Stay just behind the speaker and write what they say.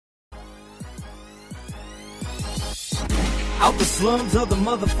Out the slums of the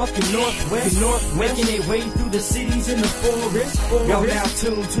motherfucking Northwest, making their way through the cities in the forest. Y'all now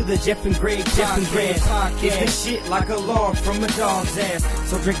tuned to the Jeff and Greg podcast. It's the shit like a log from a dog's ass.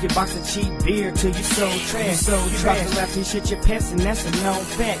 So drink your box of cheap beer till you so trash. You about to laugh and shit your pants, and that's a known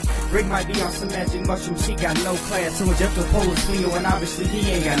fact. Greg might be on some magic mushroom, she got no class. So when Jeff the pole is clean, and obviously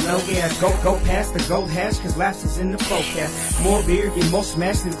he ain't got no gas. Go past the gold hash, cause laughs is in the forecast. More beer, get more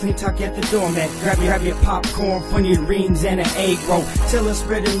smashed than clean talk at the doormat. Grab your popcorn, funny rings, and an egg roll. Tell us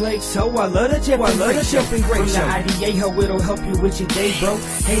spreading legs, so I love the Jeff and Greg show. From the IDA, ho, it'll help you with your day, bro.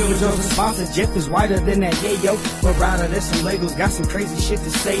 Hey, with Joe's sponsor, Jeff is whiter than that yayo. But rather, there's some Legos, got some crazy shit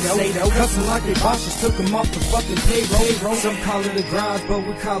to say, though. Cussing like they bosses took them off the fucking payroll. Some call it a garage, but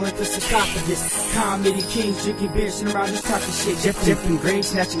we call it the sarcophagus. Comedy kings, drinking beer, sitting around just talking shit. Jeff and Greg,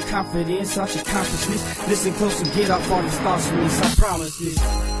 snatching confidence, such accomplishments. Listen close and get off all these thoughts from me, so I promise this.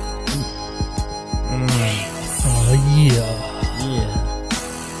 Oh, yeah.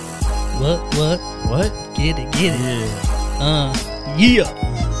 What? Get it. Yeah. Yeah.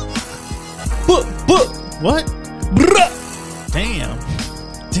 What? Bruh.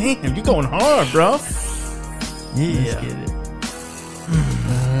 Damn, you going hard, bro. Yeah. Let's get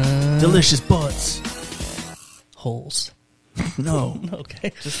it. Delicious butts. Holes. No.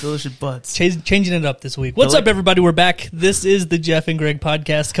 Okay. Just delicious butts. Changing it up this week. What's up, everybody? We're back. This is the Jeff and Greg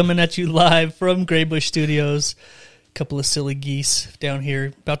podcast coming at you live from Greybush Studios. A couple of silly geese down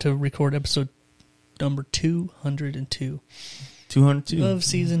here. About to record episode number 202. 202. Of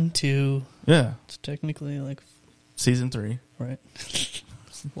season 2. Yeah. It's technically like... Season 3. Right.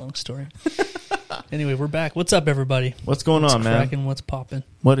 Long story. Anyway, we're back. What's up, everybody? What's going on, man? What's popping?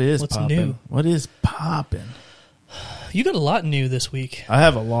 What's What's popping? new? What is popping? You got a lot new this week. I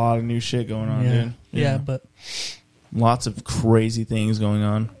have a lot of new shit going on, dude. Yeah, but... Lots of crazy things going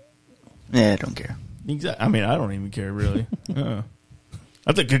on. Yeah, I don't care. Exactly. I mean, I don't even care, really.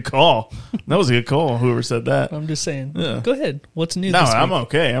 That's a good call. That was a good call, whoever said that. I'm just saying. Yeah. Go ahead. What's new No, this week? I'm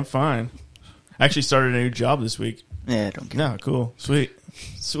okay. I'm fine. I actually started a new job this week. Yeah, I don't care. No, cool. Sweet.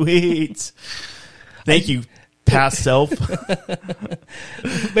 Thank you, past self.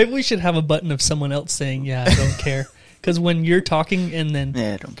 Maybe we should have a button of someone else saying, yeah, I don't care. Because when you're talking and then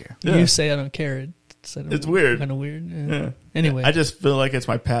Yeah, I don't care. you say I don't care, It's weird. Kind of weird. Yeah. Anyway. I just feel like it's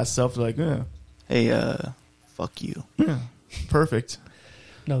my past self. Like, yeah. Hey, fuck you. Yeah. Perfect.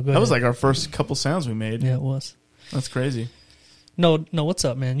 No, go ahead. That was like our first couple sounds we made. Yeah, it was. That's crazy. No, what's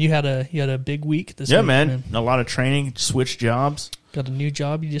up, man? You had a big week this week. Yeah, man. A lot of training, switched jobs. Got a new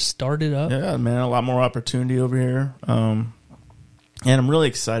job you just started up. Yeah, man. A lot more opportunity over here. And I'm really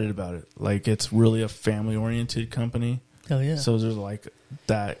excited about it. Like, it's really a family-oriented company. Oh, yeah. So there's like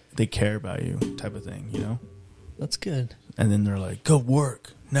that they care about you type of thing, you know? That's good. And then they're like, go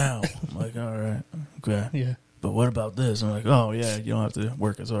work now. I'm like, all right. Okay. Yeah. But what about this? I'm like, oh, yeah, you don't have to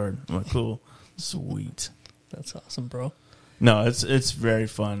work as hard. I'm like, cool. Sweet. That's awesome, bro. No, it's very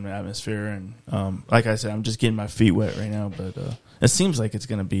fun atmosphere. And like I said, I'm just getting my feet wet right now. But it seems like it's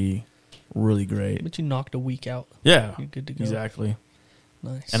going to be really great. But you knocked a week out. Yeah. You're good to go. Exactly.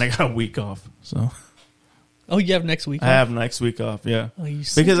 Nice. And I got a week off. So Oh, you have next week I have next week off, yeah. Oh, you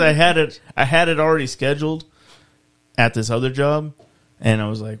because I had it already scheduled at this other job. And I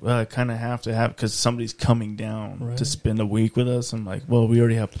was like, well, I kind of have to have, because somebody's coming down to spend a week with us. I'm like, well, we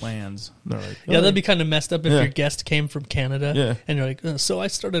already have plans. They're like, yeah, that'd be kind of messed up if Yeah. your guest came from Canada. Yeah. And you're like, so I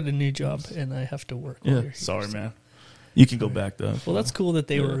started a new job and I have to work. while yeah, you're here." sorry, man. You can go back, though. Well, that's cool that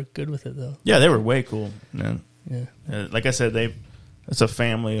they were good with it, though. Yeah, they were way cool, man. Yeah. Like I said, it's a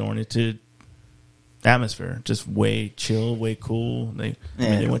family-oriented atmosphere. Just way chill, way cool. I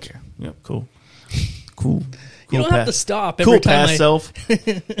don't care. Yeah, cool. Cool. You don't have to stop every Cool time past self.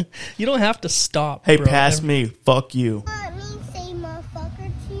 You don't have to stop. Hey, bro. pass me. Fuck you. Want me to say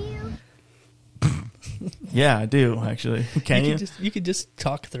motherfucker to you? Yeah, I do, actually. Can you? You could just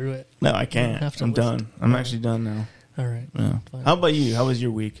talk through it. No, I You can't. don't have to I'm listen. done. I'm actually done now. All right. Yeah. Fine. How about you? How was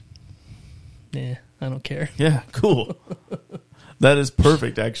your week? Yeah, I don't care. Yeah, cool. That is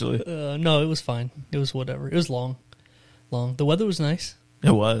perfect, actually. No, it was fine. It was whatever. It was long. The weather was nice.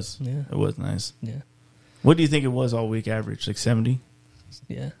 It was. Yeah. It was nice. Yeah. What do you think it was all week average? Like 70?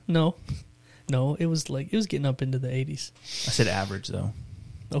 Yeah. No, it was getting up into the 80s. I said average, though.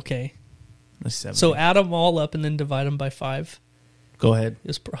 Okay. Like 70. So add them all up and then divide them by 5. Go ahead.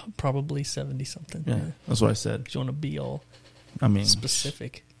 It's probably 70 something. Yeah, that's what I said. You want to be all I mean,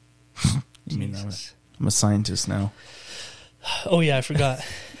 specific. I mean, I'm a scientist now. Oh yeah, I forgot.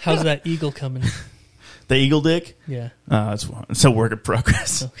 How's that eagle coming? The eagle dick? Yeah. It's a work in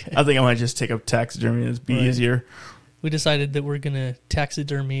progress. Okay. I think I might just take up taxidermy. It'd be easier. We decided that we're gonna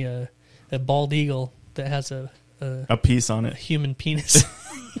taxidermy a bald eagle that has a a piece on it. human penis,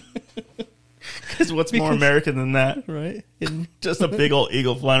 Because what's more American than that? right? And, Just a big old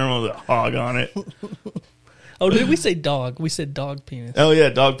eagle flying around with a hog on it. oh, did we say dog? We said dog penis. Oh yeah,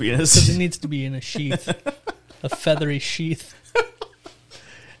 dog Because penis. it needs to be in a sheath, a feathery sheath,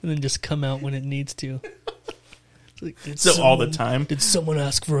 and then just come out when it needs to. It's like, did So all the someone- time. Did someone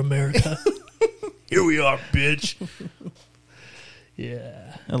ask for America? Here we are, bitch.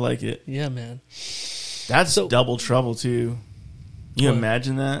 Yeah, I like it. yeah, man. That's So- double trouble too. You What?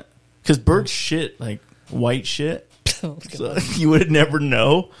 imagine that? Because birds shit like white shit, Oh, so God. you would never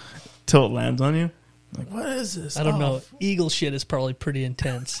know till it lands on you. Like, what is this? I don't Oh, know. Eagle shit is probably pretty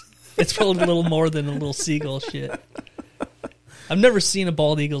intense. It's probably a little more than a little seagull shit. I've never seen a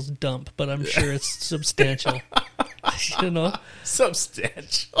bald eagle's dump, but I'm sure it's substantial. You know?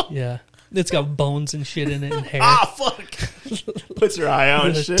 Substantial. Yeah. It's got bones and shit in it and hair. Ah, fuck. Puts your eye out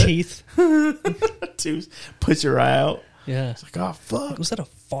and and the shit. teeth. Puts your eye out. Yeah. Like, oh, fuck. Was that a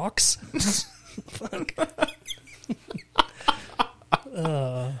fox? Fuck.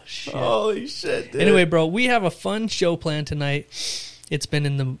 Oh, shit. Holy shit, dude. Anyway, bro, we have a fun show planned tonight. It's been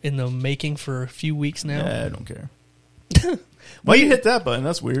in the making for a few weeks now. Yeah, I don't care. Why you hit that button?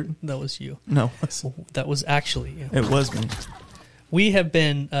 That's weird. That was you. No, That was actually you. it was me. We have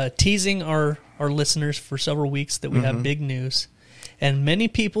been teasing our listeners for several weeks that we Mm-hmm. have big news. And many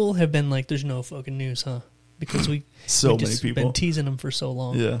people have been like, there's no fucking news, huh? Because we So we many just people. been teasing them for so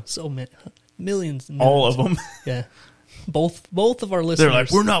long. Yeah. So many. Millions. And All millions. of them. Yeah. Both of our listeners. They're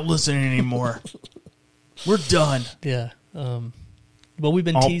like, we're not listening anymore. We're done. Yeah. Well, we've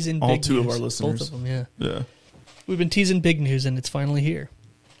been All- teasing all big two of news. our listeners. Both of them, yeah. Yeah. We've been teasing big news, and it's finally here.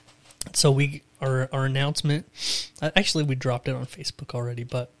 So our announcement. Actually, we dropped it on Facebook already,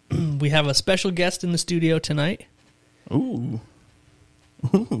 but we have a special guest in the studio tonight. Ooh.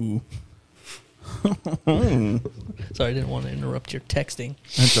 Ooh. Sorry, I didn't want to interrupt your texting.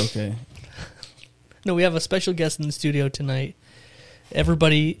 That's okay. No, we have a special guest in the studio tonight.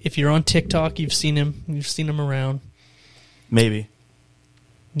 Everybody, if you're on TikTok, you've seen him. You've seen him around. Maybe.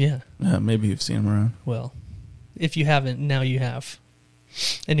 Yeah. Maybe you've seen him around. Well, if you haven't, now you have.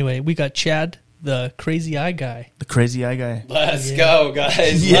 Anyway, we got Chad, the crazy eye guy. The crazy eye guy. Let's go,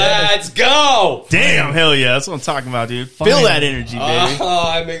 guys. Yeah. Let's go. Damn, hell yeah. That's what I'm talking about, dude. Feel Finally. that energy, baby. Oh,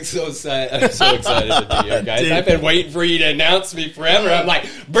 I'm so excited. I'm so excited to be here, guys. Dude. I've been waiting for you to announce me forever. I'm like,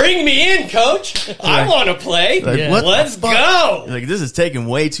 bring me in, coach. I want to play. Like, Yeah. what the Let's fuck? go. Like, this is taking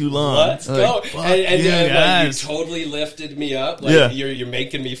way too long. Let's Like, go. fuck And you like, you guys. totally lifted me up. Like, Yeah. you're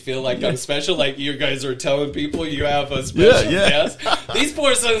making me feel like I'm special. Like, you guys are telling people you have a special Yeah. guest. These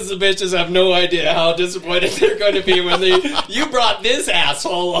poor sons of bitches have no idea how disappointed they're going to be when you brought this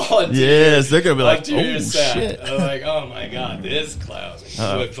asshole on. Yes, they're going to be like, onto your oh, set. shit. I'm like, oh my god, this clown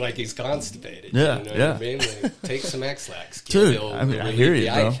looks like he's constipated. Yeah, you know yeah. what I mean? Like, take some X-Lax. Get Dude, the old- I mean, I relieve hear the you,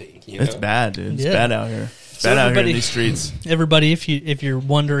 eye bro. thing, you It's know? bad, dude. It's Yeah. bad out here. It's So bad out here in everybody- these streets. Everybody, if you're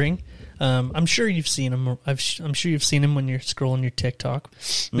wondering, I'm sure you've seen him. I'm sure you've seen him when you're scrolling your TikTok.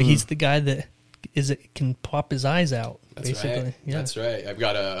 But he's the guy that can pop his eyes out. That's basically, right. yeah. That's right. I've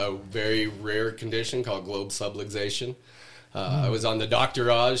got a very rare condition called globe subluxation. I was on the Dr.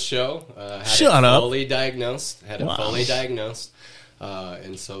 Oz show. Had Shut it up. fully diagnosed. Had Wow. it fully diagnosed.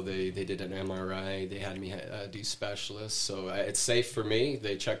 And so they did an MRI. They had me do specialists. So it's safe for me.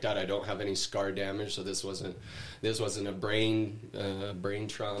 They checked out I don't have any scar damage. So this wasn't a brain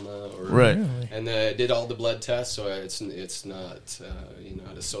trauma or Right. And did all the blood tests. So it's not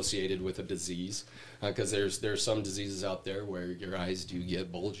not associated with a disease. Because there's some diseases out there where your eyes do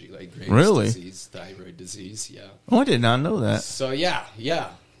get bulgy, like Graves' Really? disease, thyroid disease, yeah. Oh, I did not know that. So yeah.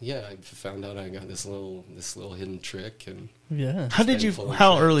 I found out I got this little hidden trick, and Yeah.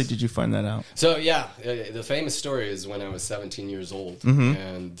 How early did you find that out? so the famous story is when I was 17 years old, Mm-hmm.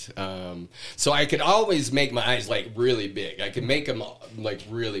 and so I could always make my eyes like really big. I could make them like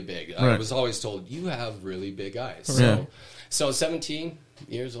really big. I Right. was always told you have really big eyes. Yeah. So 17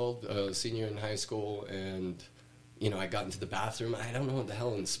 years old, senior in high school, and I got into the bathroom. I don't know what the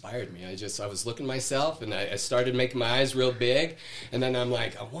hell inspired me. I was looking at myself, and I started making my eyes real big, and then I'm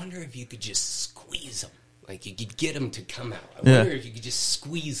like, I wonder if you could just squeeze them. Like, you could get them to come out. I wonder if you could just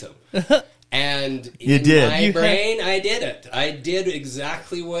squeeze them. And You in did. my brain, I did it. I did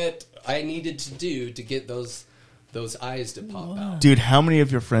exactly what I needed to do to get those eyes to pop out. Dude, how many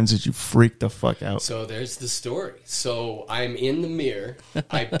of your friends did you freak the fuck out? So there's the story. So I'm in the mirror.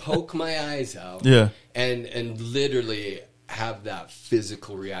 I poke my eyes out. Yeah. And literally have that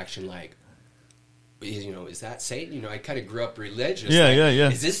physical reaction like, is that Satan? I kind of grew up religious. Yeah, like, yeah.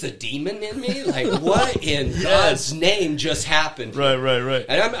 Is this the demon in me? Like, what in God's name just happened? Right.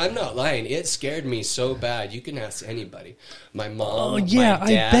 And I'm not lying. It scared me so bad. You can ask anybody. My mom. Oh, yeah, my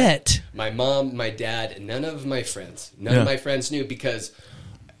dad, I bet. My mom, my dad, none of my friends. None of my friends knew, because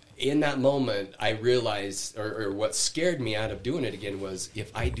in that moment, I realized, or what scared me out of doing it again was,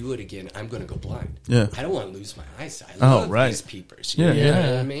 if I do it again, I'm going to go blind. Yeah. I don't want to lose my eyesight. I love these peepers. You know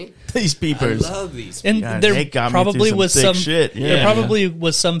what I mean? These peepers. I love these And peepers. there they got me probably through was thick some shit. Yeah. there probably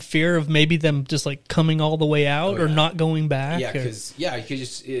was some fear of maybe them just like coming all the way out or not going back. Yeah, or- because you could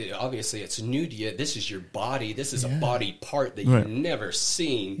just obviously it's new to you. This is your body. This is a body part that you've never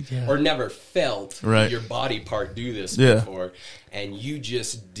seen or never felt your body part do this before, and you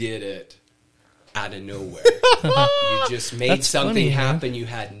just did it out of nowhere. You just made That's something funny, happen you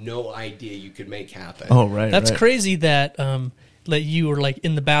had no idea you could make happen. Oh, right. That's right. crazy that like you were like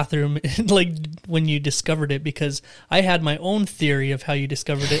in the bathroom like when you discovered it, because I had my own theory of how you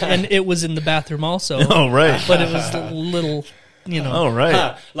discovered it, and it was in the bathroom also. Oh, right. But it was a little, Oh,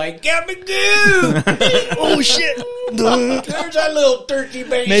 right. Like gabagoo! oh shit. There's our little turkey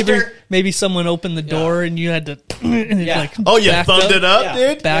baster. Maybe someone opened the door and you had to and it, Yeah. like Oh, you backed thumbed it up, Yeah.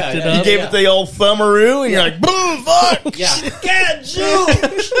 dude? backed it yeah. up. You gave it the old thumbaroo, and you're like, boom, fuck! Yeah. Gadzoo!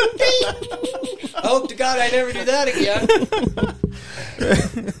 I hope to God I never do that again.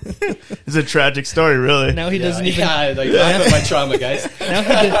 It's a tragic story, really. Now he doesn't even laugh at my trauma, guys.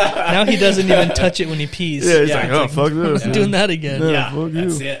 now he doesn't even touch it when he pees. Yeah, he's Yeah, like, it's oh, like- fuck this. I'm doing that again. Yeah. Yeah, fuck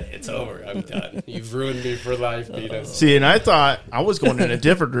that's you. it. It's over. I'm done. You've ruined me for life, Venus. See, and I thought I was going in a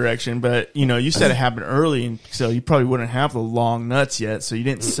different direction, but, you said it happened early, and so you probably wouldn't have the long nuts yet, so you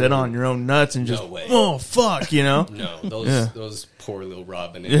didn't sit on your own nuts and just, No way. oh, fuck, No, those poor little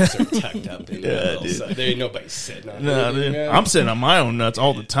robin eggs are tucked up in there. dude. So there ain't nobody sitting on No, it. dude. man. I'm sitting on my own nuts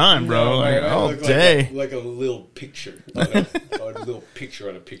all the time, bro. No, Like, man, I all look day. like a little picture. On a little picture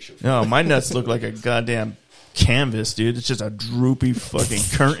on a picture. No, my nuts look like a goddamn canvas, dude. It's just a droopy fucking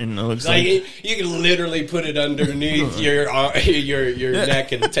curtain. It looks Like like. you can literally put it underneath your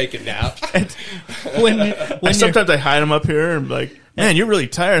neck and take a nap. Sometimes I hide them up here and be like, man, you're really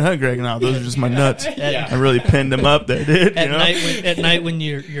tired, huh, Greg? No, those are just my nuts. Yeah. I really pinned them up there, dude. At night when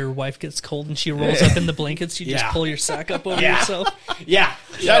your wife gets cold and she rolls up in the blankets, you just Yeah. pull your sack up over Yeah. yourself. Yeah,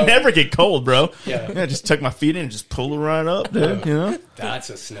 I never get cold, bro. Yeah. Just tuck my feet in and just pull it right up, dude. That's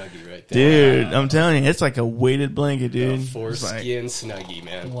a snuggie right there. Dude, I'm telling you, it's like a weighted blanket, A dude. It's foreskin snuggie,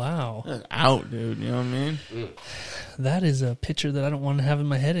 man. Wow, like, out, dude. You know what I mean? that is a picture that I don't want to have in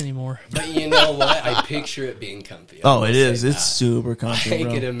my head anymore. But you know what? I picture it being comfy. I Oh, will it say is. It's that. super comfy, I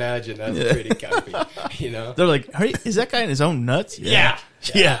bro. can imagine that's pretty comfy. They're like, hey, is that guy in his own nuts? Yeah.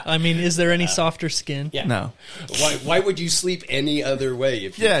 Yeah. I mean, is there any softer skin? Yeah. No. Why would you sleep any other way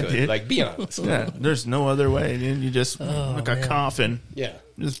if you Yeah, could? dude. Like, be honest. Yeah. There's no other way, dude. You just, like a man. coffin. Yeah.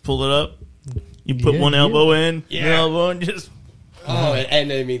 Just pull it up. You put Yeah, one elbow in, Yeah. one elbow in, just. Oh,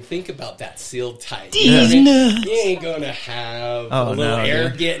 and I mean, think about that sealed tight. These You ain't gonna have Oh, a little no, air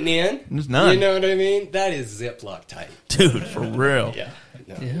dude. getting in. There's none. You know what I mean? That is Ziploc tight. Dude, for real. Yeah.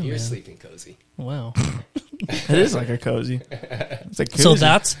 No, Yeah, you're man. sleeping cozy. Wow. It is like a cozy. It's like So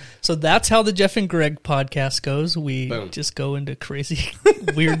cozy. that's how the Jeff and Greg podcast goes. We Boom. just go into crazy,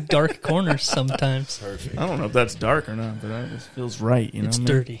 weird, dark corners sometimes. Perfect. I don't know if that's dark or not, but it just feels right. You know It's what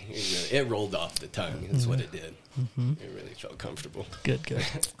I mean? dirty. It rolled off the tongue. That's what it did. It really felt comfortable. Good, good.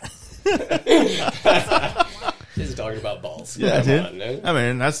 Just talking about balls. Yeah, Come dude. on, man. I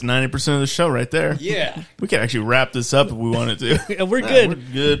mean, that's 90% of the show right there. Yeah. We could actually wrap this up if we wanted to. Yeah, we're good. We're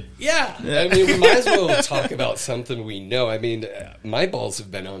good. Yeah. I mean, we might as well talk about something we know. I mean, my balls have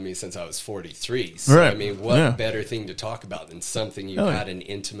been on me since I was 43. So, Right. I mean, what Yeah. better thing to talk about than something you Oh, yeah. had an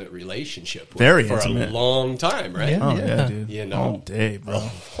intimate relationship with Very for intimate. a long time, right? Yeah. Oh, yeah, dude. You know. All day, bro.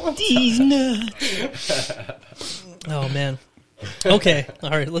 These nuts. Oh man. Okay. All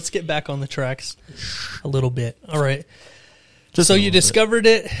right. Let's get back on the tracks a little bit. All right. Just So a you little bit. discovered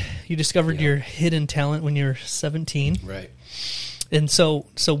it. You discovered your hidden talent when you were 17. Right. And so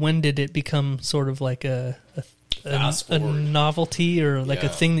when did it become sort of like a Fast a forward. novelty or like a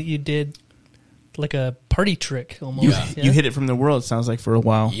Yeah. thing that you did, like a party trick almost? Yeah. You hit it from the world, it sounds like, for a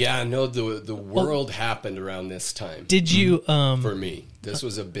while. Yeah, no, the world happened around this time. Did you for me. This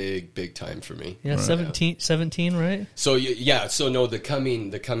was a big time for me. yeah, 17, right? So yeah, so no, the coming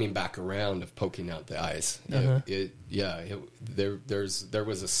back around of poking out the eyes. There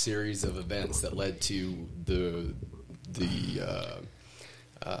was a series of events that led to the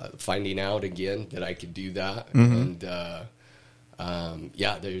finding out again that I could do that, and there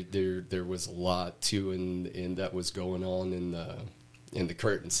was a lot too, in that was going on in in the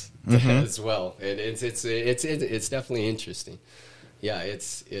curtains as well. And it's definitely interesting. Yeah,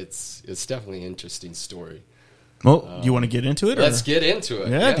 it's definitely an interesting story. Well, do you want to get into it? Or? Let's get into it.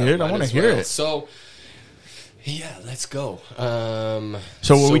 Yeah, dude, I want to hear it. So, yeah, let's go.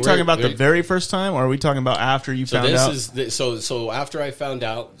 So were we talking about the very first time, or are we talking about after you found out? So after I found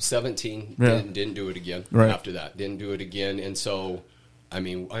out, 17, didn't do it again. Right. After that, didn't do it again. And so, I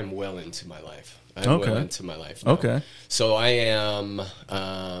mean, I'm well into my life. Now. Okay. So I am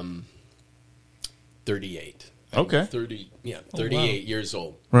 38. Okay. 38 years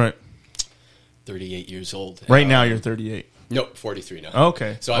old. Right. 38 years old. Right now you're 38. Nope, 43 now.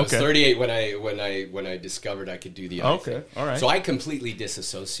 Okay. So I was 38 when I discovered I could do the eye thing. All right. So I completely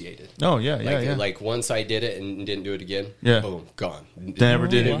disassociated. Oh, yeah. Like once I did it and didn't do it again, boom, gone. Never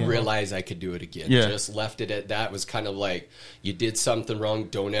did it Didn't again. realize I could do it again. Yeah. Just left it at that. It was kind of like, you did something wrong,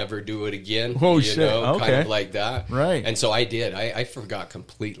 don't ever do it again. Oh, you shit. know, Okay. kind of like that. Right. And so I did. I forgot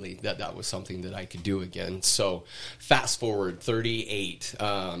completely that was something that I could do again. So fast forward, 38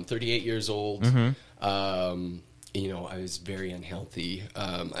 years old. Mm-hmm. You know, I was very unhealthy.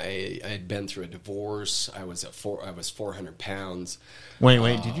 I had been through a divorce. I was 400 pounds. Wait,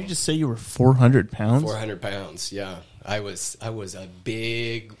 did you just say you were 400 pounds? 400 pounds, yeah. I was a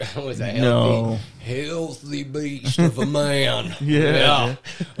healthy beast of a man. Yeah.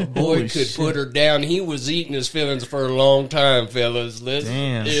 A boy Holy could shit. put her down. He was eating his feelings for a long time, fellas. Listen,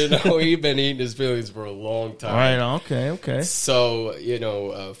 Damn. you know, he'd been eating his feelings for a long time. All right, okay. So, you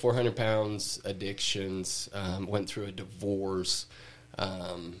know, 400 pounds, addictions, went through a divorce,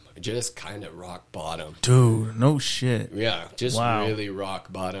 just kind of rock bottom. Dude, no shit. Yeah, just Wow. really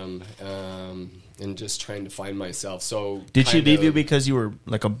rock bottom, and just trying to find myself. So, Did she kinda leave you because you were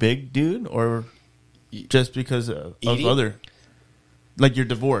like a big dude, or just because of Eating? other, like your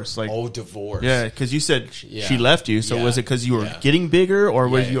divorce? Like, divorce. yeah, because you said Yeah. she left you. So Yeah. was it because you were Yeah. getting bigger, or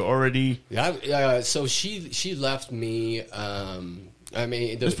was Yeah. you already? Yeah, so she left me. I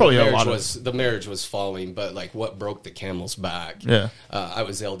mean, There's probably a marriage lot of- the marriage was falling, but like what broke the camel's back? Yeah. I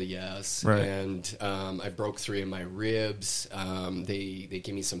was LDS, Right. and I broke 3 of my ribs. They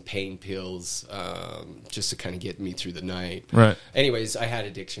gave me some pain pills just to kind of get me through the night. Right. Anyways, I had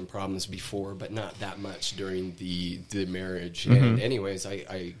addiction problems before, but not that much during the marriage. Mm-hmm. And anyways,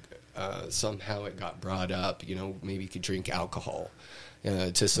 I somehow it got brought up. You know, maybe you could drink alcohol.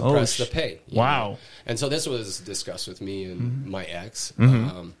 To suppress the pain. you Wow. know? And so this was discussed with me and my ex.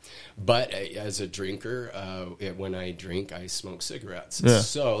 Mm-hmm. But as a drinker, when I drink, I smoke cigarettes. Yeah.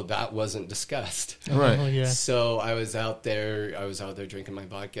 So that wasn't discussed. Right. Oh, yeah. So I was out there drinking my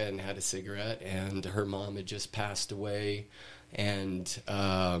vodka and had a cigarette, and her mom had just passed away. And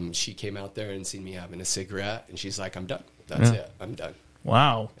she came out there and seen me having a cigarette, and she's like, "I'm done. That's it. I'm done."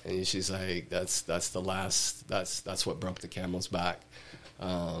 Wow. And she's like, that's the last, that's what broke the camel's back.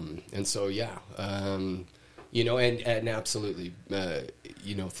 And so, yeah, you know, and absolutely,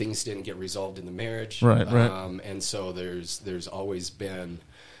 you know, things didn't get resolved in the marriage. Right. And so there's always been,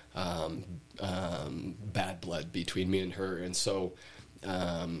 bad blood between me and her. And so,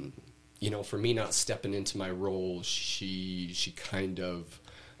 you know, for me not stepping into my role, she kind of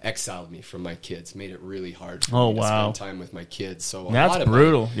exiled me from my kids, made it really hard for me to spend time with my kids. So That's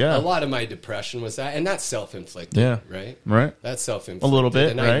brutal. A lot of my depression was that, and that's self-inflicted. Yeah. Right. That's self-inflicted. A little bit,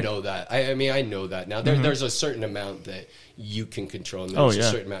 and right? I know that. I mean, I know that now. There's a certain amount that you can control, and there's a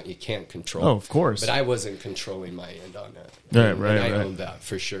certain amount you can't control. Oh, of course. But I wasn't controlling my end on that. Right. And I owned that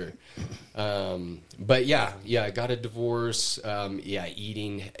for sure. But yeah, I got a divorce.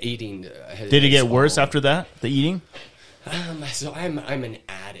 Eating. Did it get worse after that? The eating? So I'm an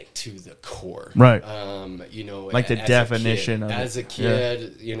addict to the core, Right. You know, Like the definition of it. as a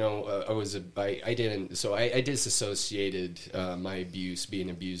kid, you know, I disassociated my abuse,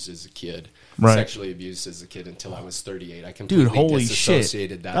 being abused as a kid, Right. sexually abused as a kid until I was 38. I completely Dude, holy shit.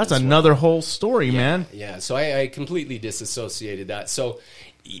 disassociated that. That's as well. another whole story, man. Yeah, so I completely disassociated that. So,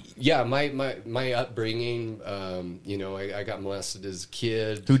 yeah, my upbringing, you know, I got molested as a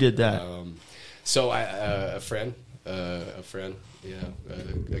kid. Who did that? So a friend, yeah,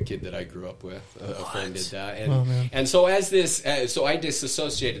 a kid that I grew up with, a friend did that, and so so I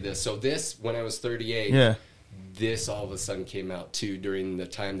disassociated this. So this, when I was 38, Yeah. this all of a sudden came out too during the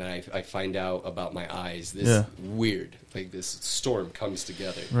time that I find out about my eyes. This weird, like this storm comes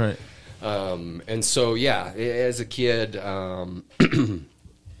together, Right. and so yeah, as a kid.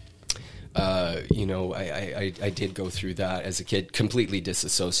 You know, I did go through that as a kid, completely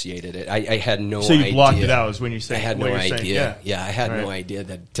disassociated it. I had no idea. So you blocked it out, is when you say. I had what no you're saying. idea. Yeah, I had no Right. idea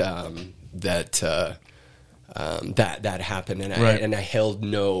that happened, and Right. I held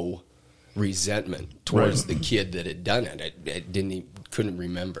no resentment towards the kid that had done it. I couldn't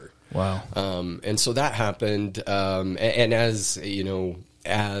remember. Wow. And so that happened. And as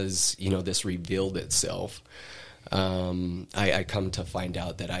this revealed itself, I come to find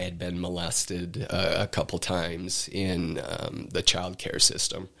out that I had been molested a couple times in the child care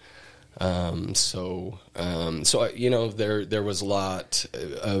system. So there was a lot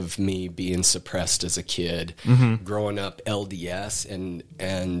of me being suppressed as a kid, growing up LDS, and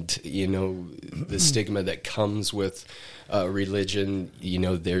the stigma that comes with religion.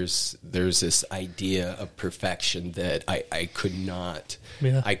 There's this idea of perfection that I could not,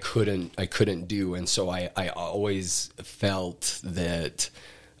 I couldn't do, and so I always felt that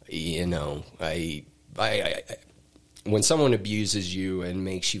when someone abuses you and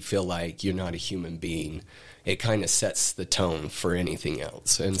makes you feel like you're not a human being, it kind of sets the tone for anything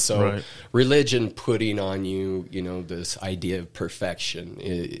else. And so religion putting on you, this idea of perfection,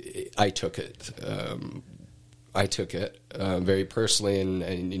 I took it. I took it very personally,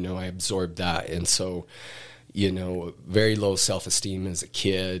 and I absorbed that. And so, very low self-esteem as a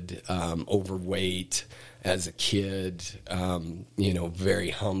kid, overweight as a kid,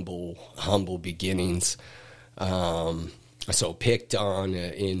 very humble beginnings. So picked on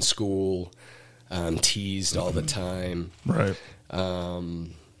in school, teased all the time. Right.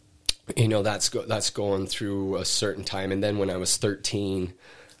 That's going through a certain time. And then when I was 13,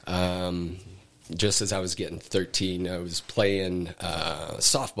 just as I was getting 13, I was playing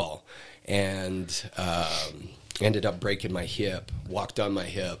softball and ended up breaking my hip, walked on my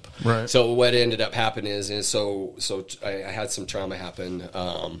hip. Right. So what ended up happening is I had some trauma happen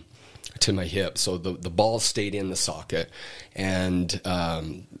to my hip. So the ball stayed in the socket, and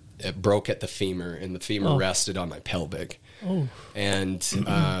it broke at the femur, and the femur rested on my pelvic. Oh. And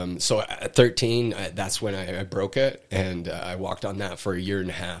so at 13, that's when I broke it, and I walked on that for a year and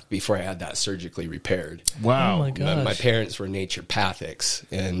a half before I had that surgically repaired. Wow. Oh my gosh. My parents were naturopathics,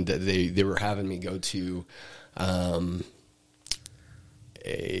 and they were having me go to a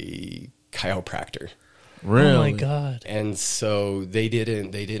chiropractor. Really? Oh my God. And so they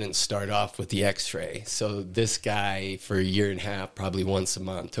didn't start off with the x-ray. So this guy for a year and a half, probably once a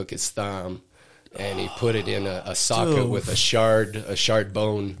month, took his thumb and he put it in a socket with a shard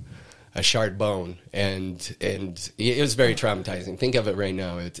bone, and it was very traumatizing. Think of it right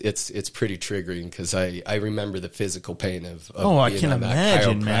now. It's pretty triggering, because I remember the physical pain of I being can on that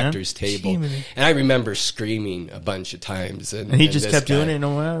imagine, chiropractor's table. Jiminy. And I remember screaming a bunch of times. And he just this kept doing guy it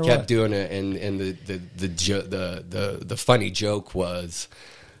no matter what? Kept doing it, and the funny joke was,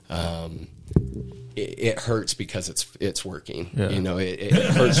 it hurts because it's working. Yeah. It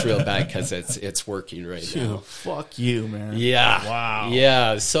hurts real bad because it's working right now. Fuck you, man. Yeah. Wow.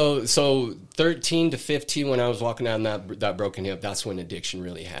 Yeah. So 13 to 15, when I was walking out on that broken hip, that's when addiction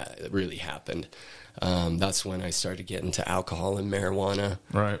really happened. That's when I started getting to alcohol and marijuana.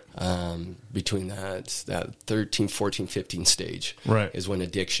 Right. Between that 13, 14, 15 stage, right, is when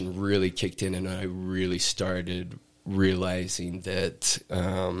addiction really kicked in, and I really started realizing that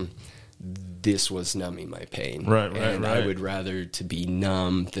this was numbing my pain. Right. I would rather to be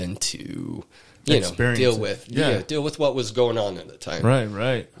numb than to deal with what was going on at the time.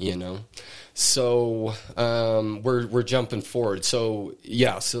 Right. So we're jumping forward. So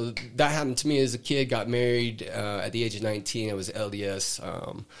that happened to me as a kid. Got married at the age of 19. I was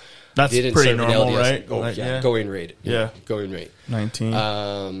LDS. That's pretty normal, right? Going rate. Yeah. Going rate. 19.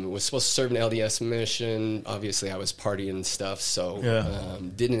 Was supposed to serve an LDS mission. Obviously, I was partying and stuff, so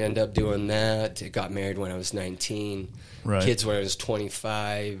didn't end up doing that. Got married when I was 19. Right. Kids when I was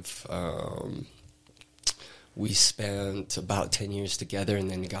 25. We spent about 10 years together, and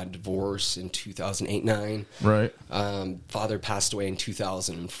then got divorced in 2008-9. Right. Father passed away in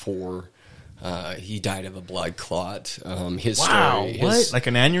 2004. He died of a blood clot. His story, what? Like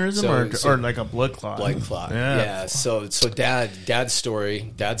an aneurysm or like a blood clot? Blood clot. Yeah. So Dad's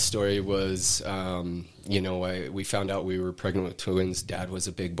story was, we found out we were pregnant with twins. Dad was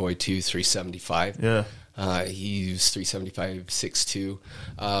a big boy too, 375. Yeah. He was 375, 6'2".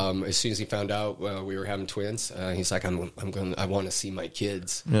 As soon as he found out we were having twins, he's like, I want to see my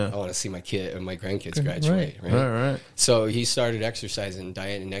kids. Yeah. I want to see my grandkids graduate. Right. So he started exercising,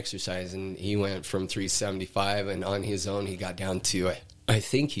 diet and exercise, and he went from 375, and on his own he got down to, I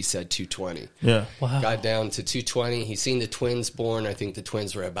think he said 220. Yeah. Wow. Got down to 220. He seen the twins born. I think the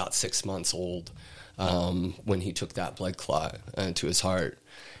twins were about 6 months old when he took that blood clot to his heart.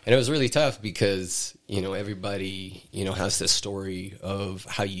 And it was really tough because, everybody, has this story of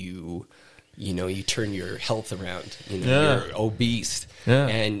how you turn your health around. You're obese. Yeah.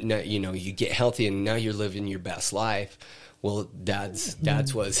 And, you get healthy and now you're living your best life. Well, Dad's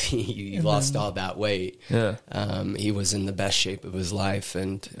was he lost all that weight. Yeah. He was in the best shape of his life,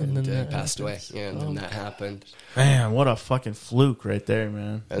 and then passed away. Yeah, and then that happened. Man, what a fucking fluke right there,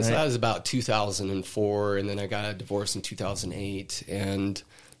 man. And so Right? that was about 2004, and then I got a divorce in 2008, and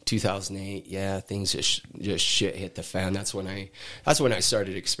 2008, yeah, things just shit hit the fan. That's when I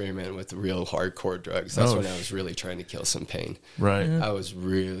started experimenting with real hardcore drugs. That's when I was really trying to kill some pain. Right. I was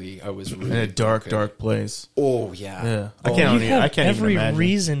really In a dark, dark place. Oh yeah. Yeah. Oh, I can't every even imagine.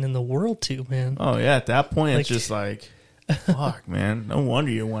 reason in the world to, man. Oh yeah, at that point it's Like- just like, fuck, man. No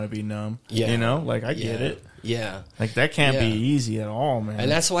wonder you want to be numb. Yeah. You know, like I get Yeah. it. Yeah. Like that can't be Yeah. easy at all, man. And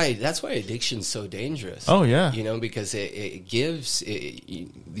that's why addiction's so dangerous. Oh, yeah. You know, because it gives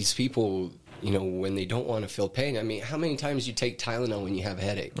these people, you know, when they don't want to feel pain. I mean, how many times you take Tylenol when you have a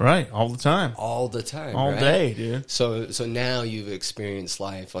headache? right, all the time, All the time. all right? day, dude. So now you've experienced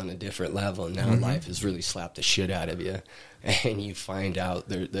life on a different level. Now Mm-hmm. life has really slapped the shit out of you. And you find out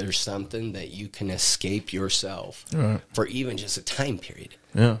there's something that you can escape yourself Right. for even just a time period.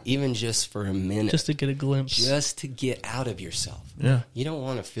 Yeah. Even just for a minute. Just to get a glimpse. Just to get out of yourself. Yeah. You don't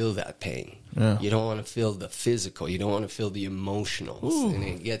want to feel that pain. Yeah. You don't want to feel the physical. You don't want to feel the emotionals. And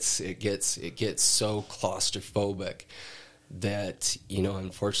it gets so claustrophobic that, you know,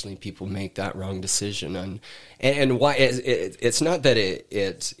 unfortunately people make that wrong decision. And why it's not that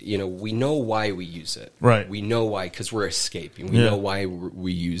it you know, we know why we use it. Right. We know why, because we're escaping. We Yeah. know why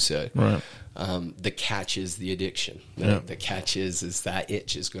we use it. Right. The catch is the addiction. Yeah. The catch is that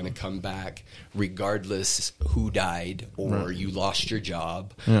itch is going to come back regardless who died or you lost your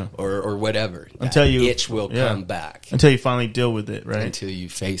job Yeah. or whatever. Until That you- itch will yeah. come back Until you finally deal with it, right? until you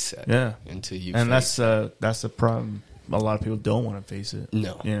face it. Yeah. Until you And face that's the problem. A lot of people don't want to face it.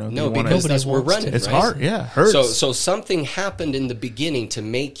 No, you know, no, they wanna- because Nobody that's where we're wants to. running. it's right? hard. Yeah, it hurts. So something happened in the beginning to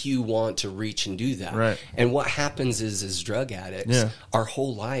make you want to reach and do that. Right. And what happens is, as drug addicts, Yeah. our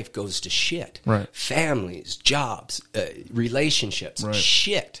whole life goes to shit. Right. Families, jobs, relationships, Right.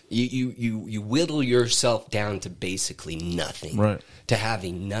 shit. You whittle yourself down to basically nothing. Right. To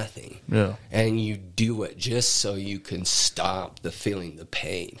having nothing. Yeah. And you do it just so you can stop the feeling, the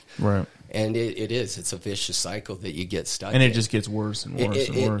pain. Right. And it's a vicious cycle that you get stuck And in. it just gets worse and worse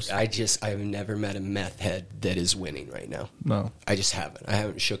and worse. I've never met a meth head that is winning right now. No. I just haven't. I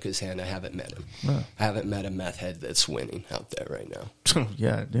haven't shook his hand. I haven't met him. No. I haven't met a meth head that's winning out there right now.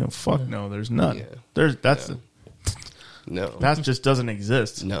 Yeah, fuck no, there's none. Yeah. No. That just doesn't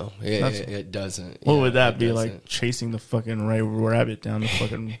exist. No, That's- it doesn't. What Yeah, would that it be doesn't. like? Chasing the fucking rabbit down the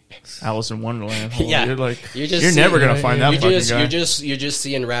fucking Alice in Wonderland hole. Yeah. You're like, You're you're, just never seeing- gonna find that fucking guy. You're just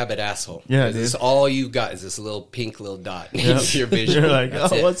seeing rabbit asshole. Yeah, This is dude. all you've got is this little pink little dot. Yeah. It's your vision. You're like,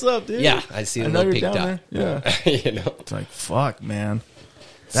 That's oh, it. what's up, dude? Yeah, I see a know little you're pink down dot. there. You know. It's like, fuck, man.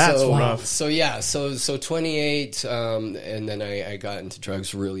 That's rough. So 28, and then I got into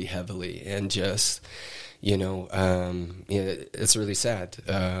drugs really heavily, and just, you know, it's really sad.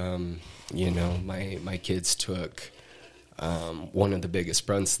 You know, my kids took one of the biggest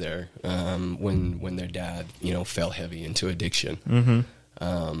brunts there when their dad, you know, fell heavy into addiction.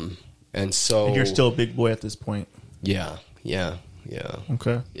 Mm-hmm. And so And you're still a big boy at this point. yeah.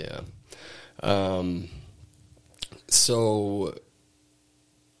 Okay. Yeah. So,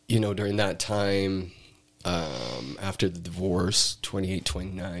 you know, during that time, after the divorce, 28,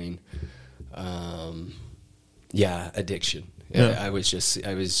 29, addiction. Yeah. I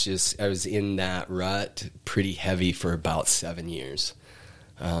was in that rut pretty heavy for about 7 years.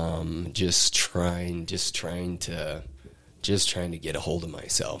 Just trying to get a hold of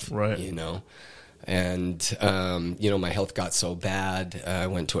myself. Right. You know? And, you know, my health got so bad, I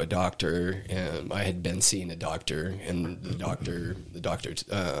went to a doctor, and I had been seeing a doctor, and the doctor,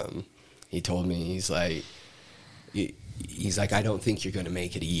 he told me, he's like, I don't think you're going to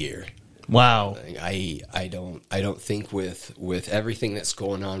make it a year. Wow. Like, I don't think with everything that's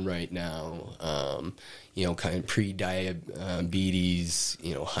going on right now, you know, kind of pre-diabetes,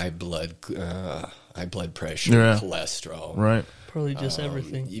 you know, high blood pressure, Yeah. cholesterol, Right. Probably just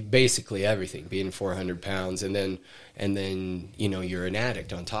everything. basically everything, being 400 pounds, and then you know, you're an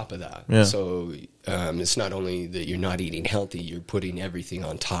addict on top of that. Yeah. So it's not only that you're not eating healthy, you're putting everything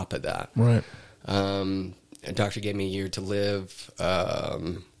on top of that. Right. A doctor gave me a year to live.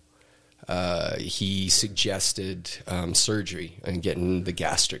 He suggested surgery and getting the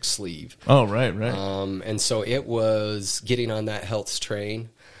gastric sleeve. Oh, right. And so it was getting on that health train.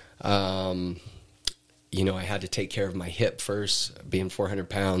 You know, I had to take care of my hip first. Being 400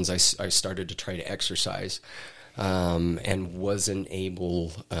 pounds, I started to try to exercise, and wasn't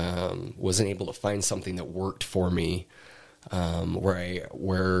able to find something that worked for me,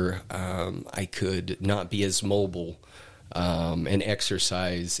 where I could not be as mobile, and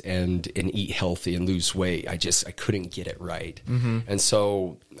exercise and eat healthy and lose weight. I couldn't get it right. And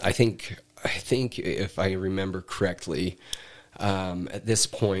so I think if I remember correctly, at this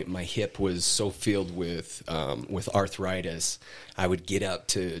point my hip was so filled with arthritis, I would get up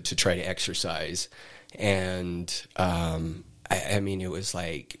to try to exercise, and I mean, it was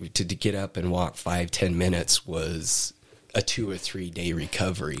like to get up and walk 5-10 minutes was a 2 or 3 day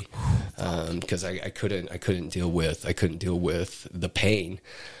recovery, because I couldn't deal with the pain.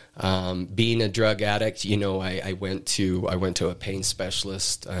 Being a drug addict, I went to a pain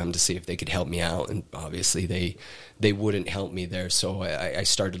specialist to see if they could help me out, and obviously they wouldn't help me there. So I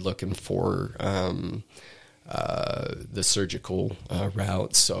started looking for the surgical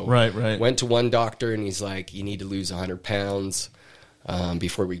route. So right. Went to one doctor, and he's like, "You need to lose 100 pounds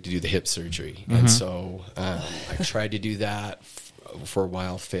before we do the hip surgery." And so I tried to do that for a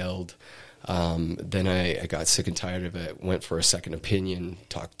while, failed. Then I got sick and tired of it, went for a second opinion,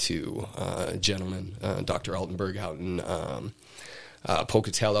 talked to a gentleman, Dr. Altenberg out in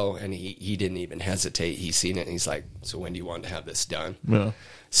Pocatello, and he didn't even hesitate. He's seen it, and he's like, "So when do you want to have this done?" Yeah.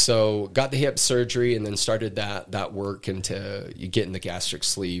 So got the hip surgery, and then started that work into getting the gastric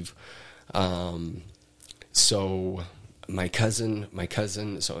sleeve. So my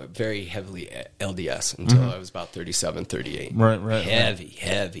cousin, so very heavily LDS until I was about 37, 38. Right.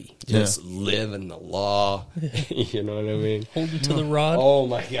 Heavy. Just living the law. You know what I mean? Holding to the rod. Oh,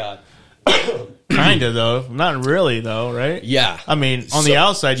 my God. Kind of, though. Not really, though, right? Yeah. I mean, on the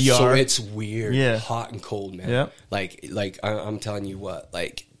outside, you so are. it's weird. Yeah. Hot and cold, man. Yeah. Like I'm telling you what,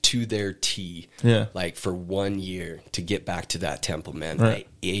 like, to their T. Yeah. Like, for 1 year to get back to that temple, man. Right. I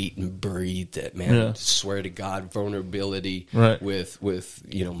ate and breathed it, man. Yeah. Swear to God, vulnerability Right. with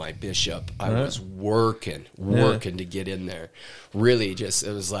my bishop. I was working to get in there. Really, just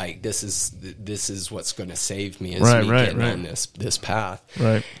it was like this is what's going to save me is me getting on this path.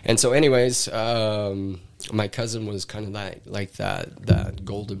 Right. And so, anyways, my cousin was kind of like that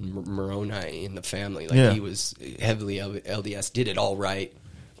golden Moroni in the family. Like he was heavily LDS, did it all right.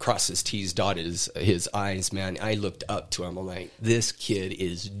 Crossed his T's, dotted his I's, man. I looked up to him. I'm like, this kid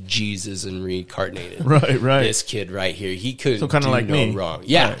is Jesus and reincarnated. Right. This kid right here. He couldn't kind do of like no me. wrong.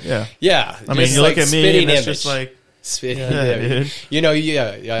 Yeah. Right, yeah. I mean, Just you like look at me, spitting and it's image. just like, Spitting dude.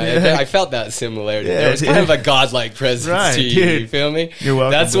 I felt that similarity. There was kind of a godlike presence Right, to you. dude. You feel me? You're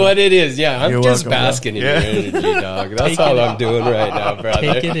welcome, That's bro. what it is. Yeah, I'm You're just welcome, bro. basking in your energy, dog. That's Take all it I'm doing right now, brother.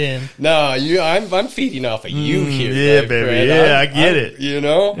 Take it in. No, I'm feeding off of you here. yeah, my baby. friend. Yeah, I get it. You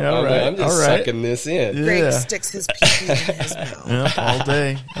know? Yeah, all right, I'm just all right. sucking this in. Greg Yeah. sticks his pee in his mouth.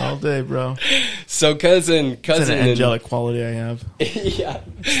 Yeah, all day, bro. So cousin, It's an angelic quality I have. yeah.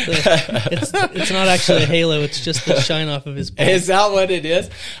 It's not actually a halo. It's just the shine off of his. Is that what it is?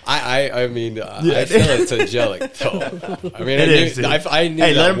 I mean, I feel it's angelic, though. I mean, It is, dude. I knew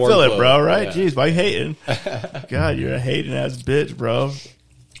Hey, that let him warm feel it, glow. bro, right? Yeah. Jeez, why you hating? God, you're a hating ass bitch, bro. All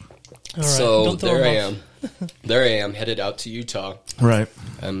right. So Don't throw there I him off. am. There I am, headed out to Utah. Right.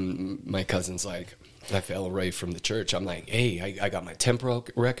 My cousin's like, I fell away from the church. I'm like, hey, I got my temple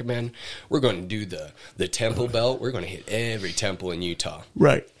recommend. We're going to do the temple belt. We're going to hit every temple in Utah.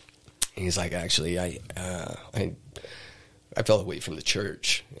 Right. And he's like, actually, I fell away from the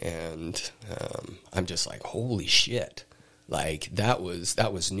church, and I'm just like, holy shit! Like that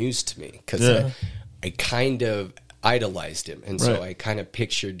was news to me because I kind of idolized him, and so I kind of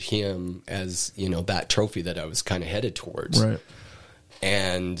pictured him as that trophy that I was kind of headed towards. Right.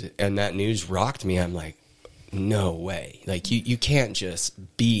 And that news rocked me. I'm like, no way! Like you can't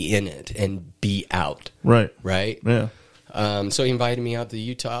just be in it and be out. Right. Right. Yeah. So he invited me out to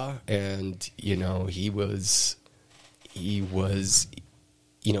Utah, and he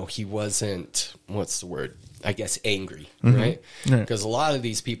wasn't, what's the word? I guess angry, right? Because a lot of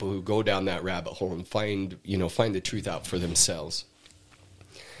these people who go down that rabbit hole and find the truth out for themselves,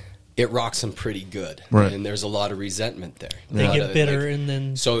 it rocks them pretty good, right? And there's a lot of resentment there. They get bitter, and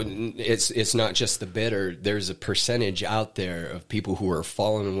then so it's not just the bitter. There's a percentage out there of people who are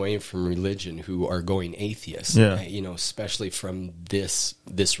falling away from religion who are going atheist. Yeah. Especially from this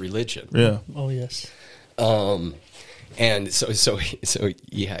religion. Yeah. oh yes, And so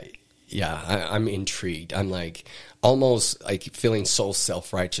yeah. I'm intrigued. I'm like almost like feeling so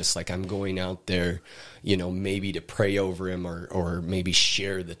self-righteous, like I'm going out there, maybe to pray over him or maybe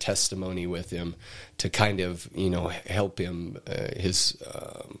share the testimony with him kind of, help him, his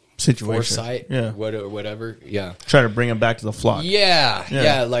Situation. foresight, Yeah. whatever. Yeah. Try to bring him back to the flock.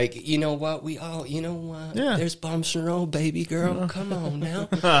 Yeah. Like, you know what? We all, Yeah. there's bumps in the road, baby girl. Come on now.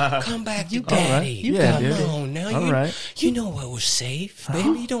 Come back, you All right. daddy. Yeah, Come daddy. on now. All right. You know what was safe,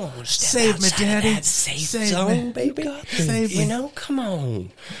 baby. You don't want to step Save me, outside daddy. that safe Save zone, me. baby. Save me. Come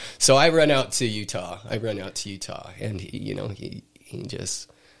on. So I run out to Utah. And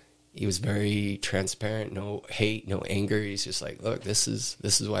he was very transparent. No hate, no anger. He's just like, look, this is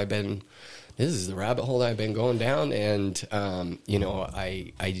why this is the rabbit hole I've been going down, and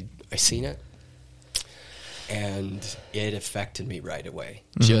I seen it, and it affected me right away.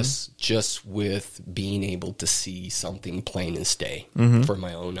 Just with being able to see something plain as day for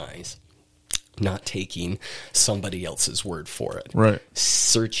my own eyes, not taking somebody else's word for it, Right.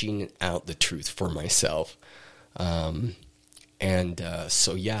 searching out the truth for myself.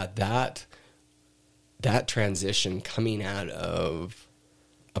 So that transition coming out of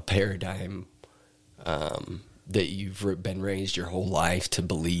a paradigm that you've been raised your whole life to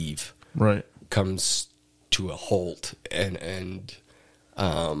believe, Right. comes to a halt, and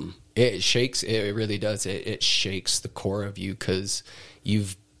it shakes. It really does. It shakes the core of you, because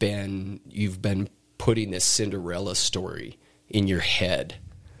you've been putting this Cinderella story in your head,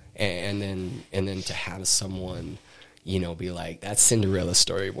 and then to have someone, be like, that Cinderella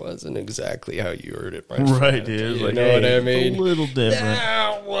story wasn't exactly how you heard it, my friend. Right, dude. You Like, know what I hey, mean? a little different.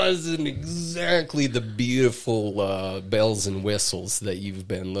 That wasn't exactly the beautiful bells and whistles that you've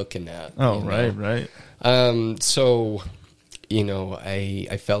been looking at. Oh, you know? right. So,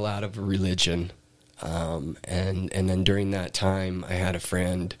 I fell out of religion, and then during that time, I had a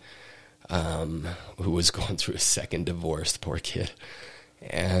friend who was going through a second divorce, the poor kid,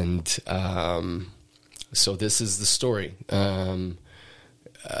 and so this is the story. I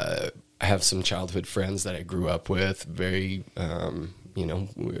have some childhood friends that I grew up with, very,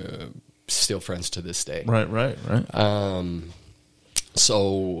 still friends to this day. Right.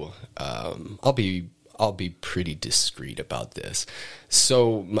 So I'll be pretty discreet about this.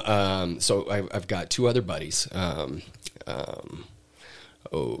 So I've got two other buddies.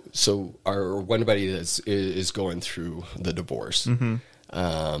 So our one buddy is going through the divorce.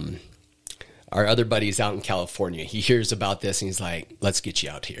 Our other buddy's out in California. He hears about this and he's like, let's get you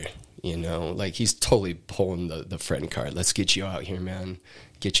out here. Like he's totally pulling the friend card. Let's get you out here, man.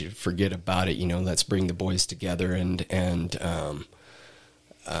 Get you to forget about it. Let's bring the boys together and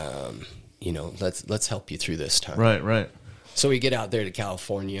let's help you through this time. Right. So we get out there to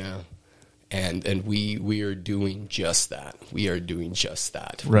California, and we are doing just that.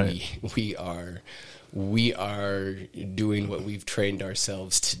 Right. We are doing what we've trained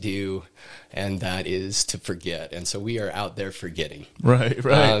ourselves to do, and that is to forget. And so we are out there forgetting.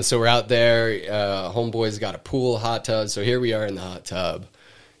 Right. So we're out there. Homeboy's got a pool, hot tub. So here we are in the hot tub.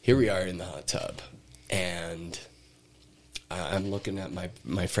 And I'm looking at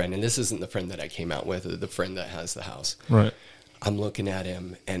my friend, and this isn't the friend that I came out with, the friend that has the house. Right. I'm looking at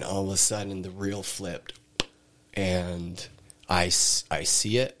him, and all of a sudden the reel flipped, and I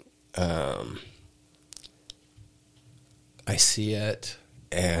see it. I see it,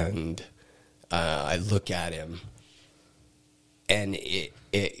 and I look at him, and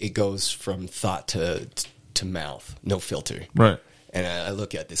it goes from thought to mouth, no filter. Right. And I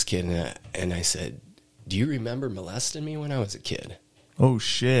look at this kid, and I said, do you remember molesting me when I was a kid? Oh,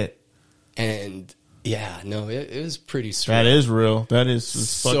 shit. And yeah, no, it was pretty surreal. That is real. That is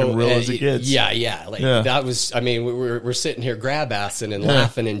as fucking real as it gets. Yeah. Like that was. I mean, we're sitting here grab-assing and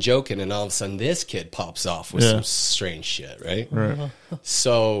laughing and joking, and all of a sudden, this kid pops off with some strange shit, right? Right.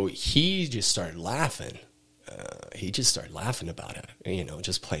 So he just started laughing. He just started laughing about it,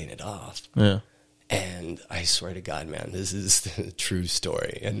 just playing it off. Yeah. And I swear to God, man, this is the true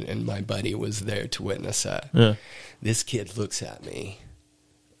story. And my buddy was there to witness that. Yeah. This kid looks at me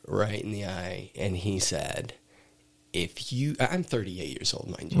right in the eye, and he said, I'm 38 years old,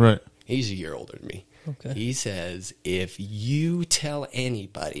 mind you. Right. He's a year older than me. Okay. He says, if you tell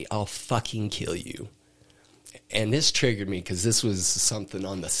anybody, I'll fucking kill you. And this triggered me because this was something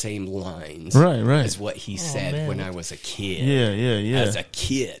on the same lines Right. as what he said when I was a kid. Yeah. As a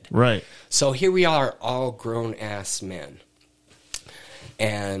kid. Right. So here we are, all grown-ass men.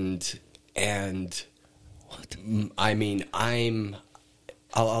 And I mean,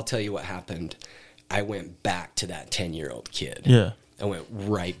 I'll tell you what happened. I went back to that 10-year-old kid. Yeah. I went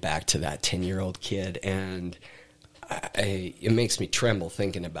right back to that 10-year-old kid, and it makes me tremble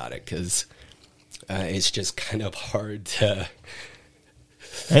thinking about it, because it's just kind of hard to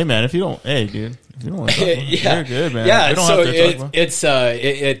Hey man, if you don't want to talk, Yeah. you're good, man. Yeah, We don't so have to talk about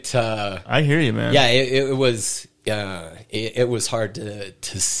I hear you, man. Yeah, it was. It was hard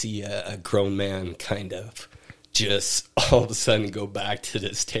to see a grown man kind of just all of a sudden go back to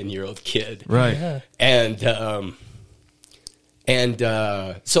this 10-year-old kid, Right. Yeah. And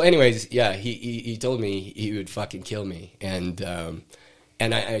so, anyways, yeah, he told me he would fucking kill me, and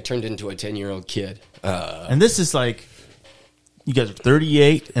I turned into a 10-year-old kid. And this is like, you guys are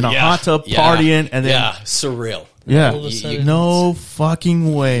 38 in a Yeah, hot tub yeah, partying, and then surreal. yeah, All of a sudden- no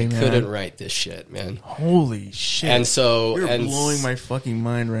fucking way, man. Couldn't write this shit, man. Holy shit! And so, you're and blowing my fucking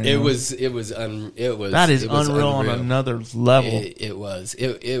mind right now. It was That is unreal on another level. It was,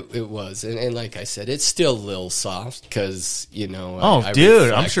 and like I said, it's still a little soft because Oh, I dude,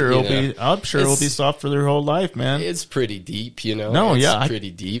 reflect, I'm sure it'll be. I'm sure it'll be It's- soft for their whole life, man. It's pretty deep, No, it's yeah,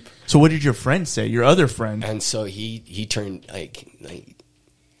 pretty deep. So, what did your friend say? Your other friend, And so he turned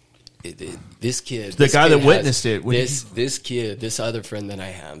this kid, the guy that witnessed it. What did this kid, this other friend that I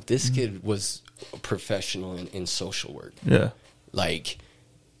have, this kid was a professional in social work. yeah, Like,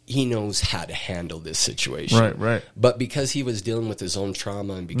 he knows how to handle this situation. right, But because he was dealing with his own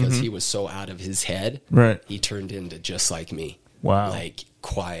trauma and because he was so out of his head, right. he turned into just like me. Wow. Like,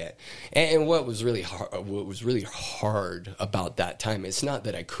 quiet. And what was really hard about that time, it's not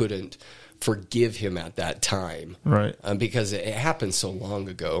that I couldn't forgive him at that time. Right. Because it happened so long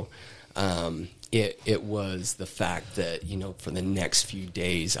ago. It was the fact that, for the next few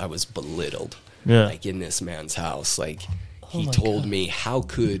days I was belittled. Yeah. Like, in this man's house. Like, he my told God. me, how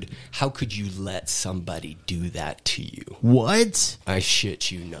could you let somebody do that to you? What? I shit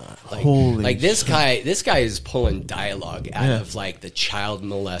you not. Like, Holy like this guy is pulling dialogue out Yeah. of like the child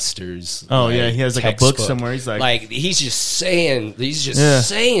molesters. Oh, like, yeah, he has, like, a book textbook. somewhere. He's like- he's just saying Yeah.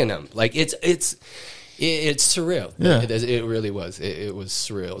 saying them. Like, it's surreal. Yeah. It really was. It was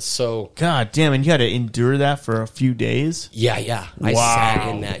surreal. So God damn, and you had to endure that for a few days. yeah. I Wow. sat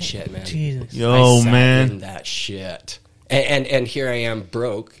in that shit, man. Jesus. Yo, I sat man. in that shit. And here I am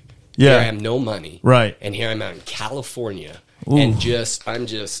broke. Yeah. Here I have no money. Right. And here I'm out in California. Ooh. And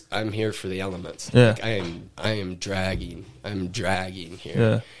I'm here for the elements. Yeah. Like, I am dragging. I'm dragging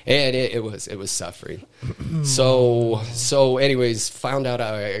here. Yeah. And it was suffering. so anyways, found out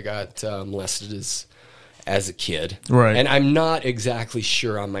I got molested as a kid. Right. And I'm not exactly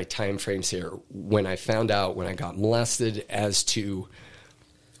sure on my time frames here when I found out when I got molested as to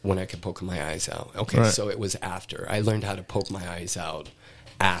when I could poke my eyes out. Okay, Right. so it was after. I learned how to poke my eyes out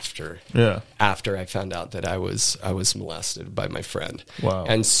after. Yeah. After I found out that I was molested by my friend. Wow.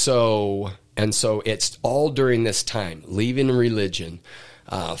 And so it's all during this time, leaving religion,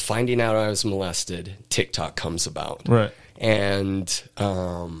 finding out I was molested, TikTok comes about. Right. And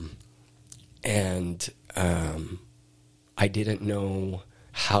I didn't know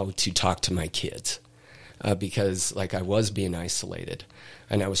how to talk to my kids because, like, I was being isolated,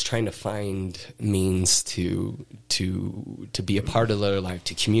 and I was trying to find means to be a part of their life,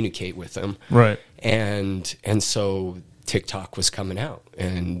 to communicate with them, Right. and so TikTok was coming out,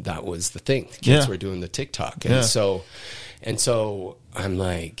 and that was the thing. The kids Yeah. were doing the TikTok, Yeah. and so I'm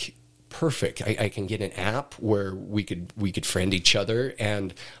like, perfect. I can get an app where we could friend each other,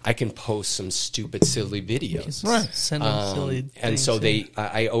 and I can post some stupid, silly videos. Right. Send them silly And things, so yeah.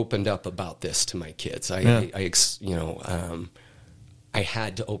 I opened up about this to my kids. Yeah. I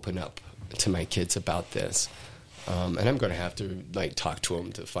had to open up to my kids about this. And I'm going to have to talk to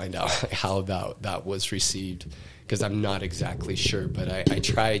them to find out how that was received, because I'm not exactly sure, but I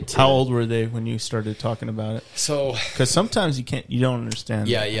tried to. How old were they when you started talking about it? So Because sometimes you don't understand.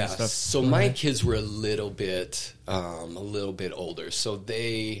 yeah, that yeah. stuff. So my kids were a little bit older. So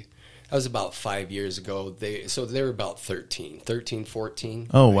that was about 5 years ago. They were about 13, 14.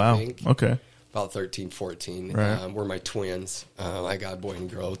 Oh I wow. think. Okay. About 13, 14. Right. Were my twins. I got a boy and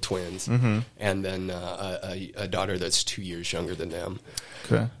girl, twins. Mm-hmm. And then a daughter that's 2 years younger than them.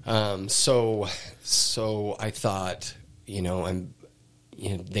 Okay. So I thought, they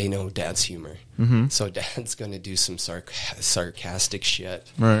know Dad's humor. Mm-hmm. So Dad's going to do some sarcastic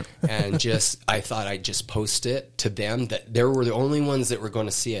shit. Right. And I thought I'd just post it to them, that they were the only ones that were going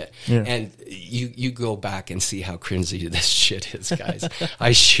to see it. Yeah. And you go back and see how cringy this shit is, guys.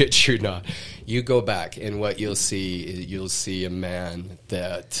 I shit you not. You go back, and what you'll see a man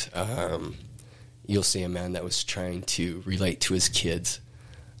that was trying to relate to his kids,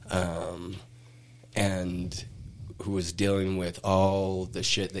 and who was dealing with all the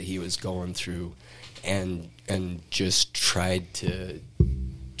shit that he was going through, and just tried to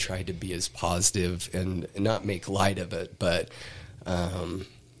be as positive and not make light of it, but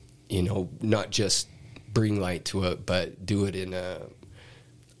not just bring light to it, but do it in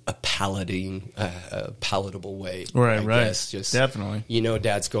a palatable way. Right, I right. guess. Just, definitely.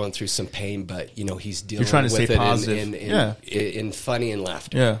 Dad's going through some pain, but he's dealing You're trying to with stay it positive. in funny and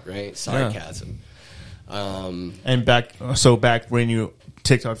laughter. Yeah. Right. Sarcasm. And back when you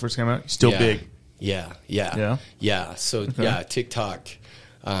TikTok first came out, still big. Yeah. So TikTok.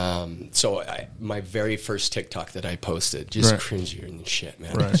 So my very first TikTok that I posted, just cringier than shit,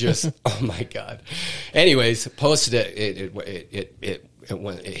 man. Right. Just oh my god. Anyways, posted it. It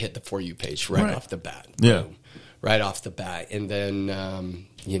hit the For You page right off the bat. Yeah. Boom. Right off the bat, and then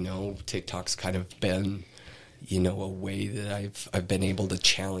TikTok's kind of been a way that I've been able to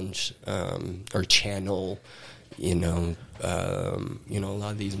challenge or channel a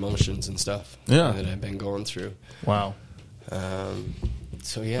lot of these emotions and stuff that I've been going through. Wow.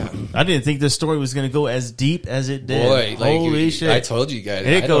 So yeah, I didn't think this story was going to go as deep as it did. Boy, holy shit! I told you guys,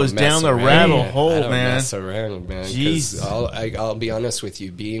 it goes down the rabbit hole, I don't man. mess around, man. Jeez. I'll be honest with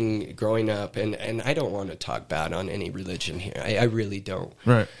you. Growing up, and I don't want to talk bad on any religion here. I really don't.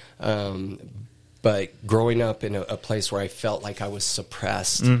 Right. But growing up in a place where I felt like I was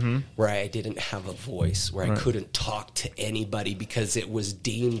suppressed, where I didn't have a voice, where I couldn't talk to anybody because it was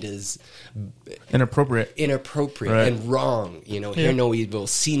deemed as inappropriate and wrong. Hear no evil,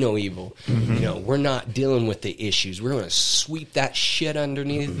 see no evil. We're not dealing with the issues. We're going to sweep that shit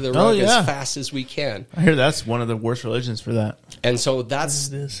underneath the rug as fast as we can. I hear that's one of the worst religions for that. And so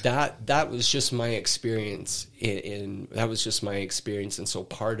that was just my experience. That was just my experience, and so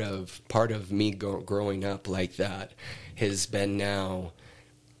part of me growing up like that has been now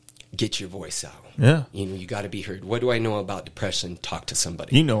get your voice out. Yeah, you got to be heard. What do I know about depression? Talk to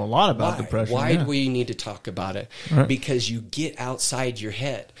somebody. You know a lot about depression. Why do we need to talk about it? Right. Because you get outside your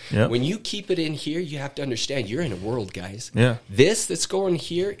head. Yep. When you keep it in here, you have to understand you're in a world, guys. Yeah. This that's going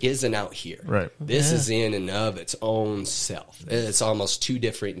here isn't out here. Right. This is in and of its own self. It's almost two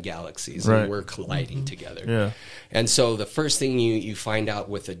different galaxies, and we're colliding together. Yeah. And so the first thing you find out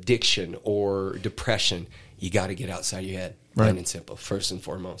with addiction or depression, you got to get outside your head. Plain and simple. First and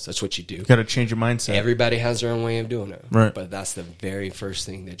foremost, that's what you do. Got to change your mindset. Everybody has their own way of doing it, right? But that's the very first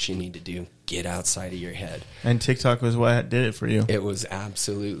thing that you need to do. Get outside of your head. And TikTok was what did it for you. It was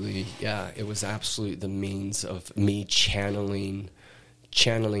absolutely, it was absolutely the means of me channeling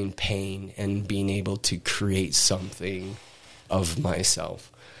pain and being able to create something of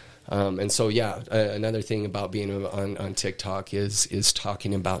myself. And so, another thing about being on TikTok is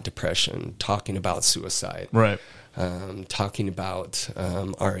talking about depression, talking about suicide, right? Talking about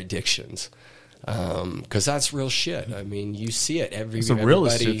our addictions, because that's real shit. I mean, you see it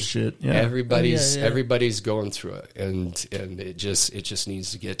everybody shit. Yeah. Everybody's going through it, and it just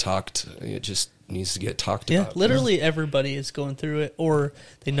needs to get talked. It just needs to get talked about. Literally everybody is going through it, or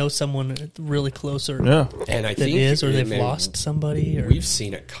they know someone really close, or and I that think is, or they've lost somebody. Or we've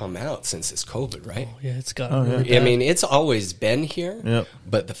seen it come out since it's COVID, right? Oh, yeah, it's got. I mean, it's always been here. Yep.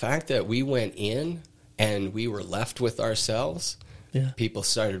 But the fact that we went in and we were left with ourselves. Yeah. People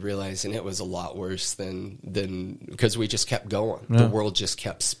started realizing it was a lot worse than because we just kept going. Yeah. The world just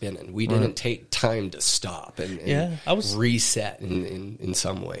kept spinning. We didn't take time to stop and I was reset in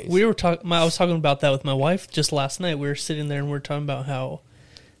some ways. We were talking. I was talking about that with my wife just last night. We were sitting there and we were talking about how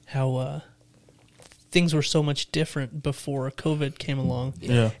things were so much different before COVID came along.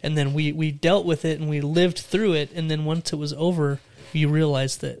 Yeah. And then we dealt with it and we lived through it. And then once it was over, you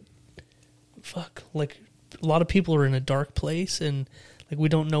realized that a lot of people are in a dark place, and like we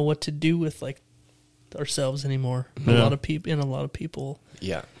don't know what to do with like ourselves anymore. Yeah. A lot of people,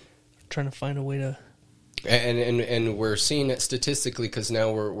 trying to find a way to. And we're seeing it statistically because now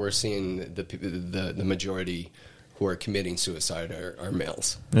we're seeing the majority who are committing suicide are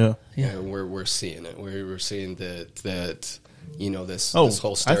males. Yeah, and we're seeing it. We're seeing that this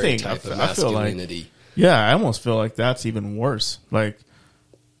whole stereotype of masculinity. I almost feel like that's even worse. Like,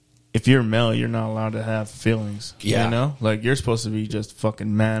 if you're male, you're not allowed to have feelings. Yeah. You know? Like, you're supposed to be just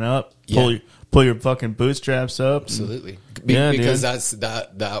fucking man up. Pull your fucking bootstraps up. Absolutely. Because that's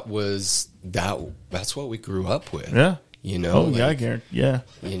what we grew up with. Yeah. You know? I guarantee. Yeah.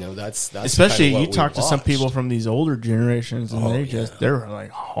 You know, that's especially kind of you talk to some people from these older generations, and they're like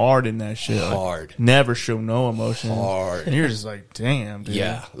hard in that shit. Hard. Like, never show no emotion. Hard. And you're just like, damn, dude.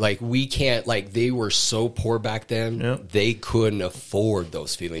 Yeah. Like, we can't, like, they were so poor back then, they couldn't afford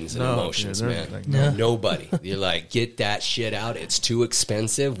those feelings and emotions, man. Like, Nobody. You're like, get that shit out. It's too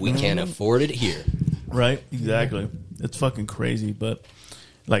expensive. We can't afford it here. Right. Exactly. It's fucking crazy. But,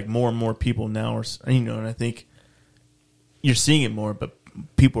 like, more and more people now are, and I think you're seeing it more, but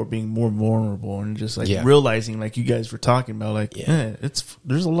people are being more vulnerable and just like Yeah. realizing, like you guys were talking about, like Yeah.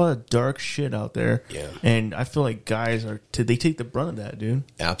 there's a lot of dark shit out there. Yeah. And I feel like guys they take the brunt of that, dude.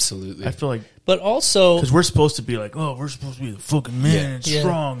 Absolutely. I feel like But also, because we're supposed to be like, oh, we're supposed to be the fucking man and Yeah.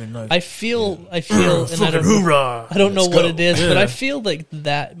 strong and like I feel, and I fucking hoorah. don't know Let's what go. it is, Yeah. but I feel like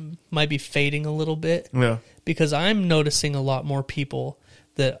that might be fading a little bit Yeah. because I'm noticing a lot more people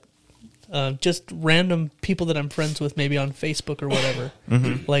that just random people that I'm friends with, maybe on Facebook or whatever,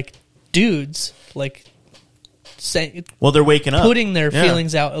 like dudes, like say, Well, they're waking up, putting their Yeah.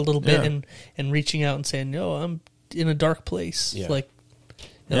 feelings out a little bit Yeah. and reaching out and saying, "No, I'm in a dark place." Yeah. Like,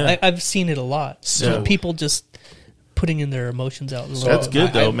 you know, Yeah. I've seen it a lot. So- People just putting in their emotions out. A little That's bit.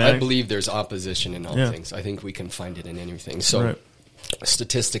 good, though, I man. believe there's opposition in all Yeah. things. I think we can find it in anything. So Right.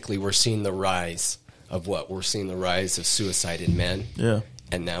 statistically, we're seeing the rise of what? We're seeing the rise of suicide in men. Yeah.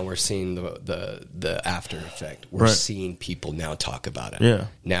 And now we're seeing the after effect. We're Right. seeing people now talk about it. Yeah.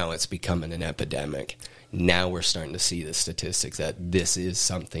 Now it's becoming an epidemic. Now we're starting to see the statistics that this is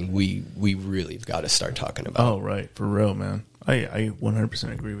something we really have got to start talking about. Oh, right, for real, man. I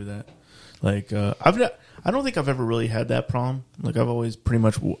 100% agree with that. Like, I don't think I've ever really had that problem. Like, I've always pretty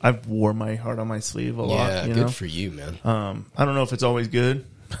much I've wore my heart on my sleeve a lot. Yeah, You good know? for you, man. I don't know if it's always good.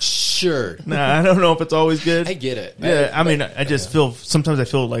 Sure. Nah, I don't know if it's always good. I get it. Yeah, I mean, I just feel sometimes I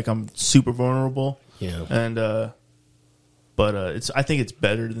feel like I'm super vulnerable. Yeah. And but I think it's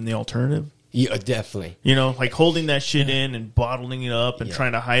better than the alternative. Yeah, definitely. You know, like holding that shit in and bottling it up and Yeah.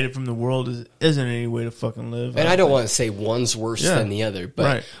 trying to hide it from the world isn't any way to fucking live. And I don't want to say one's worse Yeah. than the other,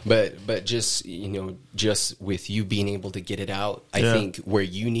 but Right. but just just with you being able to get it out, I Yeah. think where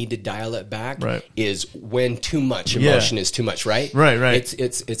you need to dial it back Right. is when too much Yeah. emotion is too much, right? Right.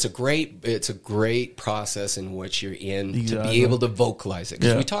 It's a great process in which you're in to Exactly. be able to vocalize it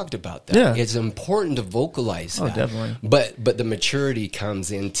because Yeah. we talked about that. Yeah. It's important to vocalize Oh, that. definitely. But the maturity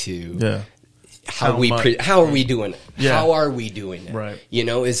comes into Yeah. how much? how are we doing it? Yeah. How are we doing it? Right. You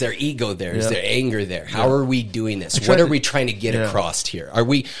know, is there ego there? Is Yeah. there anger there? How Yeah. are we doing this? tried What are to- we trying to get Yeah. across here? Are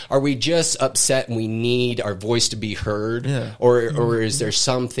we just upset and we need our voice to be heard? Yeah. Or is there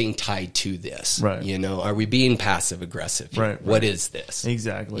something tied to this? Right. You know, are we being passive aggressive? Right, What right. is this?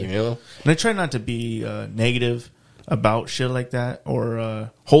 Exactly. You know? And I try not to be negative about shit like that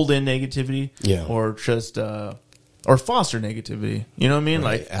or hold in negativity. Yeah. Or just or foster negativity. You know what I mean?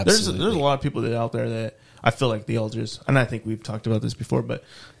 Right, Like absolutely. there's a lot of people that out there that I feel like they'll just, and I think we've talked about this before, but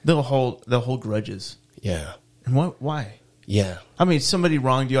they'll hold grudges. Yeah. And why? Yeah. I mean, somebody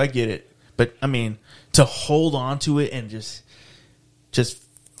wronged you, I get it. But I mean, to hold on to it and just it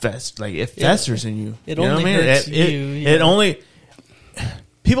festers in you. It You know only what I mean? hurts It you, yeah. only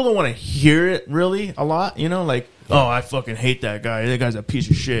people don't want to hear it really a lot, you know, like, oh, I fucking hate that guy. That guy's a piece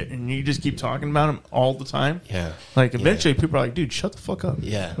of shit. And you just keep talking about him all the time. Yeah. Like, eventually people are like, dude, shut the fuck up.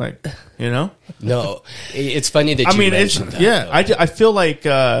 Yeah. Like, you know? No, it's funny that I you mean, it's, mentioned that. yeah, though. I feel like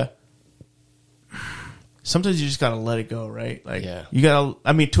sometimes you just got to let it go, right? Like, Yeah. you got to,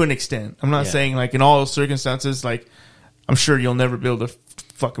 I mean, to an extent. I'm not Yeah. saying, like, in all those circumstances, like, I'm sure you'll never be able to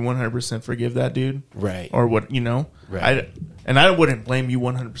fucking 100% forgive that dude. Right. Or what, you know? Right. I wouldn't blame you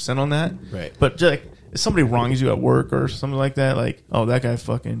 100% on that. Right. But, just, like, if somebody wrongs you at work or something like that, like, oh, that guy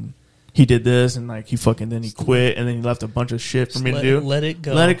fucking, he did this, and, like, then he quit, and then he left a bunch of shit for me to do. Let it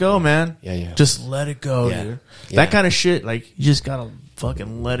go. Let it go, man. Yeah, yeah. Just let it go, Yeah. dude. Yeah. That kind of shit, like, you just gotta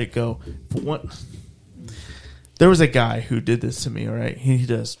fucking let it go. But what? There was a guy who did this to me, all right?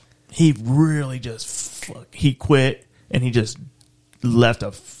 He really just, he quit, and he just left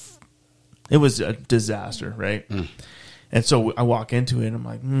it was a disaster, right? And so I walk into it, and I'm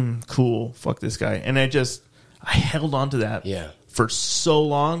like, cool, fuck this guy. And I held on to that Yeah. for so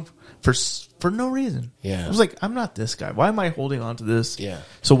long, for no reason. Yeah. I was like, I'm not this guy. Why am I holding on to this? Yeah.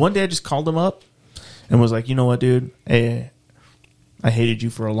 So one day I just called him up and was like, you know what, dude? Hey, I hated you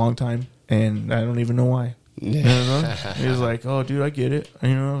for a long time, and I don't even know why. You know? He was like, oh, dude, I get it.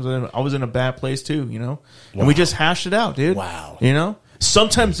 You know, I was in a bad place too, you know? And we just hashed it out, dude. Wow. You know?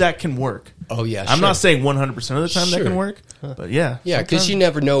 Sometimes that can work. Oh, yeah, I'm sure. not saying 100% of the time that Sure. can work, but yeah. Yeah, because sometimes- you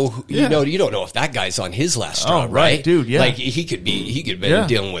never know. You Yeah. know, you don't know if that guy's on his last straw, Oh, right, dude, yeah. Like he could have been Yeah.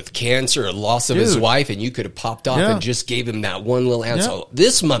 dealing with cancer or loss of his Dude. wife, and you could have popped off Yeah. and just gave him that one little answer. Yeah. Oh,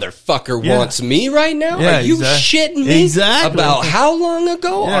 this motherfucker Yeah. wants me right now. Yeah, Are you exact- shitting me? Exactly. About how long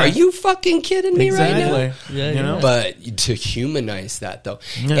ago? Yeah. Are you fucking kidding me right now? Exactly. Yeah, you know? yeah. But to humanize that, though,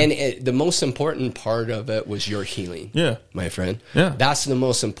 Yeah. and the most important part of it was your healing. Yeah. My friend. Yeah. That's the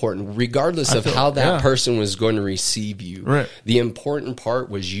most important. Regardless regardless of how that person was going to receive you. Right. The important part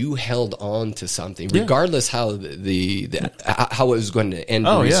was you held on to something, regardless how how it was going to end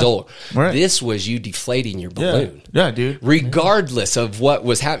the result. Right. This was you deflating your balloon. Yeah, dude. Regardless of what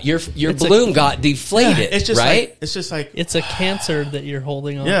was happening, your balloon got deflated. It's just right. It's just like It's a cancer that you're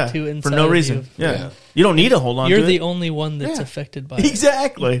holding on to inside for no of reason. you. Yeah. You don't need to hold on You're to the it. only one that's affected by it.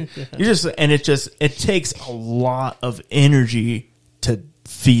 Exactly. You just and it takes a lot of energy to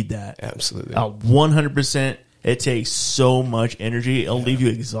feed that. Absolutely. 100%. It takes so much energy. It'll leave you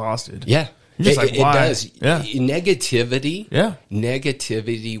exhausted. Yeah. You're just It why? does. Yeah. Negativity. Yeah.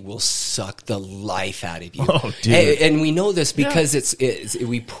 Negativity will suck the life out of you. Oh, dude. And we know this because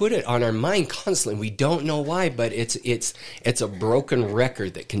we put it on our mind constantly. We don't know why, but it's a broken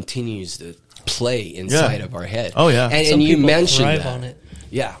record that continues to play inside of our head. Oh, yeah. And, Some and you people mentioned thrive that. on it.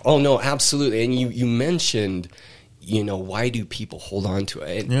 Yeah. Oh no, absolutely. And you mentioned, why do people hold on to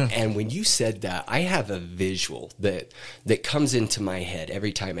it? And when you said that, I have a visual that comes into my head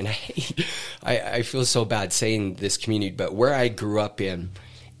every time. And I feel so bad saying this community, but where I grew up in,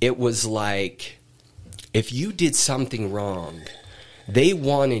 it was like if you did something wrong, they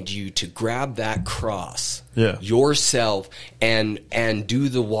wanted you to grab that cross yourself and do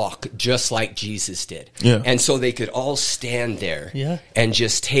the walk just like Jesus did. Yeah. And so they could all stand there Yeah. and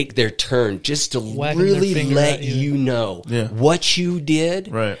just take their turn just to Wagging their really finger let at you. you know what you did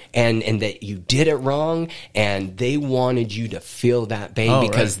Right. and that you did it wrong, and they wanted you to feel that pain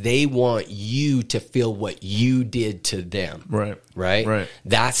because they want you to feel what you did to them. Right. Right?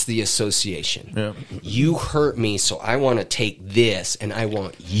 That's the association. Yeah. You hurt me, so I want to take this and I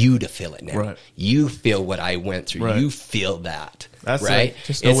want you to feel it now. Right. You feel what I went through. Right. You feel that. That's right.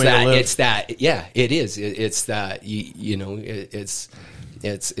 just no way to live. It's that. Yeah, it is. It's that. It's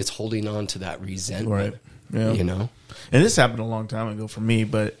holding on to that resentment. Right. Yeah. And this happened a long time ago for me,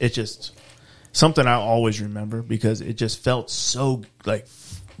 but it's just something I always remember because it just felt so like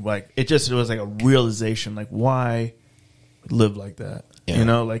it was like a realization, like why live like that. Yeah.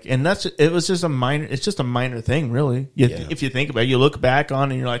 And it was just a minor thing, really. If you think about it, you look back on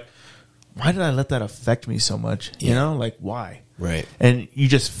it and you're like, why did I let that affect me so much? Why? Right. And you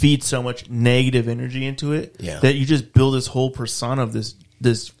just feed so much negative energy into it that you just build this whole persona of this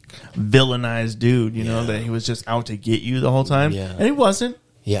villainized dude, that he was just out to get you the whole time. Yeah. And he wasn't.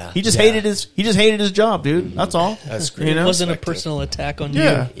 Yeah. He just hated his job, dude. That's all. That's great. It wasn't a personal attack on you.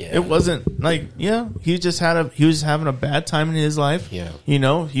 Yeah. It wasn't like, he was having a bad time in his life. Yeah.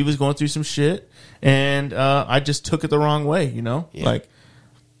 He was going through some shit and I just took it the wrong way,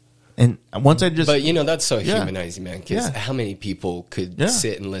 and once I just... But, that's so humanizing, man, because how many people could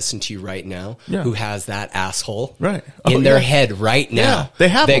sit and listen to you right now who has that asshole in their head right now? Yeah, they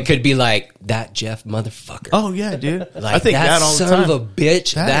have them. could be like, that Jeff motherfucker. Oh, yeah, dude. Like, I think that all the son time. of a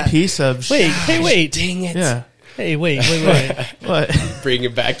bitch. That piece of... Wait. Dang it. Yeah. Hey, wait. What? Bring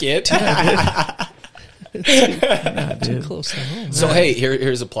it back in. Too close to home. So, hey,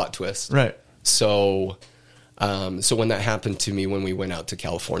 here's a plot twist. Right. So when that happened to me when we went out to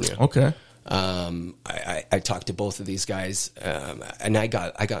California, Okay. I talked to both of these guys, and I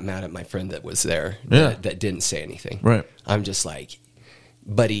got mad at my friend that was there that didn't say anything. Right. I'm just like,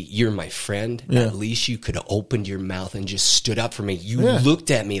 buddy, you're my friend. Yeah. At least you could have opened your mouth and just stood up for me. You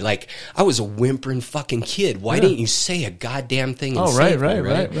looked at me like I was a whimpering fucking kid. Why didn't you say a goddamn thing? And save me,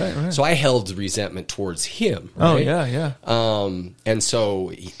 right. So I held resentment towards him. Oh, right? yeah. And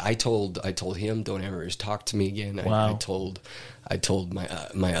so I told him, don't ever talk to me again. Wow. I told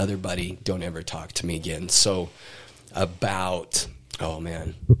my other buddy, don't ever talk to me again. So about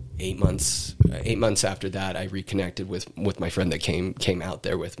 8 months after that, I reconnected with my friend that came out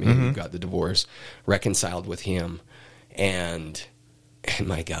there with me, who got the divorce, reconciled with him, and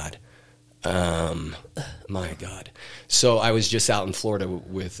my God. So I was just out in Florida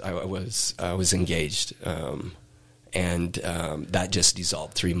I was engaged, and that just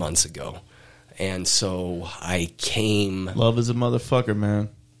dissolved 3 months ago. And so I came. Love is a motherfucker, man.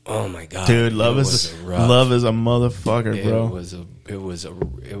 Oh my God, dude! Love is a motherfucker, bro. It was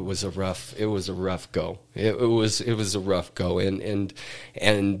a rough go. It was a rough go, and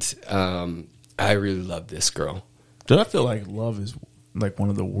I really love this girl. Dude, I feel like love is like one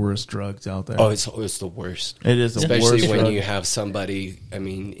of the worst drugs out there. Oh, it's the worst. It is the especially worst when drug. you have somebody. I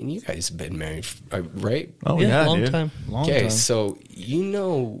mean, and you guys have been married, right? Oh yeah, long dude. time. Okay, so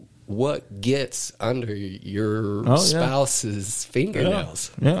what gets under your spouse's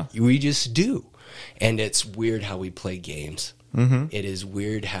fingernails. Yeah. We just do. And it's weird how we play games. Mm-hmm. It is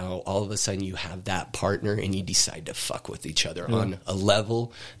weird how all of a sudden you have that partner and you decide to fuck with each other on a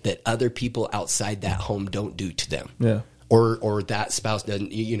level that other people outside that home don't do to them. Yeah. or that spouse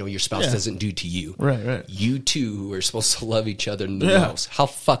doesn't, your spouse doesn't do to you. Right. You two who are supposed to love each other the most. How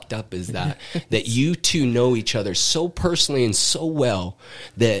fucked up is that? That you two know each other so personally and so well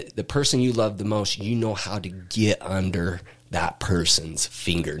that the person you love the most, you know how to get under that person's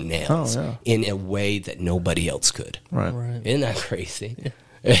fingernails in a way that nobody else could. Right. Isn't that crazy? Yeah.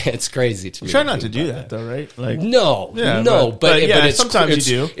 It's crazy to me. Try not to do that though, right? Like no, but it's, sometimes it's,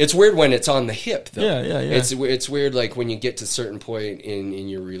 you do. It's weird when it's on the hip, though. Yeah. It's weird, like when you get to a certain point in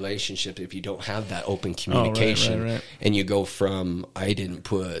your relationship, if you don't have that open communication, right. and you go from I didn't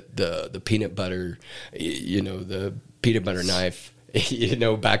put the peanut butter, the peanut butter knife,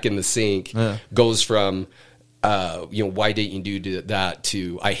 back in the sink, goes from. Why didn't you do that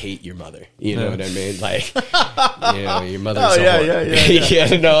to I hate your mother? You know what I mean? Like, your mother's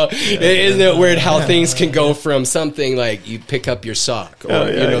Isn't it weird how things can go from something like you pick up your sock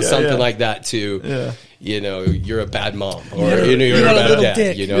or, something like that to, you're a bad mom or, you're a bad dad,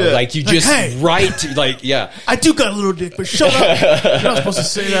 dick. like you just I do got a little dick, but shut up. You're not supposed to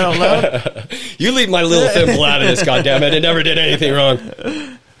say that out loud. You leave my little thimble out of this, goddammit. It never did anything wrong.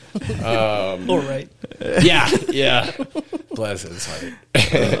 All right. Yeah. Bless his heart.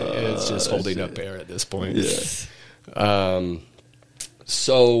 It's just holding up air at this point. Yeah.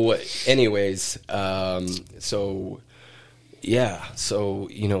 So, anyways, so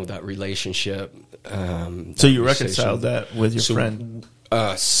that relationship. So you reconciled that with your friend.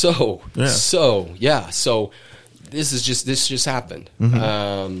 So this just happened.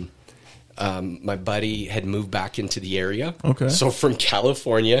 Mm-hmm. My buddy had moved back into the area. Okay. So from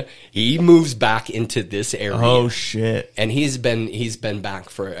California, he moves back into this area. Oh shit! And he's been back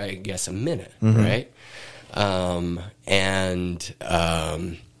for I guess a minute, right?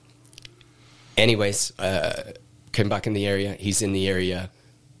 Anyways, came back in the area. He's in the area.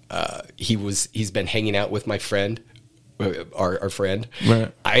 He's been hanging out with my friend, our friend.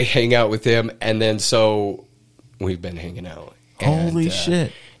 Right. I hang out with him, and then so we've been hanging out. Holy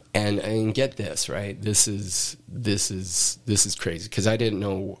shit! And get this, right? This is crazy because I didn't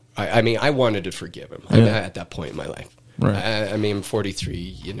know. I mean, I wanted to forgive him at that point in my life. Right. I mean, I'm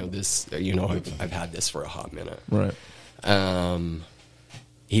 43. I've had this for a hot minute. Right.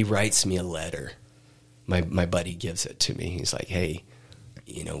 He writes me a letter. My buddy gives it to me. He's like, hey,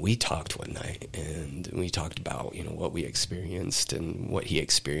 we talked one night and we talked about what we experienced and what he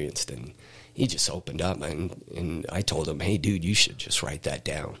experienced, and he just opened up and I told him, hey, dude, you should just write that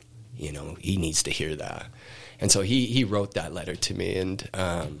down. He needs to hear that. And so he wrote that letter to me,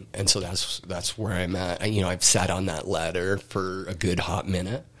 and so that's where I'm at. I've sat on that letter for a good hot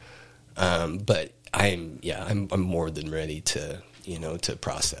minute, but I'm more than ready to to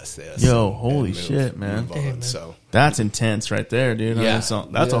process this. Yo, holy shit, man! Man. So that's intense, right there, dude. Yeah,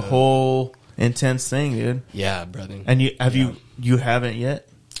 that's a whole intense thing, dude. Yeah, brother. And you haven't yet.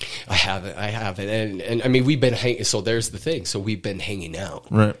 I haven't, and I mean we've been hanging. So there's the thing. So we've been hanging out,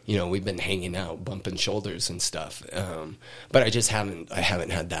 right? We've been hanging out, bumping shoulders and stuff. But I just haven't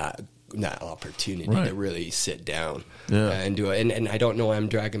had that opportunity to really sit down and do it. And I don't know why I'm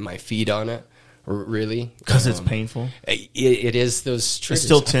dragging my feet on it. Really? Because it's painful. It is those triggers. It's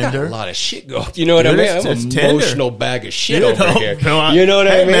still tender. A lot of shit going. You know what I mean? I'm an emotional bag of shit over here. You know what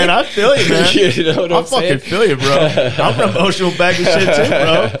I mean? Man, I feel you, man. You know what I'm saying? I fucking feel you, bro. I'm an emotional bag of shit too,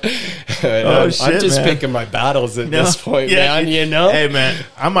 bro. I'm just picking my battles at this point, man. Hey, man,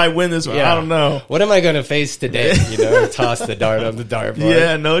 I might win this one. I don't know. What am I going to face today? Toss the dart on the dartboard.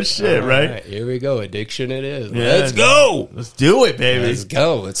 Yeah, no shit, right? Here we go. Addiction it is. Yeah, Let's go. Let's do it, baby. Let's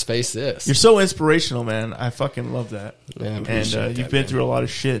go. Let's face this. You're so inspirational, man. I fucking love that. Yeah, and you've been through a lot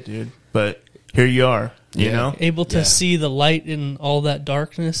of shit, dude. But here you are, you know? Able to see the light in all that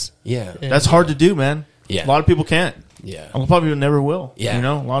darkness. Yeah. That's hard to do, man. Yeah. A lot of people can't. Yeah. A lot of people never will. Yeah.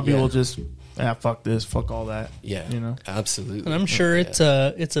 A lot of people just, fuck this, fuck all that. Yeah. Absolutely. And I'm sure it's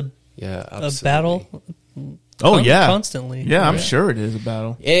a battle. Oh, yeah. Constantly. Yeah, I'm sure it is a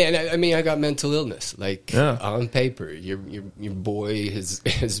battle. And I mean, I got mental illness. Like, on paper, your boy has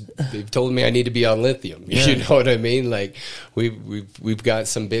they've told me I need to be on lithium. You know what I mean? Like, we've got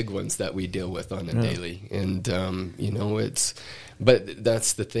some big ones that we deal with on a daily. And, but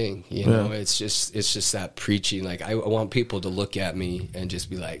that's the thing, it's just that preaching. Like, I want people to look at me and just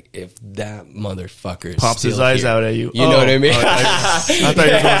be like, if that motherfucker pops his eyes out at you. You know what I mean? I thought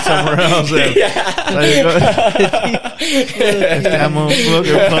you were going somewhere else. If that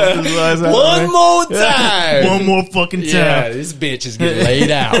motherfucker pops his eyes out. One more time. One more fucking time. Yeah, this bitch is getting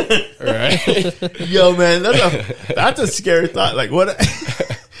laid out. Right? Yo, man, that's a scary thought. Like, what?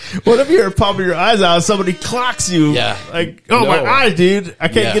 What if you're popping your eyes out and somebody clocks you? Yeah. Like, oh, my No. eye, dude. I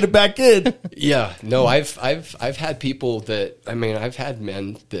can't Yeah. get it back in. Yeah, no, I've had people that, I mean, I've had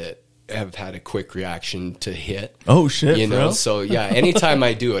men that have had a quick reaction to hit. Oh, shit, You know, bro. so yeah, anytime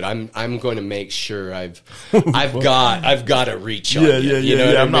I do it, I'm going to make sure I've got a reach on Yeah, you. yeah, You know yeah,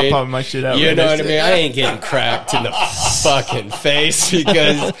 what I I'm not mean? popping my shit out You right know next what I to mean? I ain't getting cracked in the fucking face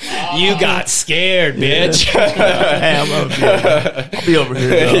because you got scared, bitch. Hey, I'll be over here,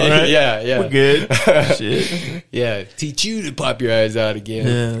 though, all right? Yeah. We're good. Shit. Yeah, teach you to pop your eyes out again.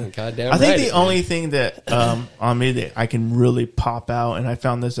 Yeah. Goddamn I think right the it only thing that on me that I can really pop out, and I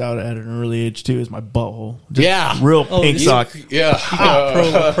found this out at an early age too, is my butthole. Just Yeah. real Oh, pink you- sock. Yeah.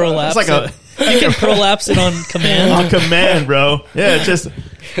 Prolapse. It's like a you can prolapse it on command. on command, bro. Yeah, it just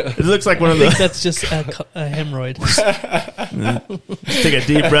it looks like one of I think the. that's just a hemorrhoid. Just take a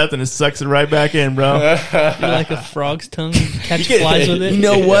deep breath and it sucks it right back in, bro. You're like a frog's tongue. You catch flies with it. You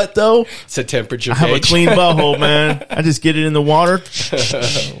know what though? It's a temperature I have a gauge. clean butthole, man. I just get it in the water.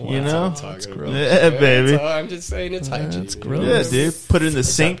 You know, That's gross. yeah, baby. I'm just saying it's hygiene. That's gross. Yeah, dude. Put it in the It's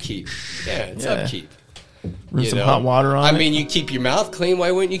sink. upkeep. Yeah, it's Yeah. upkeep. Rinse You some know? hot water on I it. mean, you keep your mouth clean.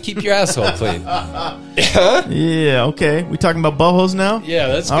 Why wouldn't you keep your asshole clean? Yeah, okay. We talking about buttholes now? Yeah,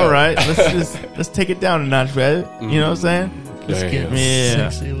 let's go. All right. Let's take it down a notch, right? You know what I'm saying? Let's get Damn. Yeah.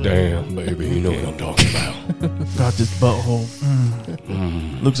 sexy with it. Damn, baby, you know what I'm talking about. Got this butthole.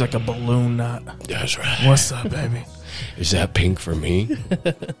 Looks like a balloon knot. That's right. What's up, baby? Is that pink for me?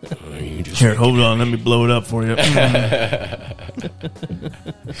 You just Here, hold on. Let me blow it up for you.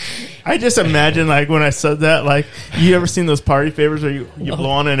 I just imagine, like, when I said that, like, you ever seen those party favors where you blow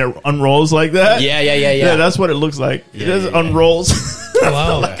on and it unrolls like that? Yeah. Yeah, that's what it looks like. It just unrolls.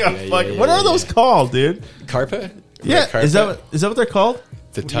 Wow. like a Yeah, fucking, yeah, what yeah, are those called, dude? Carpet? Yeah, Carpet? is that what they're called?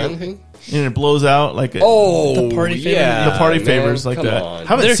 the tongue thing? And it blows out like a, Oh, The party favor? yeah, the party man, favors like come that. on.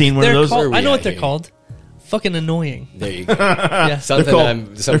 Haven't seen one of those. Called, Where I know we what at they're here? called. Fucking annoying. There you go. Yeah. Something called- I'm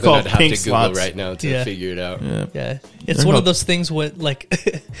they're something called I'd have pink to Google slots. right now to Yeah. figure it out. Yeah. Yeah. It's They're one of called- those things where, like,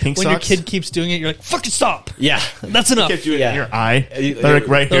 Pink when your socks? kid keeps doing it, you're like, fucking stop. Yeah. That's enough. Kept you Yeah. in your eye. You- They're like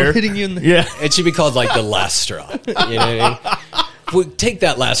right They're here. hitting you in the... Yeah. It should be called like the last straw. You know what I mean? Well, take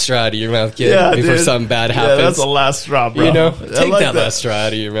that last straw out of your mouth, kid, Yeah, before dude. something bad Yeah, happens. that's the last straw, bro. You know, I take like that last straw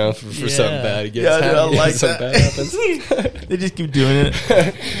out of your mouth before Yeah. something bad gets Yeah, dude, I like something that. bad happens. They just keep doing it.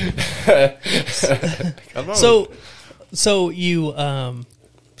 Come on. So you,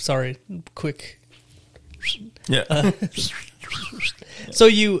 sorry, quick. Yeah. So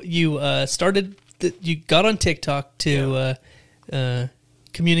you started, you got on TikTok to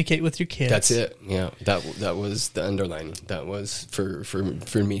communicate with your kids. That's it. Yeah, that was the underlining. That was for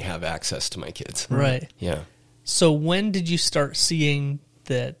me to have access to my kids. Right. Yeah. So when did you start seeing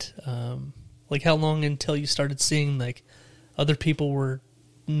that, like how long until you started seeing like other people were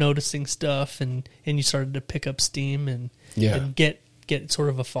noticing stuff and you started to pick up steam and get sort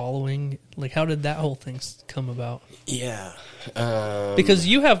of a following? Like how did that whole thing come about? Yeah. Because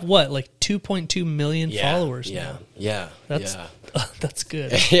you have what, like 2.2 million followers yeah, now. Yeah. That's yeah. that's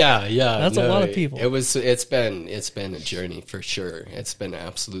good. Yeah. That's a lot of people. It's been a journey for sure. It's been an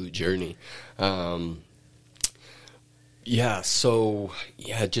absolute journey. Yeah, so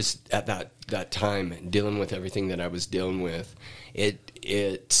just at that time dealing with everything that I was dealing with, it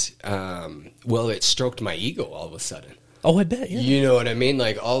stroked my ego all of a sudden. Oh, I bet. Yeah. You know what I mean?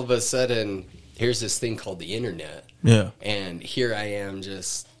 Like all of a sudden, here's this thing called the internet. Yeah. And here I am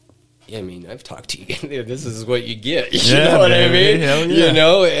just, I mean, I've talked to you. This is what you get. You Yeah, know what I baby. mean? Hell yeah. You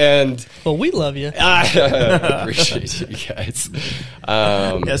know, and Well, we love you. I appreciate you guys.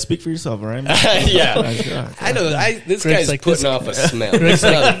 Yeah, speak for yourself, all right? Yeah. Nice guy. I know. This Greg's guy's like, putting this- off a smell. Greg's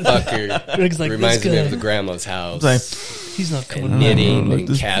This like- motherfucker Greg's like, reminds this me guy- of the grandma's house. It's He's not coming. and knitting like and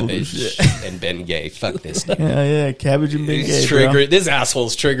this cabbage bullshit. and Ben Gay. Fuck this dude. yeah, cabbage and big He's gay, bro. this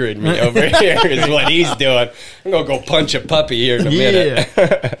asshole's triggering me over here is what he's doing. I'm going to go punch a puppy here in a minute.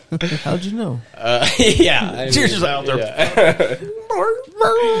 Yeah. How'd you know? Yeah. I mean, Cheers out there. yeah.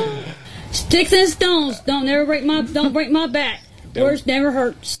 Sticks and stones don't break my back. Words never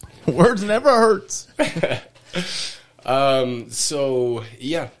hurts. Words never hurts. So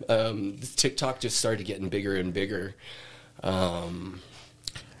yeah, TikTok just started getting bigger and bigger.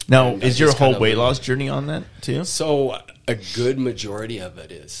 Now, And I is your just whole kinda weight learned- loss journey on that too? So a good majority of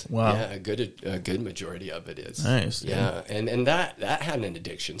it is. Wow. Yeah, a good majority of it is. Nice, Yeah, and that had an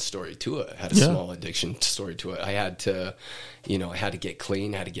addiction story to it. Had a Yeah. small addiction story to it. I had to get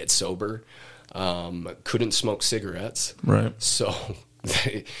clean, had to get sober. Couldn't smoke cigarettes. Right. So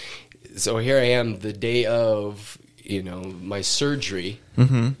so here I am the day of, my surgery.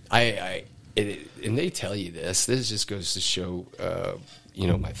 Mm-hmm. And they tell you this. This just goes to show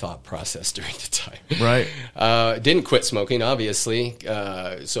my thought process during the time. Right. Didn't quit smoking, obviously.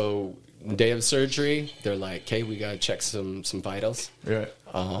 So day of surgery, they're like, "Okay, we got to check some vitals." Right.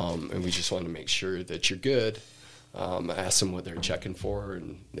 And we just want to make sure that you're good. I asked them what they're checking for,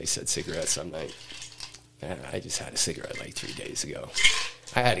 and they said cigarettes. I'm like, I just had a cigarette like 3 days ago.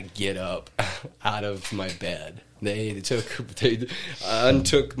 I had to get up out of my bed. They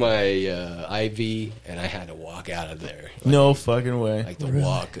untook my IV, and I had to walk out of there. No fucking way. Like the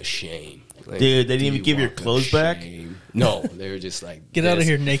walk of shame. Like, dude, they didn't even give your walk of clothes back? shame? No, they were just like, Get out of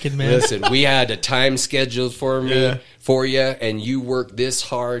here, naked man. Listen, we had a time scheduled for you, and you worked this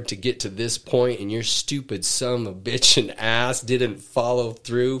hard to get to this point, and your stupid son of a bitch and ass didn't follow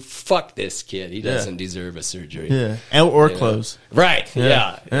through. Fuck this kid. He doesn't deserve a surgery. Yeah. Or clothes. Right.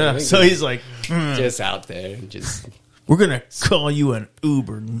 Yeah. So he's like, just out there and just. we're going to call you an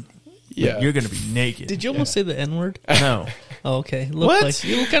Uber. Yeah. You're going to be naked. Did you almost say the N-word? No. Oh, okay. What?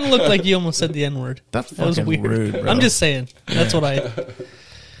 You kind of looked like you almost said the N-word. That's That was fucking weird. rude, bro. I'm just saying. That's what I...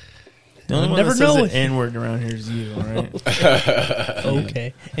 The only one never that says know. the N-word around here is you, all right?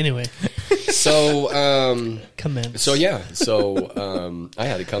 Okay. Anyway, So, commence. So I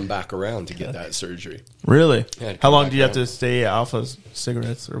had to come back around to get that surgery. Really? Yeah, How long back do you have down. to stay off of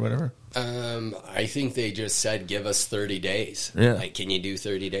cigarettes or whatever? I think they just said give us 30 days. Yeah. Like, can you do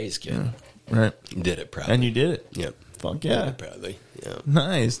 30 days, kid? Right. Did it proudly. And you did it. Yep. Fuck Did yeah. it proudly. Yeah.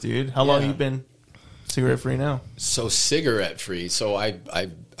 Nice, dude. How long Yeah. you been cigarette free now? So cigarette free. So I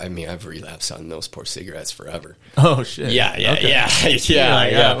mean, I've relapsed on those poor cigarettes forever. Oh shit. Yeah.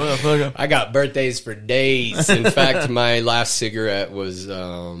 Well, fuck 'em. I got birthdays for days. In fact, my last cigarette was like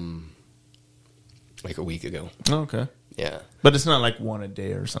a week ago. Okay. Yeah. But it's not like one a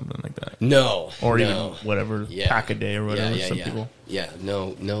day or something like that. No. Or no. even whatever, pack a day or whatever. Some people. Yeah,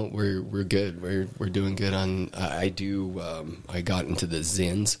 no, we're good. We're doing good on. I got into the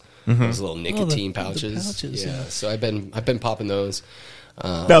Zins, those little nicotine pouches. pouches, Yeah, yeah. so I've been popping those.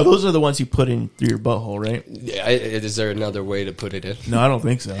 No, those are the ones you put in through your butthole, right? Is there another way to put it in? No, I don't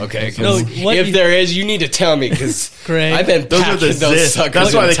think so. Okay, 'cause No, what if you- there is, you need to tell me because Greg, I've been Those are packing the those Zins. suckers.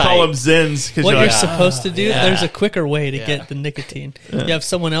 That's why in they call tight. them Zins. 'Cause what you're you're like, supposed to do, yeah. there's a quicker way to Yeah. get the nicotine. You have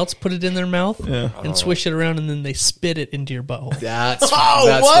someone else put it in their mouth and swish it around, and then they spit it into your butthole. That's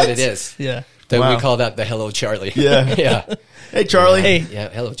what? what it is. Yeah. Then Wow. we call that the Hello Charlie. Yeah. yeah, Hey, Charlie. Hey, yeah.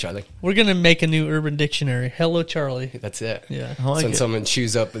 Hello Charlie. we're going to make a new Urban Dictionary. Hello, Charlie. That's it. Yeah. I like when it. someone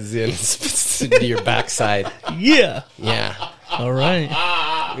chews up a Zin and spits it into your backside. Yeah. Yeah. All right.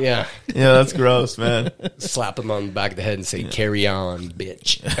 Yeah. Yeah, that's gross, man. Slap him on the back of the head and say, "Carry on,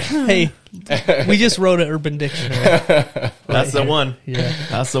 bitch." Hey, we just wrote an Urban Dictionary. That's the one. Yeah.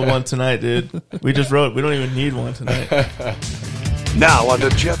 That's the one tonight, dude. We just wrote. We don't even need one tonight. Now on the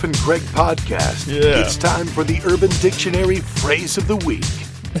Jeff and Greg podcast, Yeah. it's time for the Urban Dictionary Phrase of the Week.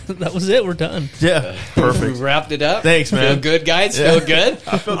 That was it. We're done. Yeah, We perfect. wrapped it up. Thanks, man. Feel good, guys? Yeah. Feel good?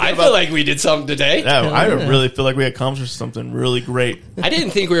 I feel like we did something today. Yeah, I yeah. really feel like we accomplished something really great. I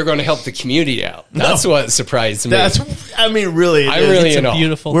didn't think we were going to help the community out. That's what surprised me. I mean, really, it I'm is. really It's in a awe.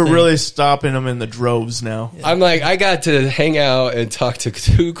 beautiful We're thing. really stopping them in the droves now. I'm like, I got to hang out and talk to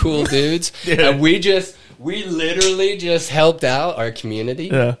two cool dudes, Yeah. and we literally just helped out our community.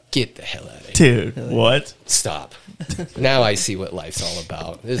 Yeah. Get the hell out of here. Dude, what? Stop. Now I see what life's all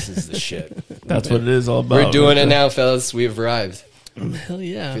about. This is the shit. That's what it is all about. We're doing right it there. now, fellas. We've arrived. Hell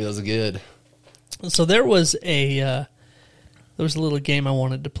yeah. Feels good. So there was a little game I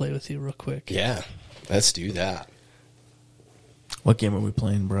wanted to play with you real quick. Yeah. Let's do that. What game are we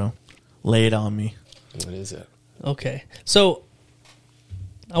playing, bro? Lay it on me. What is it? Okay. So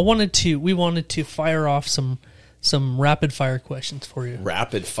we wanted to fire off some rapid fire questions for you.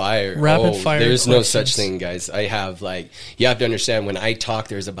 Rapid fire. Rapid fire There's no questions. such thing, guys. I have you have to understand when I talk,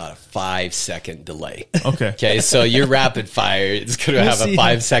 there's about a 5-second delay. Okay. Okay, so your rapid fire is going to We'll have see. a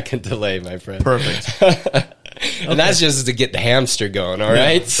 5-second delay, my friend. Perfect. And that's just to get the hamster going, all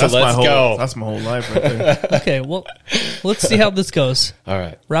right? So That's my let's whole, go. That's my whole life right there. Okay, well, let's see how this goes. All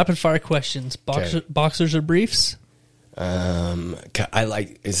right. Rapid fire questions. Okay. Boxers or briefs? I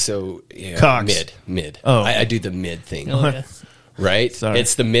like, so, yeah, Cocks. mid. Oh. I do the mid thing, Oh, yeah. right? Sorry.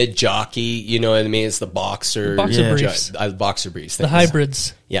 It's the mid jockey, you know what I mean? It's the boxer. Boxer Yeah. briefs. Boxer briefs. The thanks.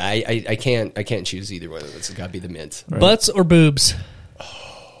 hybrids. Yeah, I can't choose either one of those. It's got to be the mids. Butts or boobs?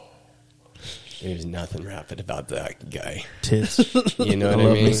 There's nothing rapid about that guy. Tits. You know I what I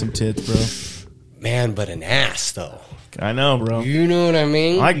love mean? me some tits, bro. Man, but an ass though. I know, bro. You know what I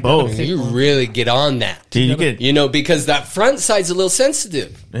mean? I like both. You really get on that. Dude, you get, You know, because that front side's a little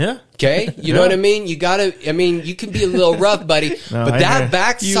sensitive. yeah. Okay? You know what I mean? You gotta, I mean, you can be a little rough, buddy. No, but I that agree.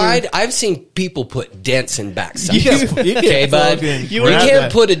 backside, I've seen people put dents in backsides. You Okay, bud? fucking You grab can't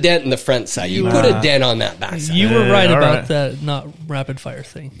that. put a dent in the front side. You put a dent on that backside. You were right all about right. that not rapid fire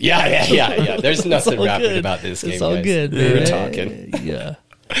thing. Yeah. There's nothing all rapid good. about this game, It's all guys. good. We're man. talking. Yeah.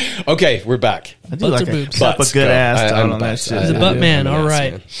 Okay, we're back. I do Butts like or a boobs? slap a Butts, good go. ass I'm down a on that butts. shit. He's a I butt do. man, I'm an all ass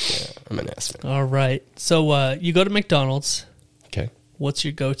right. man. Yeah, I'm an ass man. All right. So you go to McDonald's. Okay. What's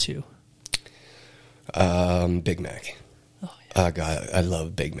your go-to? Big Mac. Oh, God, I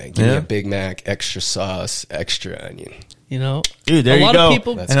love Big Mac. Give me Yeah? a Big Mac, extra sauce, extra onion. You know, Dude, there a you lot go. of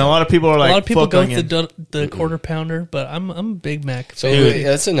people, and a lot of people are like, a lot of people fuck go onion. with the quarter pounder, but I'm a Big Mac. So Dude.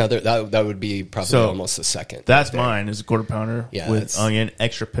 that's another, that would be probably So, almost the second. That's there. mine. Is a quarter pounder Yeah, with that's- onion,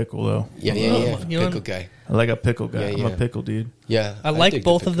 extra pickle though. Yeah. You know, Pickle guy. I like a pickle guy. Yeah, I'm a yeah. pickle dude. Yeah. I like dig the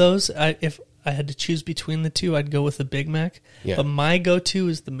both of pickle. those. If I had to choose between the two, I'd go with the Big Mac. Yeah. But my go-to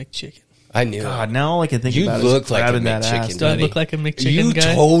is the McChicken. I knew God, it. now all I can think You about look is like a grabbing that McChicken. ass. Do I buddy. look like a McChicken You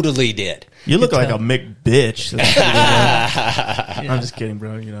guy? totally did. You look Can like tell. a McBitch. I'm just kidding,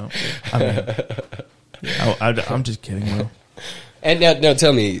 bro. You know, I mean, I'm just kidding, bro. And now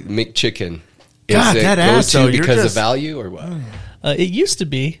tell me, McChicken, is God, it that ass, though, go-to you're because of just- value or what? It used to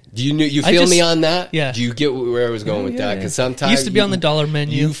be. Do you I feel just- me on that? yeah. Do you get where I was going with that? Because sometimes It used to be on the dollar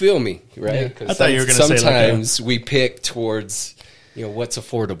menu. You feel me, right? Yeah. 'Cause I thought you were gonna say like sometimes we pick towards what's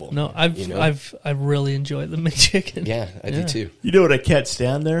affordable. No, you know? I've really enjoyed the McChicken. Yeah, I do too. You know what I can't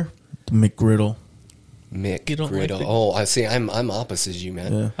stand there? The McGriddle. McGriddle. don't like the- Oh, I see. I'm opposite as you,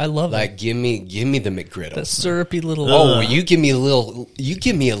 man. Yeah. I love Like it. give me the McGriddle. That syrupy little. Oh, you give me a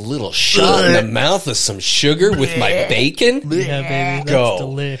little shot in the mouth of some sugar with my bacon. yeah, baby, that's Go.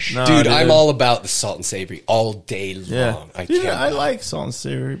 delish. No. Dude, dude. I'm all about the salt and savory all day long. Yeah, I Dude, can't. I like salt and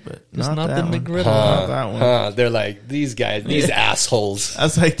savory, but Just not not that the one. McGriddle. Not that one. They're like these guys, these assholes, I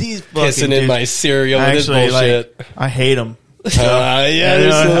was like, these fucking pissing in dudes- my cereal with this Actually, bullshit. like, I hate them. Yeah,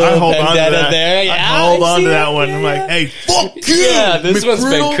 there's a little vendetta there. Yeah, I hold on see to that it, one. I'm like, hey, fuck you. Yeah, this one's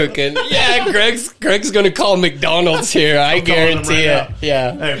been McGriddle. cooking. Yeah, Greg's gonna call McDonald's here. I I'm calling them guarantee right it.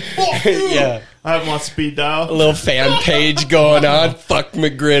 Yeah, Hey, fuck you. yeah. I have them on speed A dial. little fan page going on. Fuck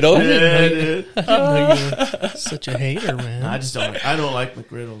McGriddle. Yeah, dude. I didn't know you were such a hater, man. I just don't. I don't like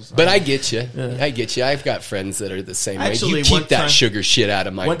McGriddles. But I get you. I get you. I've got friends that are the same way. Actually, You one keep that time- sugar shit out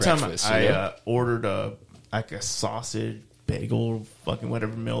of my one time breakfast. I you know? ordered a sausage bagel, fucking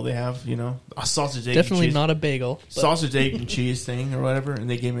whatever meal they have. You know, a sausage egg. Definitely and cheese, not a bagel. but- sausage egg and cheese thing or whatever, and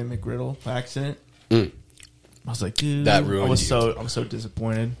they gave me a McGriddle by accident. Mm. I was like, dude, That ruined I was you. so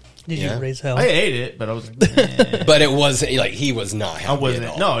disappointed. Did Yeah. you raise hell? I ate it, but I was like, eh. But it wasn't like he was not happy wasn't. at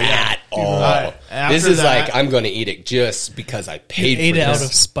all. No, yeah. At all. After This is that- like I'm going to eat it just because I paid ate for it out this.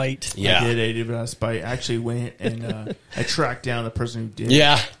 of spite. Yeah. I did eat it out of spite. I actually went and I tracked down the person who did.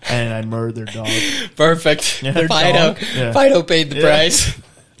 Yeah. and I murdered their dog. Perfect. Yeah. Their Fido. dog. Yeah. Fido paid the Yeah. price.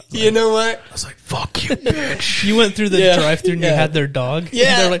 You know what? I was like, "Fuck you, bitch." You went through the Yeah. drive-through and you Yeah. had their dog.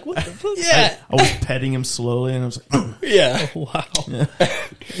 Yeah. And they're like, what the fuck? Yeah. I was petting him slowly, and I was like, Yeah. Wow.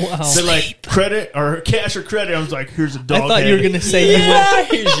 Wow. "They're like credit or cash or credit." I was like, "Here's a dog." I thought you were head. going to say you went. Yeah.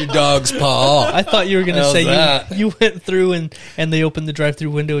 Here's your dog's paw. I thought you were going to How's say that? you went through and they opened the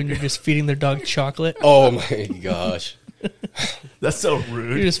drive-through window and you're just feeding their dog chocolate. Oh my gosh. That's so You're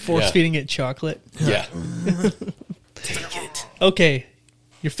rude. just force-feeding it chocolate. Yeah. Okay.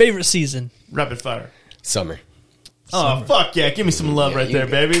 Your favorite season? Rapid fire. Summer. Oh fuck yeah! Give me some love right you there,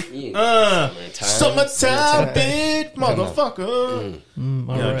 got- baby. Summertime. Summertime, bitch, motherfucker. All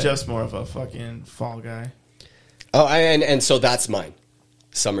You know, right. just more of a fucking fall guy. Oh, and so that's mine.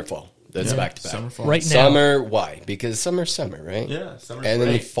 Summer, fall. That's Yeah, back to back. Summer, fall. Right now. Summer, why? Because summer's summer, right? Yeah, summer's And then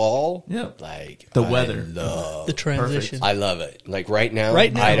great. fall, Yeah. like The I weather. love. The transition. I love it. Like right now,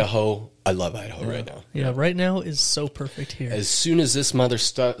 Right now. Idaho. I love Idaho right now. Yeah, right now is so perfect here. As soon as this mother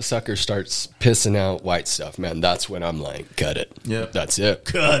sucker starts pissing out white stuff, man, that's when I'm like, cut it. Yeah. That's it.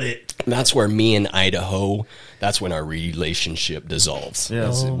 Cut it. And that's where me and Idaho, that's when our relationship dissolves. Yeah.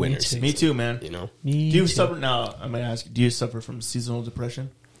 It's Oh, me winter too. season. Me too, man. You know? Do you suffer now? I'm gonna ask you. Do you suffer from seasonal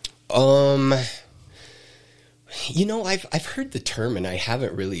depression? You know, I've heard the term, and I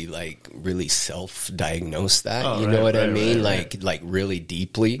haven't really self-diagnosed that. Oh, you right, know what I right, mean? right. Like really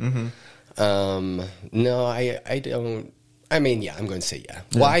deeply. No, I don't. I mean, yeah, I'm going to say yeah.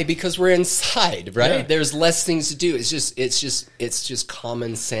 Why? Because we're inside, right? Yeah. There's less things to do. It's just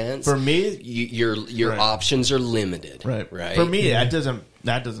common sense. For me, your Right. options are limited. right. Right. For me, that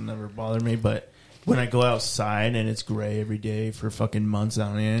doesn't ever bother me. But when I go outside and it's gray every day for fucking months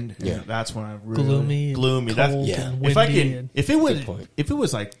on end. Yeah. That's when I really gloomy, That's, cold, Yeah. and if I windy can, and- if it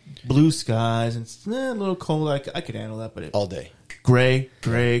was like blue skies and a little cold, I could handle that. But All day. gray,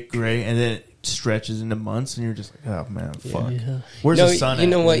 and then it stretches into months, and you're just like, oh man, fuck. Yeah. Where's No, the sun? you at,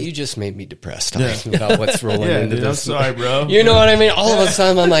 know what? dude? You just made me depressed Yeah. talking about what's rolling Yeah, into dude, I'm this. sorry, bro. You know what I mean? All of a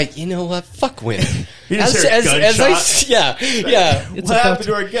sudden, I'm like, you know what? Fuck winter. You just hear a gunshot. yeah. What happened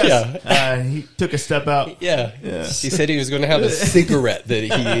to our guest? Yeah. He took a step out. Yeah. He said he was going to have a cigarette that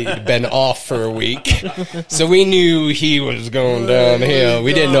he'd been off for a week. So we knew he was going downhill.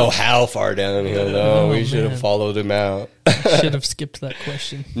 We didn't know how far downhill, though. We should have followed him out. Should have skipped that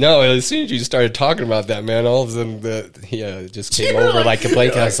question. No, as soon as you started talking about that, man, all of a sudden it just came over like a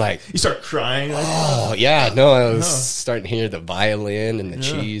blanket. I was like, You start crying. Like, oh, yeah. No, I was starting to hear the violin and the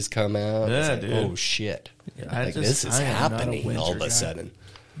cheese come out. Yeah, It's like, dude. oh, shit. Like, this is I am not a happening winter all of guy. a sudden.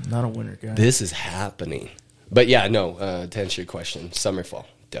 Not a winter guy. This is happening. But yeah, no, to answer your question, summer, fall,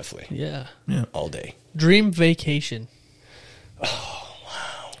 definitely. Yeah. All day. Dream vacation. Oh,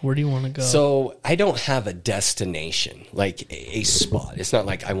 wow. Where do you want to go? So I don't have a destination, like a spot. It's not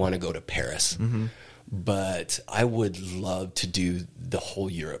like I want to go to Paris. But I would love to do the whole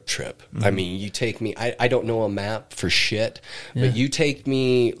Europe trip. I mean, you take me, I don't know a map for shit, but you take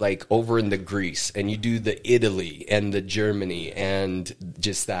me like over in the Greece and you do the Italy and the Germany and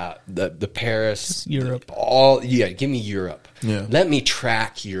just that, the Paris. Europe. Give me Europe. Yeah. Let me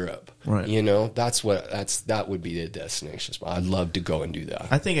track Europe. Right. You know, that would be the destination spot. I'd love to go and do that.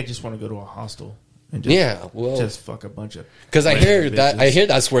 I think I just want to go to a hostel and just, just fuck a bunch of. Because I hear bitches.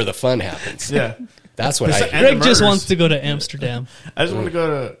 that's where the fun happens. Yeah. That's what I And hear. Greg the just murders. wants to go to Amsterdam. I just want to go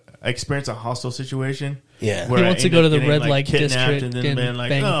to experience a hostel situation. Yeah. where He I wants to end go up to the getting, red like, light kidnapped district and then and being like,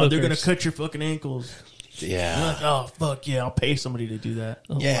 bang oh, they're gonna hookers. cut your fucking ankles. You're Yeah. like, oh fuck yeah, I'll pay somebody to do that.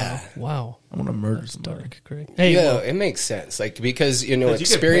 Oh, Yeah. Wow. I want to murder somebody. Dark, Greg. Hey, Yeah, well, it makes sense. Like, because, you know, 'Cause you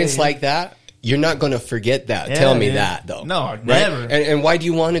get experience paid. like that, you're not going to forget that. Yeah, Tell me dude. that, though. No, Right? never. And why do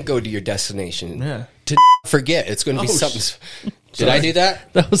you want to go to your destination? Yeah. To forget. It's going to be Oh, something. Did I do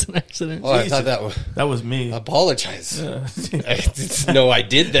that? that was an accident. Oh, I thought that was. That was me. Apologize. No, I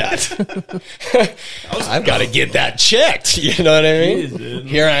did that. I've got to get that checked. You know what I mean? Jeez, dude.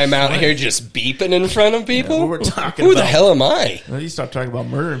 Here I am out here just beeping in front of people. what we're talking Who the about. hell am I? Well, you start talking about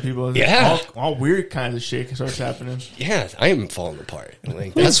murdering people. Yeah. all weird kinds of shit starts happening. Yeah, I am falling apart.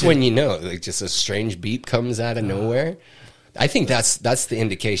 Like, that's when you know, like, just a strange beep comes out of nowhere. I think that's the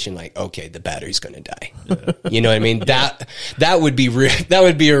indication. Like, okay, the battery's going to die. You know what I mean? That would be real. That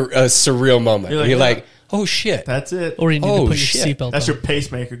would be a surreal moment. You're You're like, like, oh shit. That's it. Or you need Oh, to put shit. your seatbelt That's on. your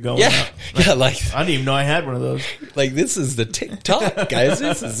pacemaker going Yeah, out. yeah. Like I didn't even know I had one of those. this is the TikTok, guys.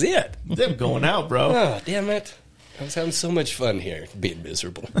 This is it. Them going out, bro. Oh, damn it. I was having so much fun here, being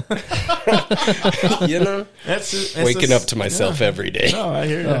miserable. You know, That's waking up to myself every day. Oh, I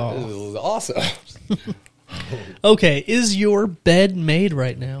hear that. This is awesome. Okay, is your bed made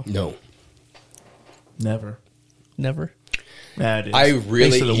right now? No. Never. Never. That is. I Thanks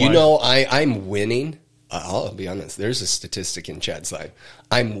really, to the you wife. know, I'm winning. I'll be honest. There's a statistic in Chad's life.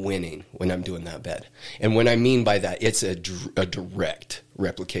 I'm winning when I'm doing that bed. And what I mean by that, it's a direct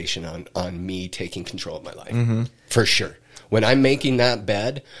replication on me taking control of my life. Mm-hmm. For sure. When I'm making that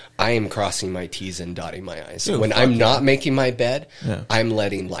bed, I am crossing my T's and dotting my I's. Dude, when fuck I'm yeah. not making my bed, Yeah. I'm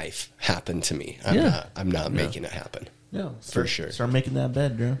letting life happen to me. I'm not making it happen. Yeah, For sure. Start making that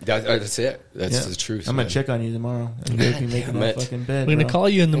bed, bro. That's it. That's Yeah. the truth. I'm gonna man. check on you tomorrow. I'm gonna be making Damn that it. fucking bed. We're gonna bro. call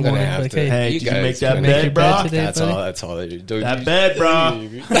you in the I'm gonna morning. have Like, to. hey, Hey, You did you guys make that gonna make your bed, bed bro? today? That's buddy? all. That's all. That bed, bro.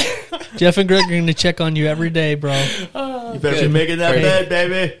 Jeff and Greg are going to check on you every day, bro. You better be Good. making that Perfect. bed,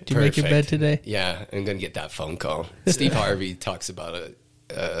 baby. Did you make your bed Perfect. today? Yeah, I'm gonna get that phone call. Steve Harvey talks about a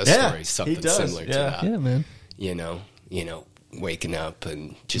Yeah, story, he something does, similar to yeah. that. Yeah, man. You know, waking up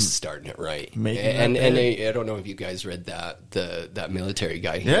and just starting it right. Making And that I don't know if you guys read that military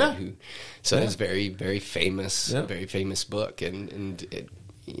guy. Yeah. So it's very very famous, Yeah. very famous book, and it,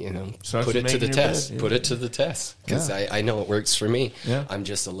 Starts put with it to the making your test. bed, yeah. Put it to the test because Yeah. I know it works for me. Yeah. I'm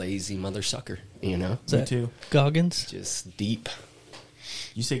just a lazy mother sucker. Is Me that too. Goggins? Just deep.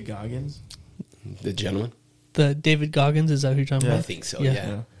 You say Goggins? The gentleman. The David Goggins? Is that who you're talking Yeah. I about? think so. Yeah.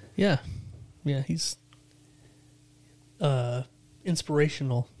 Yeah. Yeah. Yeah, he's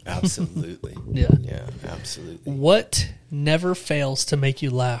inspirational. Absolutely. Yeah. Yeah, absolutely. What never fails to make you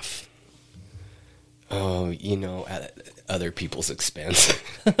laugh? Oh, at other people's expense.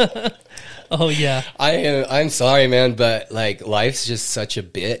 Oh, yeah. I'm sorry, man, but like life's just such a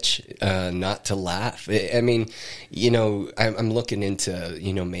bitch not to laugh. I mean, I'm looking into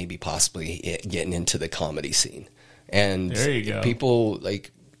maybe possibly getting into the comedy scene, and There you go. people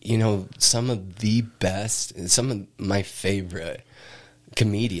like you know, some of my favorite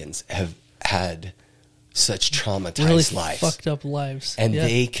comedians have had such traumatized really lives, fucked up lives, and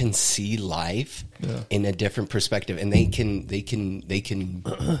they can see life in a different perspective, and they can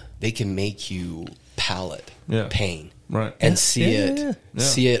make you palate pain, right, and see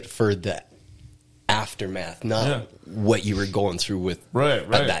it for the aftermath, not what you were going through with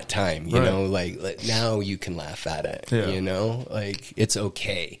at that time. You know, like now you can laugh at it. You know, like it's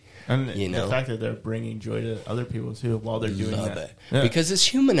okay. And you know, the fact that they're bringing joy to other people too while they're doing that, because it's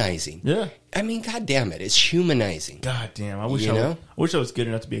humanizing. Yeah, I mean, God damn it, it's humanizing. God damn, I wish I was good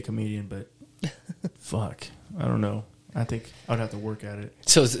enough to be a comedian, but fuck, I don't know. I think I would have to work at it.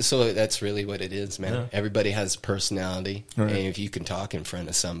 So that's really what it is, man. Yeah. Everybody has personality, right. and if you can talk in front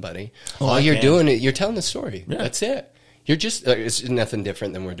of somebody, all you're doing is you're telling the story. Yeah. That's it. You're just it's nothing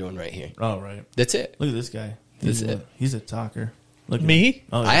different than we're doing right here. Oh, right. That's it. Look at this guy. He's a talker. Look Me?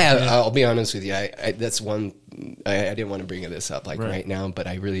 Oh, I'll be honest with you. That's one. I didn't want to bring this up right now, but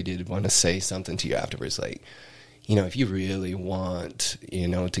I really did want to say something to you afterwards. Like, you know, if you really want, you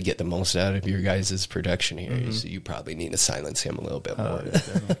know, to get the most out of your guys' production here, you probably need to silence him a little bit more.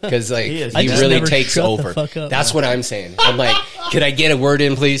 Because, he really takes over. That's what I'm saying. I'm like, could I get a word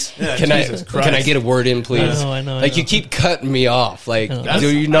in, please? Yeah, can I get a word in, please? I know. You keep cutting me off. Like,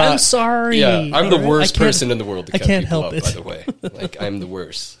 do you not? I'm sorry. Yeah, I'm the worst person in the world to cut can't people help up, it. by the way. Like, I'm the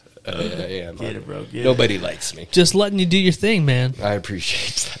worst. I am. Get it, bro. Nobody likes me. Just letting you do your thing, man. I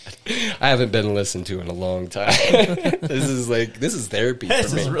appreciate that. I haven't been listened to in a long time. This is therapy for me.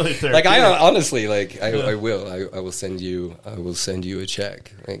 This is really therapy. Like, I honestly, I will send you a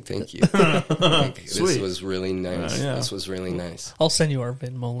check. Like, thank you. This was really nice. This was really nice. I'll send you our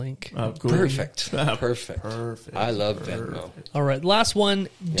Venmo link. Oh, cool. Perfect. I love Venmo. All right, last one.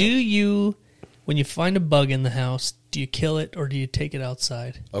 Do you, when you find a bug in the house, do you kill it or do you take it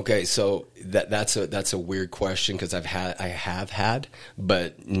outside? Okay, so that's a weird question because I have had,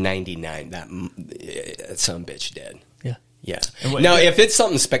 but 99 that some bitch dead. Yeah. Now, if it's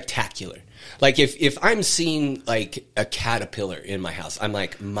something spectacular, like if I'm seeing like a caterpillar in my house, I'm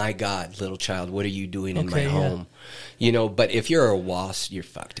like, my God, little child, what are you doing in my home? You know, but if you're a wasp, you're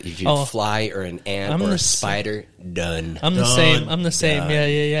fucked. If you fly or an ant or a spider, done. I'm the same.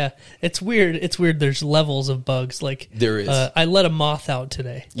 Yeah. It's weird. There's levels of bugs. Like there is. I let a moth out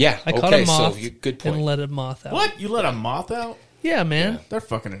today. Yeah. I caught a moth. So good point. And let a moth out. What? You let a moth out? Yeah, man. They're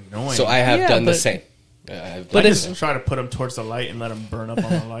fucking annoying. So I have done the same. But I just try to put them towards the light and let them burn up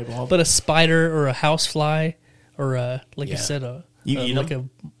on the light bulb. But a spider or a housefly or you said a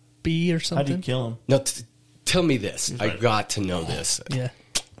bee or something. How do you kill them? No, tell me this. I got to know this. Yeah.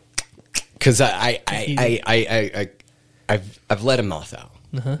 Because I've let a moth out.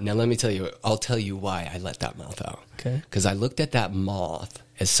 Now let me tell you. I'll tell you why I let that moth out. Okay. Because I looked at that moth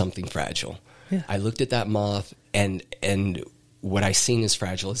as something fragile. Yeah. I looked at that moth and what I seen as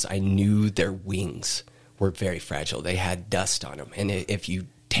fragile is I knew their wings were very fragile. They had dust on them, and if you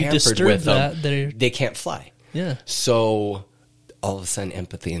tampered with them, they can't fly. Yeah. So all of a sudden,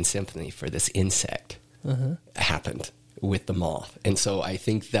 empathy and sympathy for this insect happened with the moth, and so I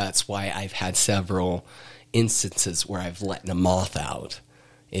think that's why I've had several instances where I've let a moth out.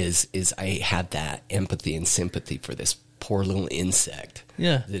 Is I had that empathy and sympathy for this poor little insect.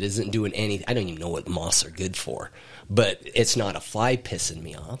 Yeah. That isn't doing anything. I don't even know what moths are good for, but it's not a fly pissing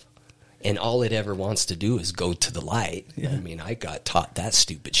me off. And all it ever wants to do is go to the light. Yeah. I mean, I got taught that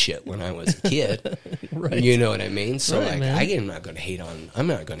stupid shit when I was a kid. Right. You know what I mean? So right, I'm not going to hate on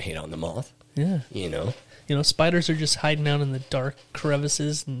the moth. Yeah. You know, spiders are just hiding out in the dark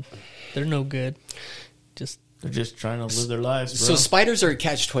crevices, and they're no good. They're just trying to live their lives, bro. So spiders are a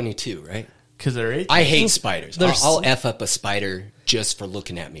catch-22, right? Because they're 8. I hate spiders. I'll F up a spider just for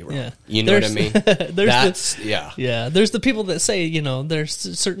looking at me wrong. Yeah. You know what I mean? Yeah. There's the people that say, there's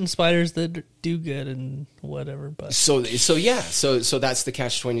certain spiders that do good and whatever. But So that's the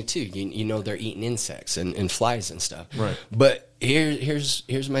catch-22. You know they're eating insects and flies and stuff. Right. But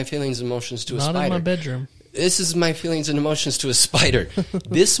here's my feelings and emotions to a spider. Not in my bedroom. This is my feelings and emotions to a spider.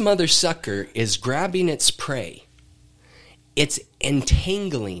 This mother sucker is grabbing its prey. It's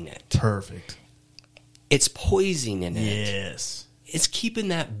entangling it. Perfect. It's poisoning it. Yes. It's keeping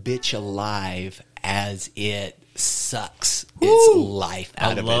that bitch alive as it sucks its life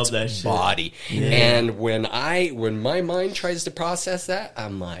out of love its that shit. body. Yeah. And when my mind tries to process that,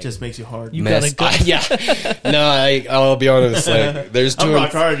 I'm like, Just makes you hard. You gotta go. I'll be honest. Like, there's I'm two.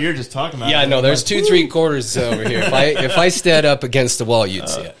 rock hard. You're just talking about it. Yeah, no, there's 2-3/4 over here. If I stood up against the wall, you'd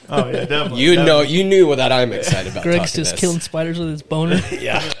see it. Oh yeah, definitely. You knew that I'm excited about. Greg's talking just this. killing spiders with his boner.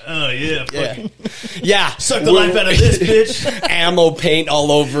 Yeah, Oh yeah. yeah, yeah. Suck the life out of this bitch. Ammo paint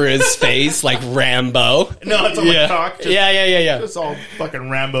all over his face like Rambo. No, it's on the cock. Just, Yeah. It's all fucking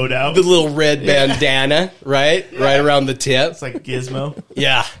Rambo'd out. The little red bandana, right around the tip. It's like Gizmo.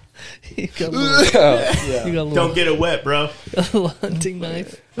 Yeah. You got a little, you got a Don't little, get it wet, bro. little hunting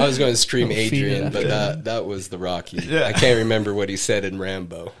knife. I was going to scream Don't feed it Adrian, after but that was the Rocky. Yeah. I can't remember what he said in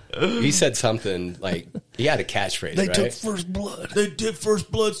Rambo. He said something like, he had a catchphrase, They right? took first blood. They did first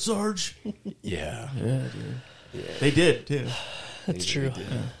blood, Sarge. Yeah. Yeah, dude. They did too. That's true.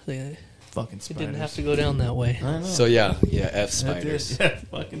 They Fucking spiders. it didn't have to go down that way. I know. So yeah, F That spiders. did. Yeah,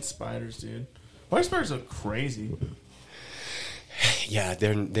 fucking spiders, dude. Why are spiders so crazy? Yeah,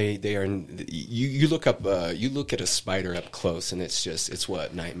 they are. You look up, you look at a spider up close, and it's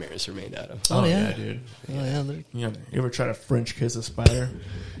what nightmares are made out of. Oh, yeah. dude. Oh yeah, they're- You ever try to French kiss a spider?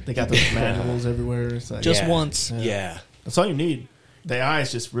 They got those mandibles everywhere. It's like, just Yeah. once. Yeah. that's all you need. The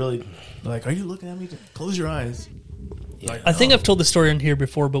eyes just really like. Are you looking at me? Close your eyes. Like, I think oh. I've told the story on here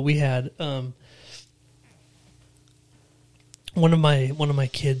before, but we had one of my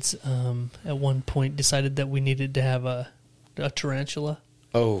kids at one point decided that we needed to have a tarantula.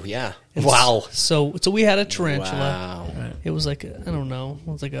 Oh yeah. And Wow. So we had a tarantula. Wow. Right. It was like I don't know. It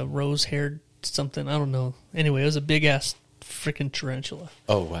was like a rose haired something. I don't know. Anyway, it was a big ass freaking tarantula,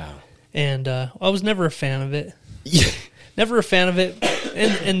 Oh wow. and I was never a fan of it. Yeah. Never a fan of it.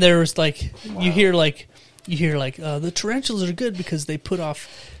 And there was like you hear like the tarantulas are good because they put off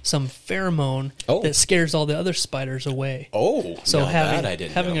some pheromone Oh. that scares all the other spiders away. Oh. So now having that I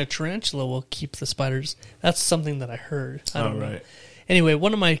didn't having know. a tarantula will keep the spiders. That's something that I heard. I don't know. right. Anyway,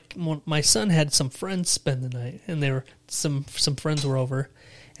 one of my son had some friends spend the night, and they were some friends were over,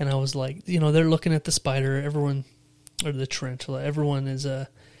 and I was like, they're looking at the spider. Everyone, or the tarantula. Everyone is no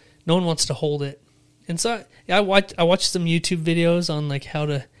one wants to hold it, and so I watched some YouTube videos on like how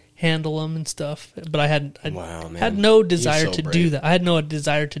to handle them and stuff, but I Wow, man. had no desire You're so to brave. do that. I had no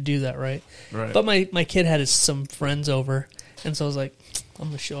desire to do that, right? Right. But my kid had some friends over, and so I was like, I'm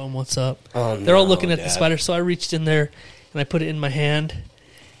gonna show them what's up. Oh, They're all no, looking at the Dad. spider, so I reached in there and I put it in my hand,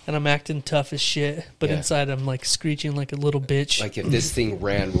 and I'm acting tough as shit, but Yeah. inside I'm like screeching like a little bitch. Like if this thing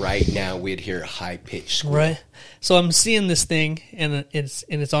ran right now, we'd hear a high pitched squeal. Right. So I'm seeing this thing, and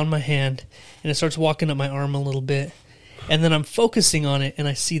it's on my hand, and it starts walking up my arm a little bit, and then I'm focusing on it, and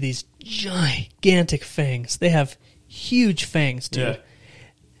I see these gigantic fangs. They have huge fangs, dude. Yeah.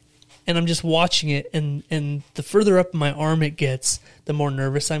 And I'm just watching it, and the further up my arm it gets, the more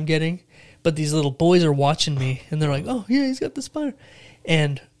nervous I'm getting. But these little boys are watching me, and they're like, "Oh yeah, he's got the spider,"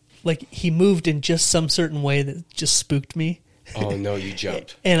 and like he moved in just some certain way that just spooked me. Oh no, you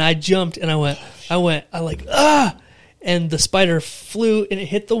jumped. And I jumped, and I like, ah! And the spider flew, and it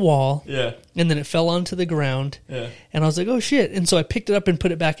hit the wall, Yeah. and then it fell onto the ground. Yeah. And I was like, oh, shit. And so I picked it up and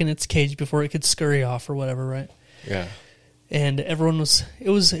put it back in its cage before it could scurry off or whatever, right? Yeah. And everyone was, it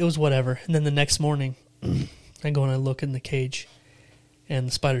was whatever. And then the next morning, I go and I look in the cage, and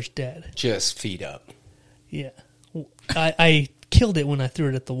the spider's dead. Just feet up. Yeah. I killed it when I threw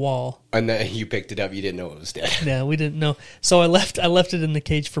it at the wall. And then you picked it up, you didn't know it was dead. Yeah, we didn't know. So I left it in the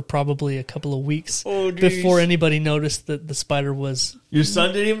cage for probably a couple of weeks Oh, geez. before anybody noticed that the spider was Your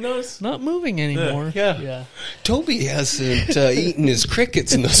son didn't even notice? not moving anymore. Yeah. Toby hasn't eaten his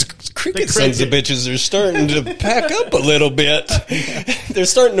crickets, and those cricket sons of bitches are starting to pack up a little bit. They're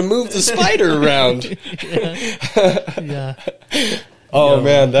starting to move the spider around. Yeah. Oh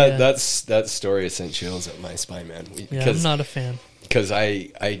man, Yeah. that story sent chills up my spine, man. Yeah, I'm not a fan. Because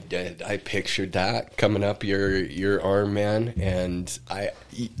I pictured that coming up your arm, man, and I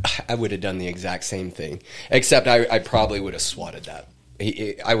would have done the exact same thing, except I probably would have swatted that.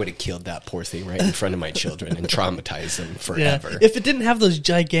 I would have killed that poor thing right in front of my children and traumatized them Yeah. forever. If it didn't have those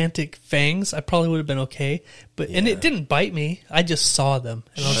gigantic fangs, I probably would have been okay. But and it didn't bite me. I just saw them,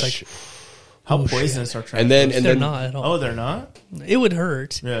 and I was like, How Oh, poisonous are tarantulas? And they're then not at all. Oh, they're not? It would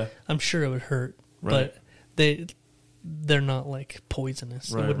hurt. Yeah. I'm sure it would hurt, Right. but they're not like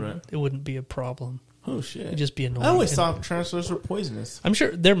poisonous. Right, It wouldn't be a problem. Oh, shit. It'd just be annoying. I always And thought tarantulas were poisonous. I'm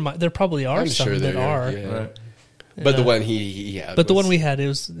sure there probably are I'm some sure that there are. yeah. Right. But the one he had, But the was- one we had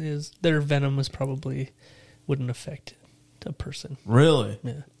is their venom was probably wouldn't affect a person. Really?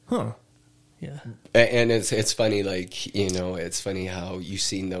 Yeah. Huh. Yeah. And it's funny, like, you know, it's funny how you've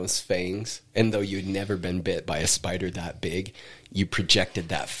seen those fangs, and though you'd never been bit by a spider that big, you projected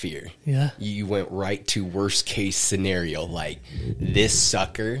that fear. Yeah. You went right to worst case scenario, like, this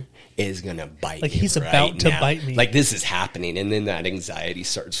sucker is gonna bite Like me he's right about to now. bite me. Like, this is happening, and then that anxiety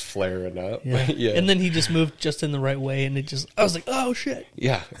starts flaring up. Yeah. Yeah. And then he just moved just in the right way, and I was like, oh shit.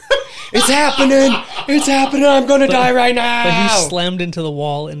 Yeah. It's happening! It's happening! I'm gonna die right now! But he slammed into the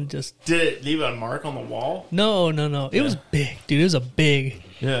wall and just... Did it leave a mark on the wall? No. It was big, dude. It was a big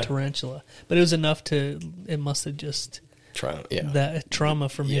Yeah. tarantula. But it was enough to... It must have just... That trauma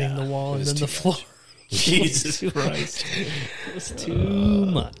from hitting the wall and then the floor. Jesus Christ. It was too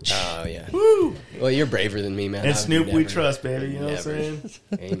much. Oh, yeah. Woo! Well, you're braver than me, man. And I've Snoop, we never- trust, baby. You know what I'm saying?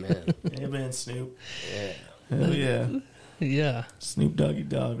 Amen. Amen, Snoop. Yeah. Hell yeah. Yeah. Snoop Doggy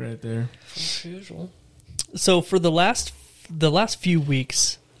Dog right there. So for the last few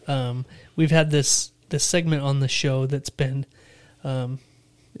weeks, we've had this segment on the show that's been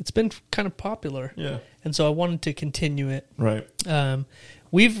it's been kind of popular. Yeah. And so I wanted to continue it. Right.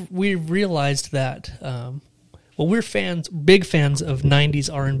 We've realized that we're big fans of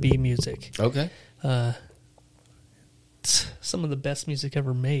 90s R&B music. Okay. Some of the best music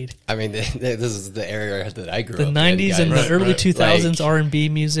ever made. I mean, this is the area that I grew The up in. 90s and guys. the early 2000s Like, R&B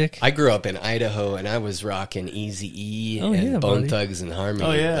music. I grew up in Idaho, and I was rocking Eazy-E Oh, and yeah, Bone buddy. Thugs and Harmony.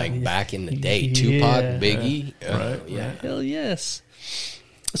 Oh, yeah. Like back in the day. Yeah. Tupac, Biggie. Right, Yeah. right. Hell yes.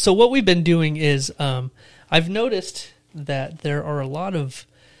 So what we've been doing is I've noticed that there are a lot of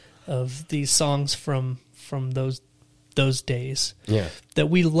these songs from those days Yeah. that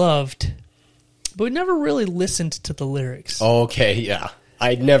we loved, but we never really listened to the lyrics. Okay, yeah.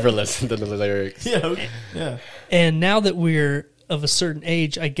 I'd never listened to the lyrics. Yeah. Okay. Yeah. And now that we're of a certain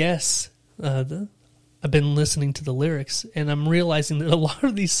age, I guess I've been listening to the lyrics, and I'm realizing that a lot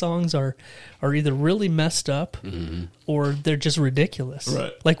of these songs are either really messed up or they're just ridiculous.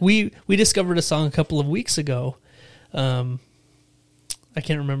 Right. Like we discovered a song a couple of weeks ago. I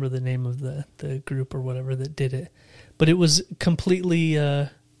can't remember the name of the group or whatever that did it, but it was completely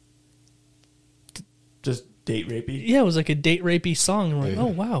Just date rapey. it was like a date rapey song. And we're like, oh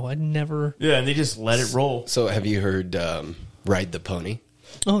wow, I'd never. Yeah, and they just let it roll. So have you heard Ride the Pony?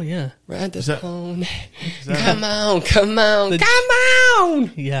 Oh yeah, Ride the Is that- pony. Is that, Come on, come on, The- come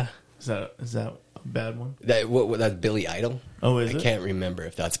on! yeah. is that a bad one? That's Billy Idol? Oh, is I it? can't remember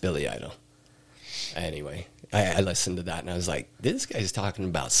if that's Billy Idol. Anyway, I listened to that and I was like, this guy's talking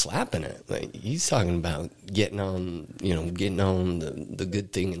about slapping it. Like, he's talking about getting on the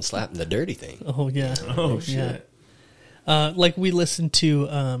good thing and slapping the dirty thing. Oh yeah. Oh, Yeah. shit. Like we listened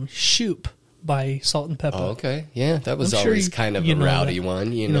to Shoop by Salt and Pepper. Oh, okay. Yeah, that was I'm sure always you- kind of you a know rowdy that.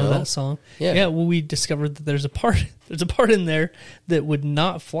 one, you You know know? that song? Yeah. Yeah, well, we discovered that there's a part in there that would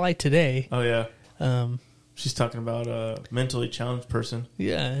not fly today. Oh, yeah. Um, She's talking about a mentally challenged person,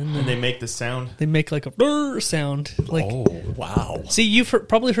 yeah, and and they make the sound. they make like a brr sound. Like, Oh, wow. see, you've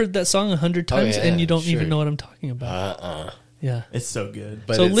probably heard that song 100 times, yeah, and you don't sure. even know what I'm talking about. Yeah. It's so good.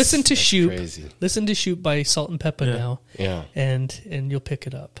 But So it's- listen to it's Shoop. crazy. Listen to Shoop by Salt and Pepper Yeah. now, Yeah. and you'll pick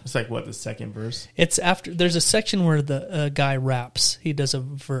it up. It's like, what, the second verse? It's after there's a section where the guy raps. He does a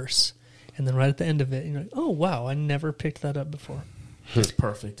verse, and then right at the end of it, you're like, "Oh wow, I never picked that up before." It's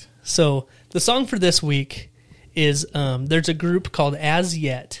perfect. So the song for this week is there's a group called As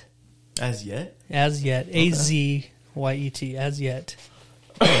Yet, As yet? AZYET, As Yet,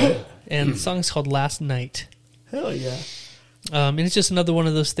 and the song's called Last Night. Hell yeah. And it's just another one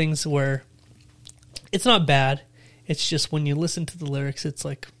of those things where it's not bad. It's just when you listen to the lyrics, it's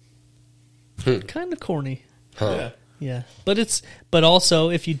like kind of corny. Yeah. Yeah, but also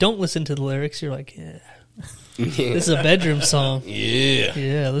if you don't listen to the lyrics, you're like, yeah, this is a bedroom song. Yeah.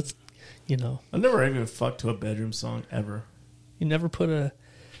 Yeah, let's, I've never even fucked to a bedroom song ever. you never put a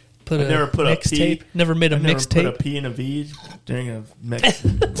I never put a mixtape. P. Never made a I've never put a mixtape. P and a V during a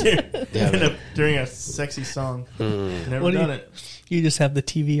during a sexy song. Never What do done you- it. You just have the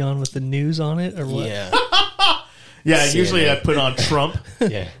TV on with the news on it, or what? Yeah. Yeah, CNN. usually I put on Trump.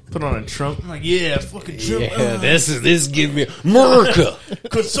 Yeah. Put on a Trump. I'm like, yeah, fucking Trump. Yeah, this give me America.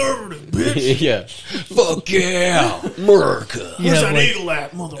 Conservative, bitch. Yeah. Fuck yeah. America. You Where's have, that like, eagle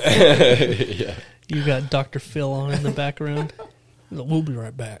at, motherfucker? Yeah. you got Dr. Phil on in the background. He's like, we'll be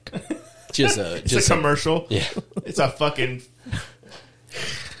right back. Just It's a commercial. yeah. It's a fucking.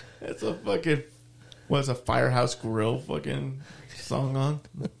 It's a fucking. What's a Firehouse Grill fucking song on?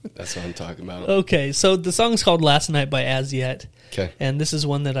 That's what I'm talking about. Okay, so the song's called Last Night by As Yet. Okay. And this is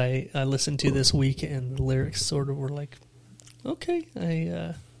one that I listened to this week, and the lyrics sort of were like, okay,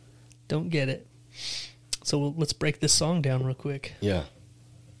 I don't get it. So let's break this song down real quick. Yeah.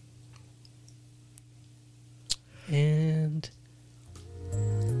 And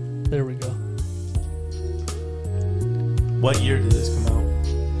there we go. What year did this come out?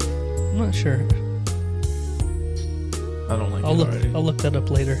 I'm not sure. I don't like I'll it look. already. I'll look that up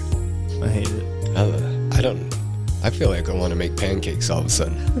later. I hate it. I don't. I feel like I want to make pancakes all of a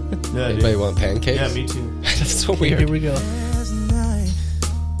sudden. Yeah, Anybody dude. want pancakes? Yeah, me too. That's so Okay, weird. here we go. Last night,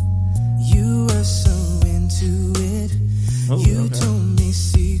 you were so into it. Oh, You okay. told me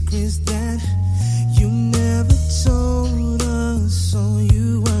secrets that you never told us. So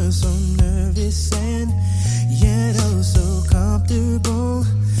you were so nervous and yet oh so comfortable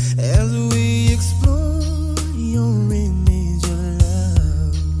as we explore your image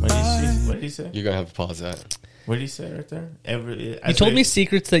of love. What did he say? You're gonna have to pause that. What did he say right there? You told me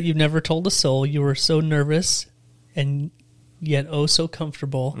secrets that you've never told a soul. You were so nervous and yet oh so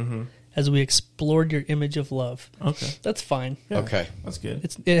comfortable as we explored your image of love. Okay. That's fine. Yeah, Okay. That's good.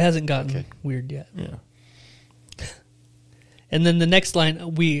 It hasn't gotten Okay. weird yet. Yeah. And then the next line,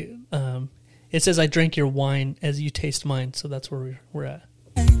 it says, "I drank your wine as you taste mine." So that's where we're at.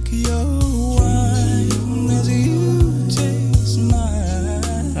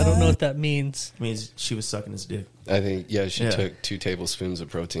 I don't know what that means. It means she was sucking his dick. I think she Yeah. took 2 tablespoons of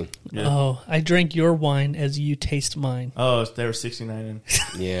protein. Yeah. Oh, I drank your wine as you taste mine. Oh, they were 69 in.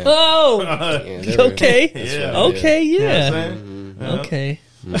 Yeah. Oh, Yeah, they were- okay, That's Yeah. what I did. okay, You know what yeah, I'm saying? Yeah. okay.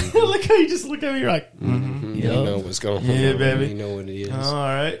 Look how you just look at me. You're like, You know what's going on. Yeah, baby. You know what it is. all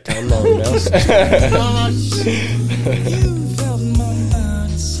right. Come on now.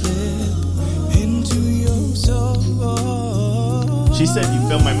 She said you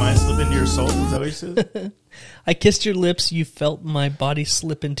felt my mind slip into your soul. Is that what you said? I kissed your lips. You felt my body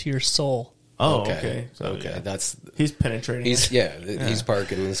slip into your soul. Oh, okay. So, okay. yeah. That's He's penetrating. he's her. he's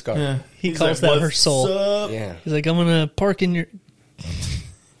parking in his car. Yeah. He He's calls that her "What's soul." up? Yeah. He's like, I'm gonna park in your.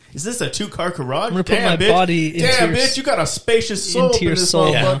 Is this a 2-car garage? I'm gonna put my bitch. body into Damn, your bitch, you got a spacious soul into up your in this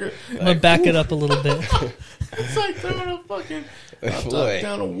soul. motherfucker. I'm gonna back it up a little bit. It's like throwing a fucking Boy.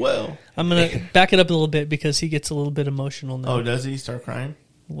 down a well. I'm gonna back it up a little bit because he gets a little bit emotional now. Oh, does he start crying?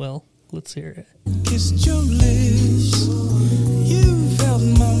 Well, let's hear it. Kissed your lips, you felt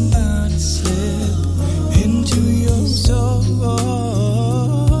my body slip into your soul.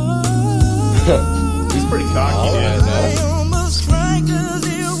 He's pretty cocky. All dude. right, now. I almost cried 'cause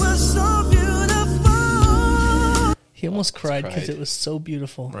it was so beautiful. He almost cried because cried. it was so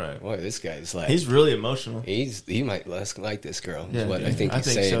beautiful. Right. Boy, this guy's like He's really emotional. he might less like this girl. Is Yeah, what dude. I think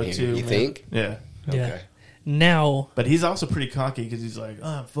he's saying so here. too. You man. think? Yeah. Yeah. Okay. Now, But he's also pretty cocky because he's like,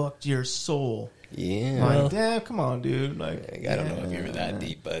 "Oh, fucked your soul." Yeah. Like, Well- damn, come on, dude. Like, I don't know if you were that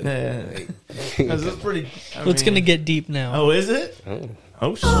deep, but Yeah. like, Because it's pretty. I it's mean- gonna get deep now. Oh, is it? oh.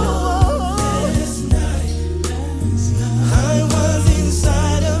 Oh shit! Last night, I was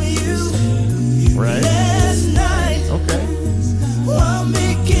inside of you. Right. Last night, Okay. while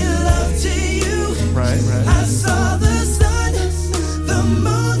making love to you, Right. I Right. saw the sun, the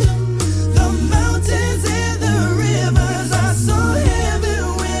moon, the mountains, and the rivers. I saw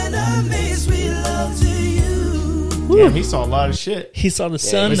heaven when I made sweet love to you. Damn, he saw a lot of shit. He saw the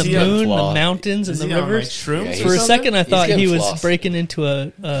sun, was the he on moon, the flaw? mountains, and Is the he on, like, rivers. shrooms Yeah, or he's- For a something? second, I He's thought getting he was flossed. breaking into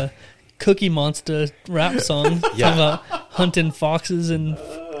a Cookie Monster rap song Yeah. about hunting foxes and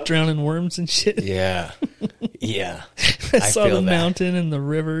drowning worms and shit. Yeah. Yeah. I I saw feel the that. mountain and the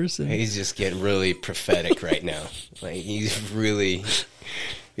rivers. And He's just getting really prophetic right now. Like he's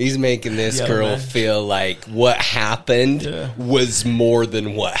making this Yeah, girl man. feel like what happened Yeah. was more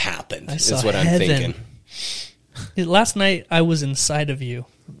than what happened. I Is saw what I'm heaven. thinking. Last night, I was inside of you.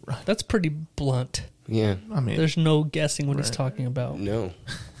 That's pretty blunt. Yeah. I mean, There's no guessing what he's Right. talking about. No.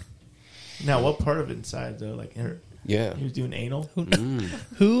 now what part of it inside though? Like, Yeah. he was doing anal.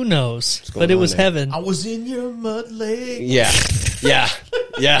 Who knows? going But it was on there? heaven. I was in your mud lake. Yeah. Yeah.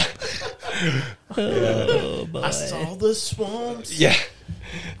 Yeah. Oh, boy. I saw the swamps. Yeah.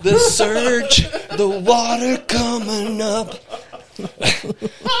 The surge, the water coming up.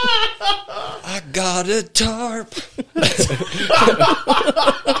 I got a tarp.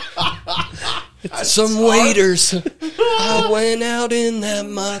 Some waiters. I went out in that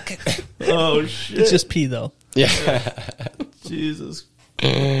muck. Oh shit! It's just pee, though. Yeah. Jesus.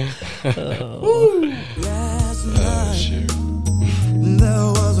 Last Oh, shit.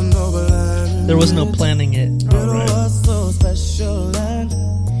 there was no line. There was no planning it. It was so special and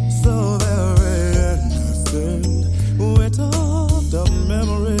so very innocent. We talked of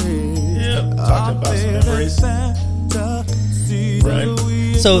memories. Yeah, talked about some memories.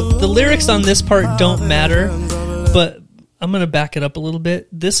 Right. So the lyrics on this part don't matter, but I'm going to back it up a little bit.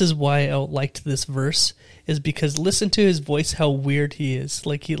 This is why I liked this verse, is because listen to his voice, how weird he is.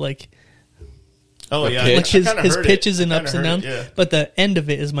 Like he like Oh yeah, pitch. Like his I kinda heard pitches it. and I ups kinda and heard downs. it, yeah. But the end of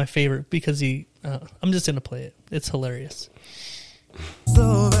it is my favorite because he. I'm just gonna play it. It's hilarious.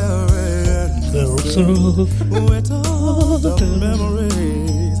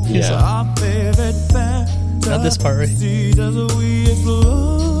 Yeah. Now this part right.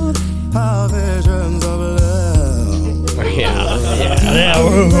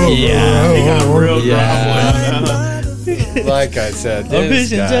 Yeah. He got real Yeah. drama. Like I said, A this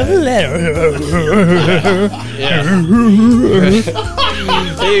visions guy, of a letter.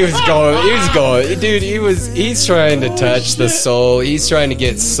 dude, he's trying to touch the soul. He's trying to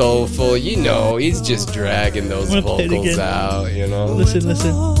get soulful. You know, he's just dragging those I'm gonna play it vocals again. out, you know. Listen.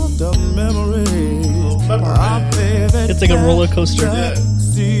 It's like a roller coaster.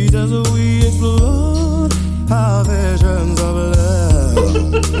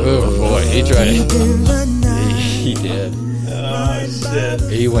 Oh boy, he tried. He did. Oh shit.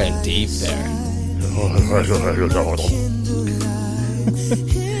 He went deep there.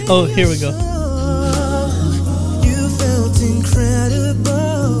 Oh, here we go. You felt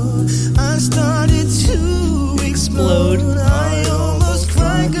incredible. I started to Explode. I almost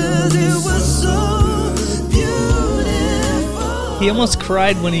cried 'cause it was so beautiful. He almost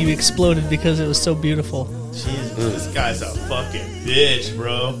cried when he exploded because it was so beautiful. Jesus, this guy's a fucking bitch,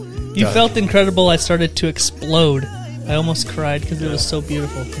 bro. You felt incredible. I started to explode. I almost cried because it was so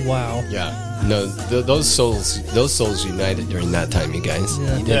beautiful. Wow. Yeah. No, those souls united during that time, you guys.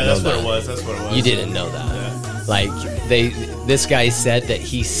 Yeah. You didn't Yeah, know that's what that. it was. That's what it was. You didn't know that. Yeah. Like this guy said that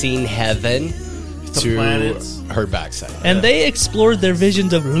he's seen heaven through planets. her backside. And they explored their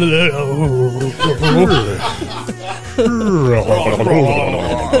visions of.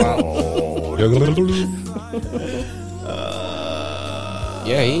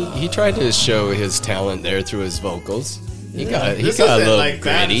 Yeah, he tried to show his talent there through his vocals. He got This a isn't little like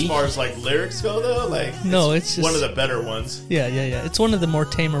bad gritty. as far as like lyrics go, though. Like, No, it's just one of the better ones. Yeah. It's one of the more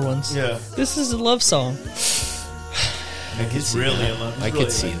tamer ones. Yeah, This is a love song. he's really in love. He's I could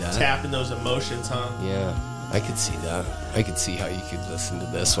really, see like, that. tapping those emotions, huh? Yeah, I could see that. I could see how you could listen to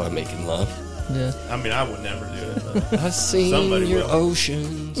this while making love. Yeah. I mean, I would never do it. But I've seen Somebody your will.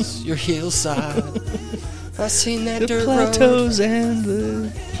 oceans, your hillside. I've seen that The dirt road. plateaus and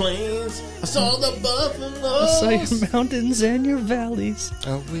the. plains, I saw the buffalo. I saw your mountains and your valleys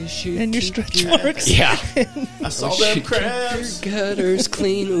I wish you and your keep stretch your- marks. Yeah. I saw Wish them you keep crabs. Your gutters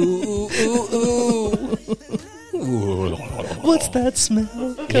clean. Ooh, ooh, ooh, ooh. What's that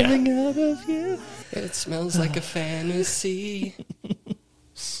smell coming out of you? It smells like a fantasy.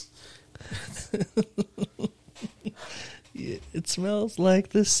 It smells like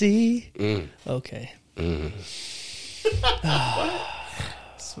the sea. Mm. Okay.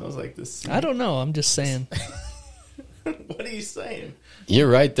 Smells like this. I don't know. I'm just saying. What are you saying? You're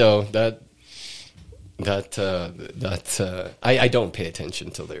right, though. I don't pay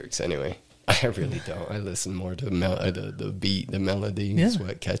attention to lyrics anyway. I really don't. I listen more to the beat, the melody is Yeah.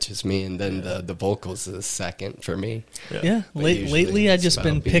 what catches me, and then the vocals is second for me. Yeah. But Lately, usually I've it's just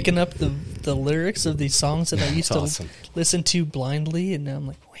been about beat. picking up the lyrics of these songs that I used to awesome. listen to blindly, and now I'm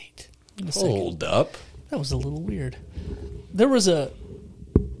like, wait a second. Hold up. That was a little weird. There's a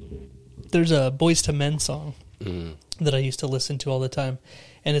Boys to Men song that I used to listen to all the time,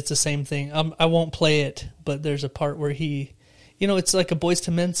 and it's the same thing. I won't play it, but there's a part where he, it's like a Boys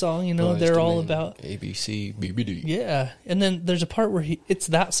to Men song. Boys They're to all Men, about ABC, BBD. yeah. And then there's a part where it's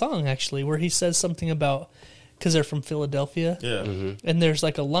that song actually where he says something about because they're from Philadelphia. Yeah. And there's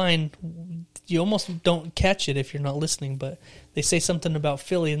like a line, you almost don't catch it if you're not listening, but they say something about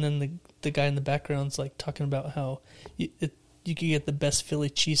Philly, and then the guy in the background's like talking about how you can get the best Philly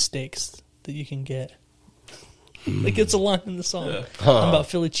cheesesteaks that you can get. Like it's a line in the song about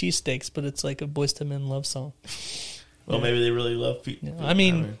Philly cheesesteaks, but it's like a Boys to Men love song. Well, maybe they really love people. Yeah, I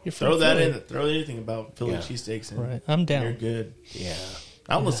mean, you're from throw that Philly. in. Throw anything about Philly Yeah. cheesesteaks in. Right, I'm down. You're good. Yeah.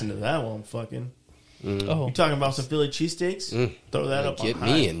 I'll listen to that one. Fucking. Oh, You talking about some Philly cheesesteaks? Throw that up. Get on me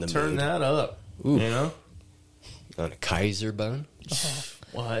high. in the Turn mood. that up. Ooh. You know On a Kaiser bun?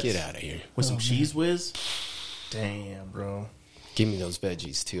 what? Get out of here. With some cheese whiz. Damn, bro. Give me those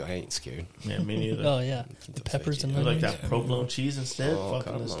veggies, too. I ain't scared. Yeah, me neither. oh yeah, the peppers and I like onions. that provolone cheese instead. Oh,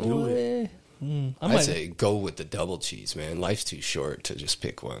 Fucking come let's on. do it. I I'd might. say go with the double cheese, man. Life's too short to just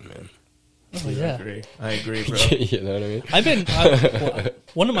pick one, man. Oh, yeah. I agree, bro. You know what I mean?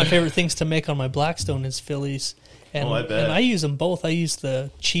 One of my favorite things to make on my Blackstone is Phillies, and, Oh, I bet. and I use them both. I use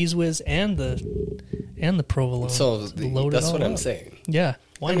the cheese whiz and the provolone. So to load it that's all what I'm up. saying. Yeah,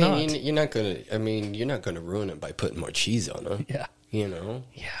 why I mean, not? you're not gonna. I mean, you're not gonna ruin it by putting more cheese on it. Yeah, You know?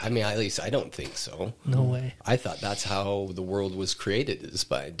 Yeah. I mean, at least I don't think so. No way. I thought that's how the world was created, is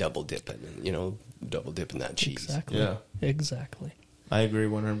by double dipping and, double dipping that cheese. Exactly. Yeah. Exactly. I agree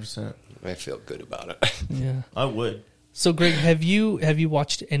 100%. I feel good about it. Yeah. I would. So, Greg, have you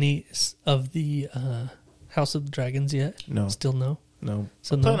watched any of the House of the Dragons yet? No. Still no? No.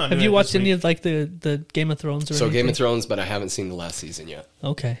 So no. Have you watched any of like the Game of Thrones or anything? Game of Thrones, but I haven't seen the last season yet.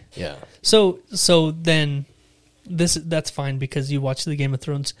 Okay. Yeah. So then that's fine because you watch the Game of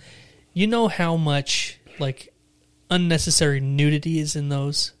Thrones. You know how much like unnecessary nudity is in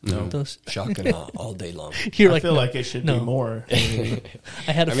those? No. Those shock and awe all day long. You're I feel like it should be more. I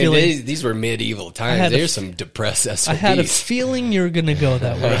had a feeling these were medieval times. There's some depressed SOBs. I had a feeling you were going to go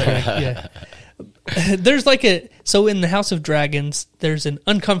that way. Yeah. There's so in the House of Dragons, there's an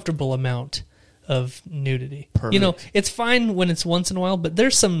uncomfortable amount of nudity. Perfect. It's fine when it's once in a while, but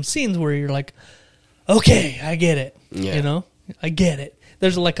there's some scenes where you're like, okay, I get it. Yeah. I get it.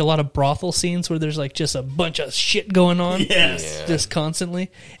 There's like a lot of brothel scenes where there's like just a bunch of shit going on. Yes. Yeah. Just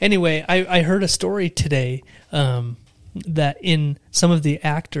constantly. Anyway, I heard a story today that in some of the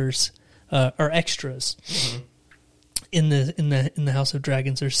actors are extras. Mm-hmm. In the House of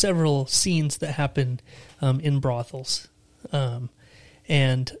Dragons, there's several scenes that happen in brothels,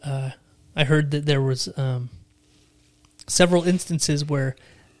 and I heard that there was several instances where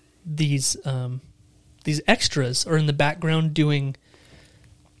these extras are in the background doing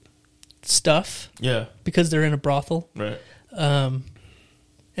stuff, because they're in a brothel, right?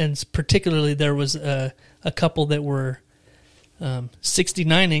 And particularly there was a couple that were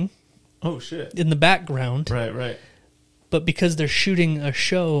 69ing. Oh shit! In the background, right. But because they're shooting a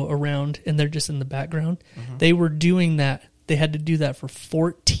show around and they're just in the background, they were doing that. They had to do that for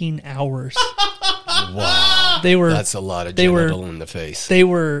 14 hours. Wow. That's a lot of genital in the face. They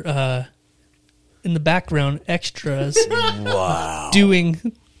were in the background, extras. Wow.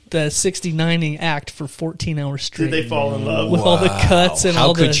 Doing the 69ing act for 14 hours straight. Did they fall in love? With all the cuts and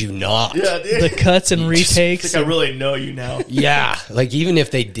all the... How could you not? Yeah, dude. The cuts and retakes. I think I really know you now. Yeah, like even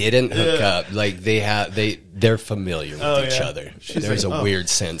if they didn't hook up, like they're familiar with each other. There's a weird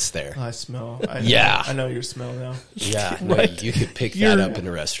sense there. I smell. I know your smell now. Yeah, Right. No, you could pick that up in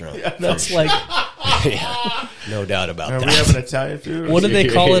a restaurant. Yeah, That's like... Yeah, no doubt about that. Are we having Italian food? What do they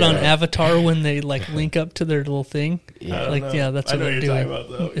call it on Avatar when they like link up to their little thing? Yeah, that's what they're doing. About,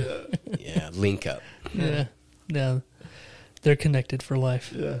 though. Yeah, link up. Yeah, they're connected for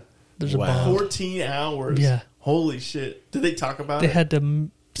life. Yeah, there's a bond. 14 hours. Yeah, holy shit. Did they talk about they it? They had to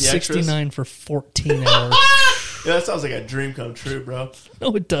 69 for 14 hours. Yeah, that sounds like a dream come true, bro.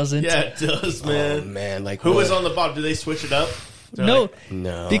 No, it doesn't. Yeah, it does, man. Oh, man, like who was on the bottom? Did they switch it up? No,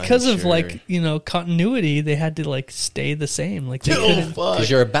 because I'm of sure. Continuity, they had to like stay the same. Like they couldn't, because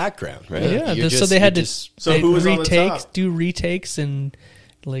you're a background, right? Yeah, so they had to. So who was on the top? Do retakes, and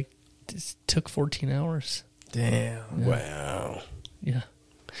like it took 14 hours. Damn! Wow. Yeah.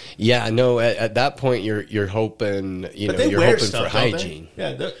 Yeah, no. At that point, you're hoping, you're hoping for hygiene.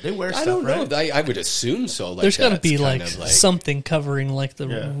 Yeah, they wear stuff. I don't know. Right? I would assume so. Like there's got to be like something covering like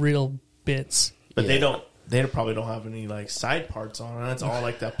the real bits. But they don't. They probably don't have any like side parts on it. It's all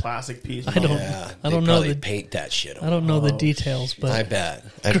like that plastic piece. I don't know. They paint that shit on. I don't know the details, but I bet.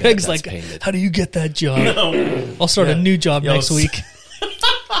 Greg's like, painted. How do you get that job? No. I'll start a new job next week.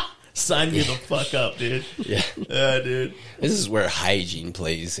 Sign me the fuck up, dude. Yeah, dude. This is where hygiene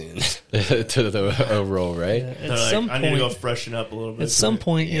plays in to the role, right? Yeah, at some point, I need to go freshen up a little bit. At some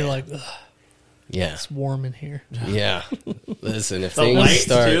point, you're like, ugh. Yeah, it's warm in here. Yeah, listen, if the things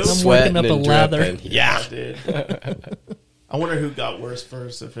start sweating I'm working up and a lather. dripping, yeah, dude. I wonder who got worse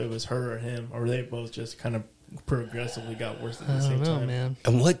first, if it was her or him, or they both just kind of progressively got worse at the same time. Man.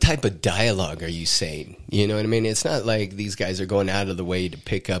 And what type of dialogue are you saying? You know what I mean? It's not like these guys are going out of the way to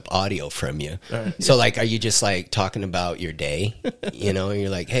pick up audio from you. Right. So, like, are you just like talking about your day? You know, and you're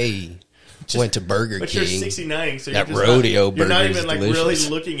like, hey. Went to Burger but King. You're 69, so that you're rodeo not, you're not even like delicious.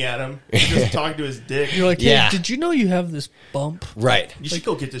 really looking at him. You're just talking to his dick. You're like, hey, did you know you have this bump? Right. You should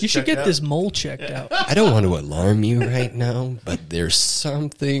go get this. You should get out. this mole checked out. I don't want to alarm you right now, but there's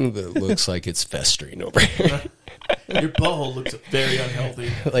something that looks like it's festering over here. Your butthole looks very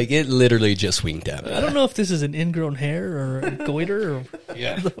unhealthy. Like it literally just winked at me. I don't know if this is an ingrown hair or a goiter or what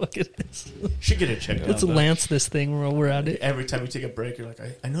the fuck it is. Should get it checked out. Let's lance this thing while we're at it. Every time you take a break, you're like,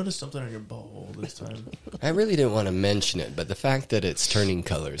 I noticed something on your butthole this time. I really didn't want to mention it, but the fact that it's turning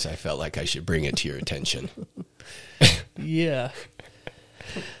colors, I felt like I should bring it to your attention. Yeah.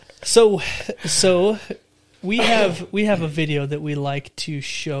 So we have a video that we like to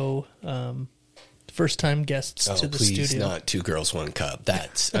show first-time guests to the please studio. not 2 Girls, 1 Cup.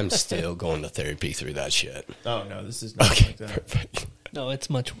 I'm still going to therapy through that shit. Oh no, this is not like that. Perfect. No, it's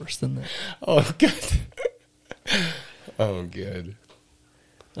much worse than that. Oh, good. Oh, good.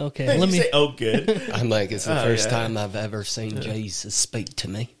 Okay, Let let me me. say, oh, good. I'm like, it's the first yeah. time I've ever seen Jesus speak to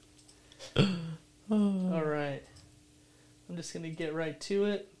me. All right, I'm just gonna get right to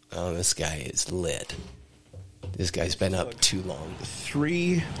it. Oh, this guy is lit. This guy's been up too long.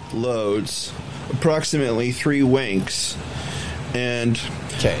 3 loads, approximately 3 wanks, and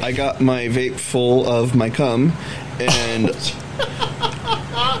Okay. I got my vape full of my cum, and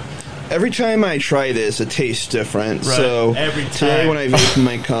every time I try this, it tastes different. Right, So every today time. when I vape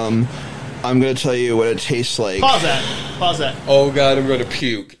my cum, I'm going to tell you what it tastes like. Pause that. Oh, God, I'm going to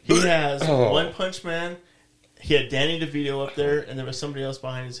puke. He has Oh. One Punch Man. He had Danny DeVito up there, and there was somebody else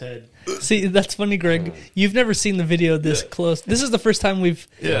behind his head. See, that's funny, Greg. You've never seen the video this close. This is the first time we've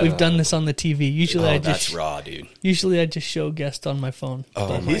done this on the TV. Usually, Oh, I that's just raw, dude. show guests on my phone. Oh,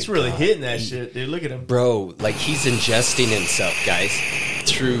 But my He's really God. hitting that shit, dude. Look at him. Bro, like he's ingesting himself, guys,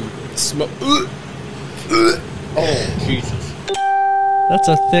 through smoke. Oh, Jesus. that's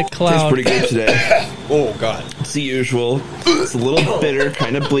a thick Tastes cloud. pretty good today. Oh, God. It's the usual. It's a little bitter,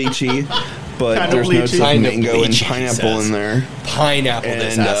 kind of bleachy, but Kinda there's notes of bleachy. Kinda mango and bleachy, he pineapple says. in there. Pineapple,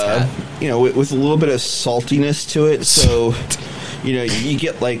 this And ass hat. you know, with a little bit of saltiness to it, so you know, you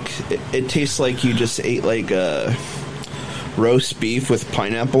get like it tastes like you just ate like roast beef with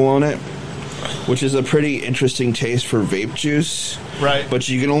pineapple on it, which is a pretty interesting taste for vape juice. Right. But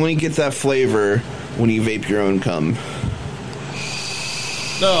you can only get that flavor when you vape your own cum.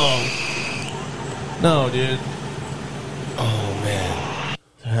 No, dude. Oh, man.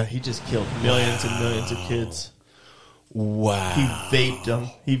 He just killed millions and millions of kids. Wow. He vaped them.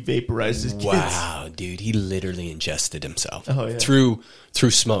 He vaporized his kids. Wow, dude, he literally ingested himself Oh, through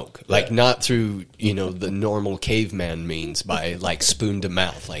smoke, like not through the normal caveman means by like spoon to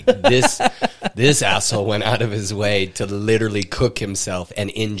mouth. Like this asshole went out of his way to literally cook himself and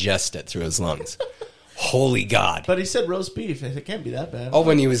ingest it through his lungs. Holy God! But he said roast beef. It can't be that bad. Oh,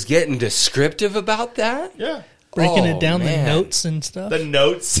 when he was getting descriptive about that, Yeah. Breaking Oh, it down, man. the notes and stuff. The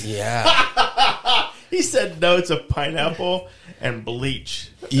notes. yeah, He said notes of pineapple and bleach.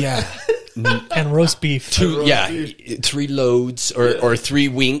 yeah, and roast beef. beef. 3 loads or 3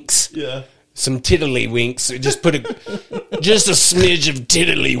 winks. Yeah. Some tiddlywinks. Just put just a smidge of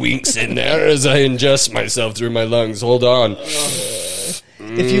tiddlywinks in there as I ingest myself through my lungs. Hold on.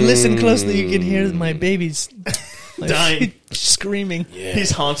 If you listen closely, you can hear my babies Dying. screaming. Yeah.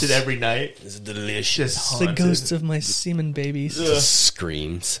 He's haunted every night. It's delicious. Just The haunted. ghosts of my semen babies. Just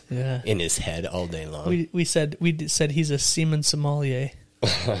screams Yeah. in his head all day long. We said he's a semen sommelier.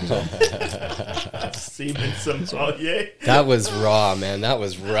 Semen sommelier. That was raw, man. That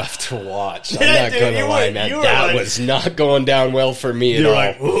was rough to watch. I'm Yeah, not dude, gonna you lie, were- man. you were That like- was not going down well for me at You're all.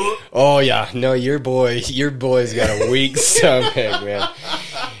 like, "Whoa." Oh yeah, no, your boy's got a weak stomach, man.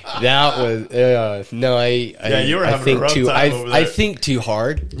 That was no, I you were I having a think rough too. time over I there. think too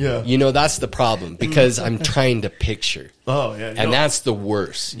hard. Yeah. That's the problem because I'm trying to picture. Oh, yeah. And that's the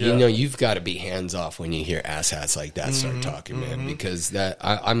worst. Yeah. You've got to be hands off when you hear asshats like that start talking, man. Because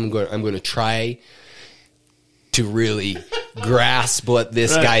I'm going to try to really grasp what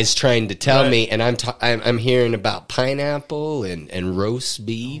this Right. guy's trying to tell Right. me, and I'm hearing about pineapple and roast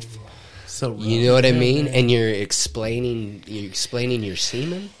beef. so rough. You know what I mean? And you're explaining your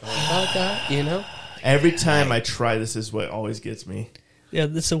semen about that. Every time I try this is what always gets me. Yeah,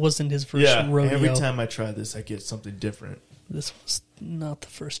 this wasn't his first Yeah. rodeo. Every time I try this, I get something different. This was not the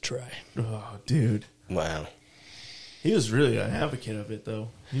first try. Oh, dude. Wow. He was really an advocate of it, though.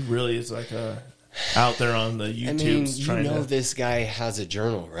 He really is like out there on the YouTubes trying to. This guy has a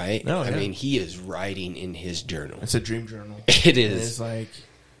journal, right? Oh, I yeah. mean, he is writing in his journal. It's a dream journal. It And is. it's like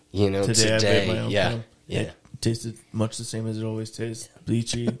Today, I made my own yeah, cum. yeah, It tasted much the same as it always tastes.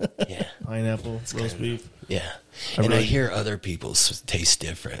 Bleachy, yeah, pineapple, roast beef. yeah. I And I really- hear other people's taste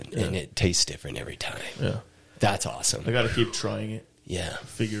different, and it tastes different every time. Yeah. That's awesome. I got to keep trying it. Yeah.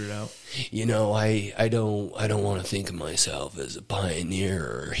 Figure it out. I don't want to think of myself as a pioneer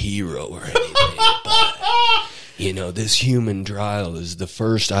or hero or anything, but this human trial is the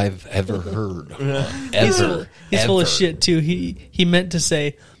first I've ever heard. Ever. He's full of Ever. shit too. He meant to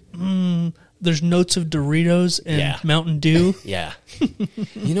say, "There's notes of Doritos and Yeah. Mountain Dew." Yeah.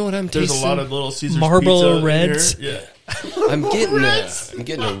 You know what I'm There's tasting? a lot of little Caesar's Marlboro pizza in Reds. here. Yeah. I'm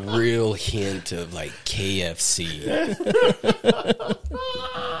getting a real hint of like KFC.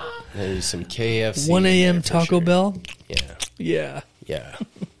 There's some KFC. 1 in a.m. there for Taco sure. Bell. Yeah. Yeah. Yeah.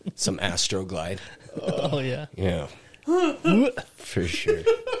 Some Oh yeah. Yeah. For sure.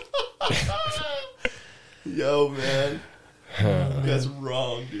 Yo, man. That's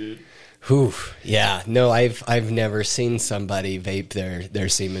wrong, dude. Whew. Yeah. No, I've never seen somebody vape their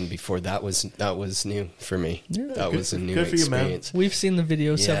semen before. That was new for me. Yeah, that was a new good for you, man. experience. We've seen the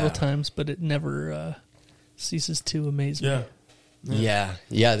video several Yeah. times, but it never ceases to amaze me. Yeah.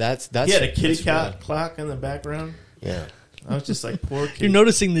 Yeah. That's He had a kitty that's cat real. clock in the background. Yeah. I was just like, poor kid. You're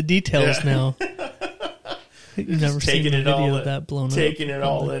noticing the details Yeah. now. You've never seen taking the it video all of that blown up. Taking it on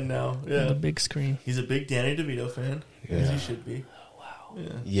all the- in now. on Yeah. the big screen. He's a big Danny DeVito fan. As Yeah. he should be.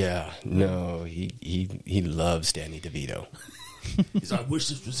 Yeah. No, he loves Danny DeVito. He's like, I wish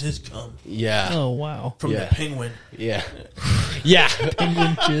this was his cum. Yeah. Oh, wow. From Yeah. the penguin. Yeah. Yeah.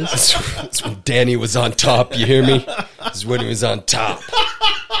 Penguin jizz. That's when Danny was on top. You hear me? This is when he was on top.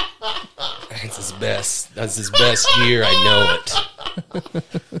 That's his best. That's his best year. I know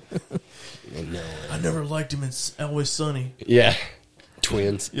it. I know it. I never liked him in Always Sunny. Yeah.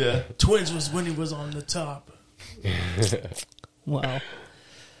 Twins. Yeah. Twins was when he was on the top.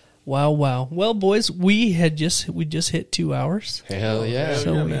 Wow. Wow. Well, boys, we just hit 2 hours. Hell yeah.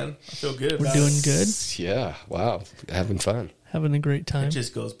 So yeah, we- man. I feel good We're about doing it. good. Yeah. Wow. Having fun. Having a great time. It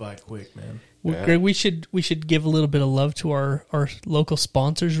just goes by quick, man. Well, Yeah. Greg, we should give a little bit of love to our local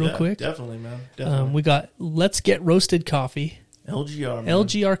sponsors real Yeah, quick. Definitely, man. Definitely. We got Let's Get Roasted Coffee. LGR, man.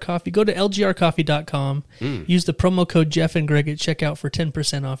 LGR Coffee. Go to lgrcoffee.com. Use the promo code Jeff and Greg at checkout for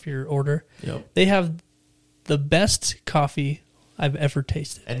 10% off your order. Yep. They have the best coffee I've ever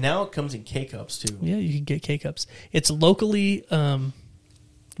tasted. And now it comes in K-Cups, too. Yeah, you can get K-Cups. It's locally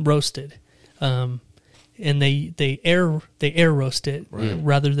roasted. And they air roast it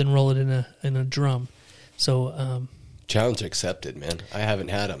rather than roll it in a drum. So Challenge accepted, man. I haven't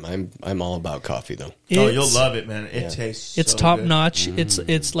had them. I'm all about coffee though. Oh, you'll love it, man. It tastes It's so top good. notch.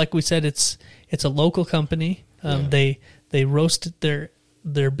 It's like we said. It's a local company. They roast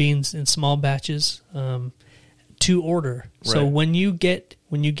their beans in small batches to order. So Right. when you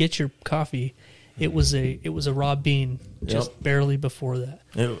get your coffee, it was a raw bean just barely before that.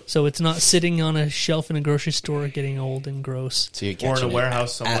 It- So it's not sitting on a shelf in a grocery store getting old and gross. So you're Or in a catching it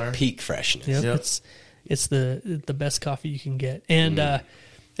warehouse somewhere. at peak freshness. Yep. Yep. It's the best coffee you can get. And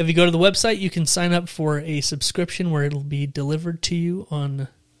if you go to the website, you can sign up for a subscription where it'll be delivered to you on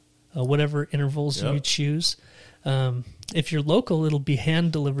whatever intervals Yep. you choose. If you're local, it'll be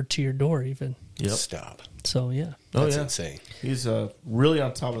hand delivered to your door even. Yep. Stop. So, yeah. Oh, That's yeah. insane. He's really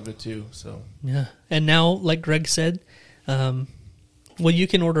on top of it, too. So Yeah. And now, like Greg said, you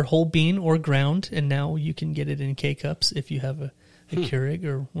can order whole bean or ground, and now you can get it in K-Cups if you have a Keurig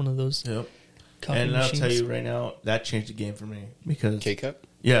or one of those Yep. coffee And machines. I'll tell you right now, that changed the game for me. Because K-Cup?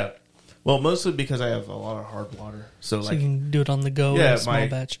 Yeah. Well, mostly because I have a lot of hard water. So, So like, you can do it on the go Yeah, in a small my-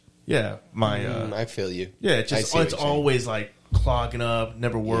 batch. yeah, my, I feel you. yeah, it's I just, see what it's you're saying. always like clogging up,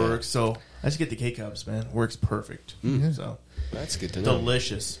 never works. So I just get the K-Cups, man. Works perfect. So That's good to know.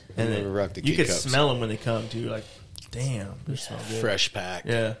 delicious. And I'm then gonna rock the you can K-Cups. smell them when they come, too. You're like, damn, they smell good. Fresh pack.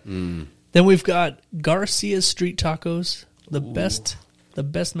 Yeah. Then we've got Garcia's Street Tacos, the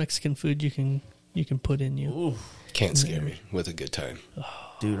best Mexican food you can put in you. Ooh. Can't scare me with a good time.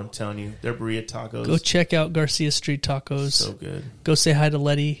 Dude, I'm telling you, their burrito tacos. Go check out Garcia's Street Tacos. So good. Go say hi to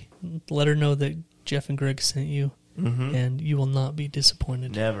Letty. Let her know that Jeff and Greg sent you, and you will not be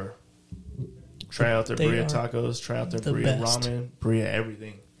disappointed. Never. Try out their They burrito are tacos. Try out their the burrito best. ramen. Burrito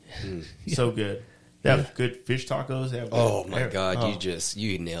everything. So good. They have good fish tacos. They have Oh good, my God, oh.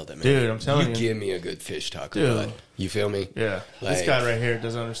 you nailed it, man. Dude, I'm telling you. give me a good fish taco. Dude. Bud. You feel me? Yeah. This Like- guy right here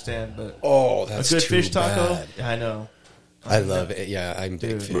doesn't understand, but Oh, a that's good too fish taco. bad. I know. I love it. Yeah, I'm a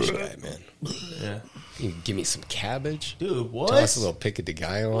big Dude. fish guy, man. Yeah. You give me some cabbage. Dude, what? Toss a little pico de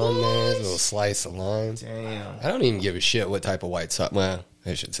gallo on there, a little slice of lime. Damn. I don't even give a shit what type of white sauce. Well,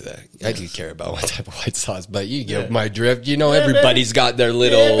 I should say that. I do care about what type of white sauce, but you get Yeah. my drift. You know, everybody's got their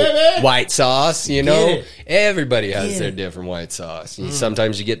little white sauce, you know? Get it. Everybody has Get their it. different white sauce.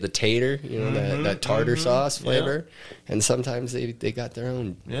 Sometimes you get the tater, you know, that tartar sauce flavor, and sometimes they got their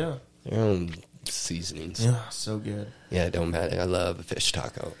own Yeah. seasonings. Yeah. So good. Yeah, it don't matter. I love a fish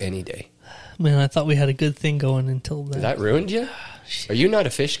taco any day. Man, I thought we had a good thing going until that. That ruined you? Are you not a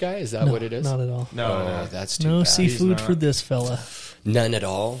fish guy? Is that No, what it is? Not at all. No, Oh, no. that's too No bad. seafood not. for this fella. None at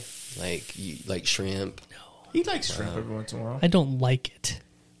all. Like shrimp. He likes shrimp every once in a while. I don't like it.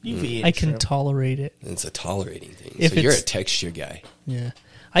 You've eaten I can shrimp. tolerate it. It's a tolerating thing. If So you're a it's- texture guy. Yeah.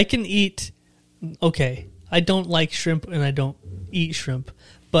 I can eat. Okay. I don't like shrimp and I don't eat shrimp,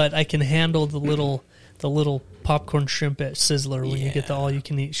 but I can handle the little popcorn shrimp at Sizzler when you get the Yeah. all you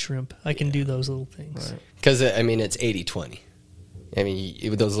can eat shrimp. I can do those little things. Right. Because, I mean, it's 80-20. I mean,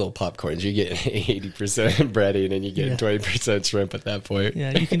 with those little popcorns, you get 80% breading and you get Yeah. 20% shrimp at that point.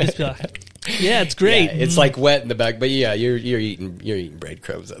 Yeah, you can just be like, Yeah, it's great. Yeah, it's like wet in the back, but yeah, you're eating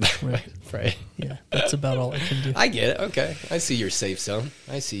breadcrumbs at that point, right? Yeah, that's about all I can do. I get it. Okay, I see your safe zone.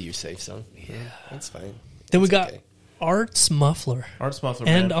 Yeah, that's fine. Then we got Arts Muffler. Arts Muffler,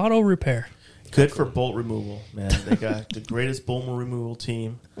 and man. Auto Repair. Good for bolt removal, man. They got the greatest bolt removal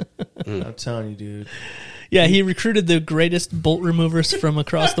team. I'm telling you, dude. Yeah, he recruited the greatest bolt removers from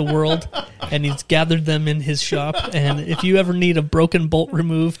across the world, and he's gathered them in his shop. And if you ever need a broken bolt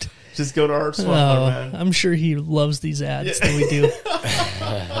removed, just go to Arts Muffler, man. I'm sure he loves these ads that we do.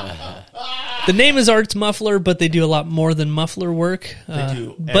 The name is Arts Muffler, but they do a lot more than muffler work. They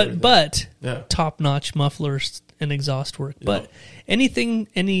do but top-notch mufflers and exhaust work. Yep. But any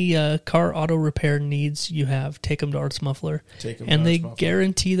car auto repair needs you have, take them to Arts Muffler. And they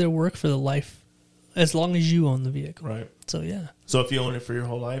guarantee their work for the life, as long as you own the vehicle. Right. So, yeah. So if you own it for your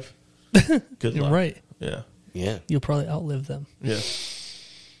whole life, good luck. Right. Yeah. Yeah. You'll probably outlive them. Yeah.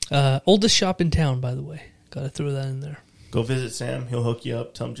 Oldest shop in town, by the way. Got to throw that in there. Go visit Sam. He'll hook you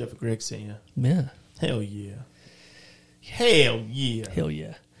up. Tell him Jeff and Greg sent you. Yeah. Hell yeah. Hell yeah. Hell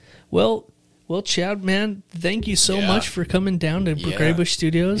yeah. Well, Chad, man, thank you so much for coming down to Graybush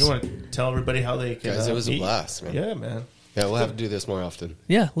Studios. You want to tell everybody how they can... Guys, it was a blast, man. Yeah, man. Yeah, we'll have to do this more often.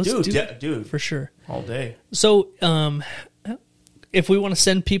 Yeah, let's do it. Dude. For sure. All day. So, if we want to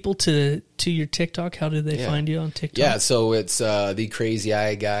send people to your TikTok, how do they find you on TikTok? Yeah, so it's The Crazy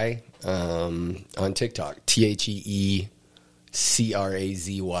Eye Guy on TikTok. TheCrazyEyeGuy.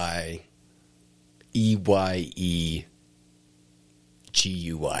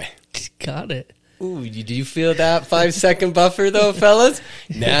 Got it. Ooh, do you feel that 5-second buffer though, fellas?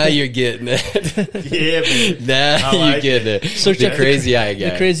 Now you're getting it. Yeah, man. Now you're getting it. Search The Crazy Eye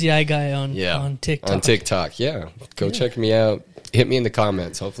Guy. The Crazy Eye Guy on TikTok. On TikTok, yeah. Go check me out. Hit me in the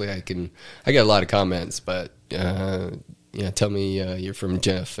comments. Hopefully I get a lot of comments, but tell me you're from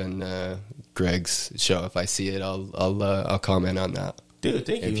Jeff and Greg's show. If I see it, I'll comment on that. Dude,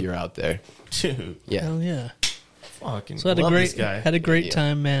 thank you. If you're out there. Dude. Yeah. Hell yeah. Fucking so love this guy. Had a great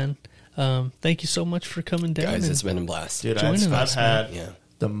time, man. Thank you so much for coming down. Guys, it's been a blast. Dude, I've had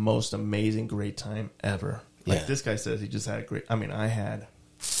the most amazing great time ever. Like this guy says he just had a great... I mean, I had...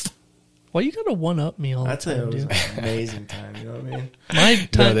 Why you gotta one-up me all the time, it was dude? an amazing time, you know what I mean? My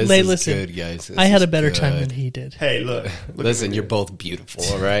time... No, listen, good, guys. I had a better time than he did. Hey, look listen, you're both beautiful,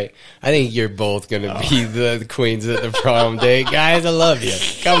 all right? I think you're both going to be the queens at the prom date. Guys, I love you.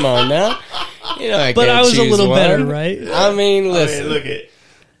 Come on now. You know I but can't I was a little one. better, right? I mean, listen. Look at...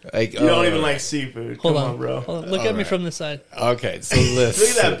 Like, you don't even like seafood. Hold Come on, on, bro. Hold on. Look at me from the side. Okay, so listen.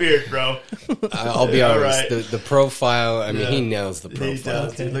 Look at that beard, bro. I'll be honest. Right. The profile, I mean, he nails the profile. He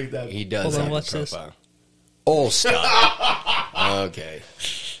does. Okay. Look at that. He does. Hold on, have watch the this. profile. Oh, stop. Okay.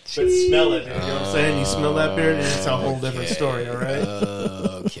 But smell it, dude. You know what I'm saying? You smell that beard, and it's a whole different story, all right?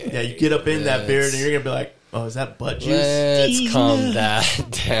 Okay. Yeah, you get up in that beard, and you're going to be like, oh, is that butt juice? Let's calm that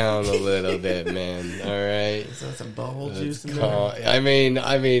down a little bit, man. All right. Is that some butthole juice in there? I mean,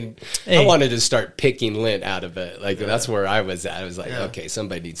 Hey. I wanted to start picking lint out of it. Like that's where I was at. I was like, okay,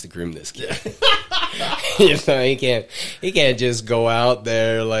 somebody needs to groom this kid. You know, he can't just go out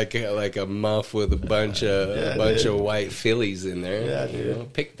there like a muff with a bunch of white fillies in there. Yeah, dude. You know,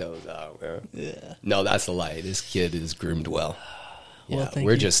 pick those out, man. Yeah. No, that's a lie. This kid is groomed well. Well, Yeah,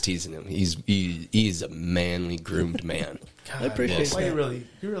 we're just teasing him. He's a manly groomed man. God, I appreciate why that.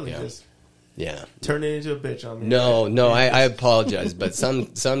 you really just Yeah. turn it into a bitch on me. No, I apologize, but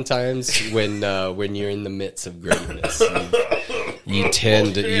sometimes when you're in the midst of greatness, you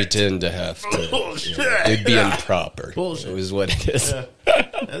tend to have to. It'd be improper. Bullshit. Is what it is. Yeah.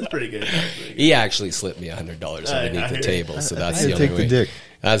 That's pretty good. He actually slipped me $100 underneath the table, so that's the only take way. the dick.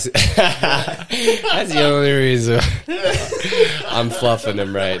 That's the only reason I'm fluffing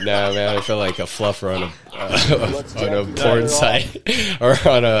him right now, man. I feel like a fluffer on a porn site or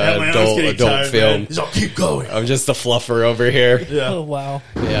on an adult film. He's all, keep going. I'm just a fluffer over here. Yeah. Oh, wow.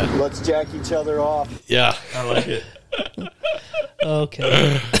 Yeah. Let's jack each other off. Yeah. I like it.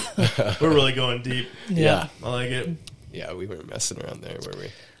 Okay. We're really going deep. Yeah. I like it. Yeah, we weren't messing around there, were we?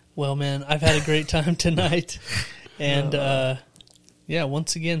 Well, man, I've had a great time tonight. And,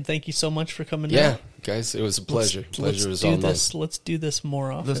 once again, thank you so much for coming Yeah, down. guys, it was a pleasure. Pleasure was do all mine. this. Let's do this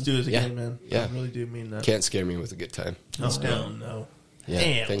more often. Let's do this again, Yeah. man. Yeah. I really do mean that. Can't scare me with a good time. No. Yeah,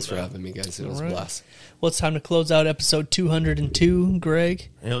 Damn, thanks for man. having me, guys. It was All right. a blast. Well, it's time to close out episode 202, Greg.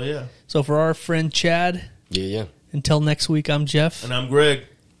 Hell yeah. So for our friend Chad, Yeah. until next week, I'm Jeff. And I'm Greg.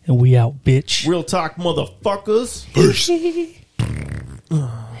 And we out, bitch. Real talk, motherfuckers. Peace.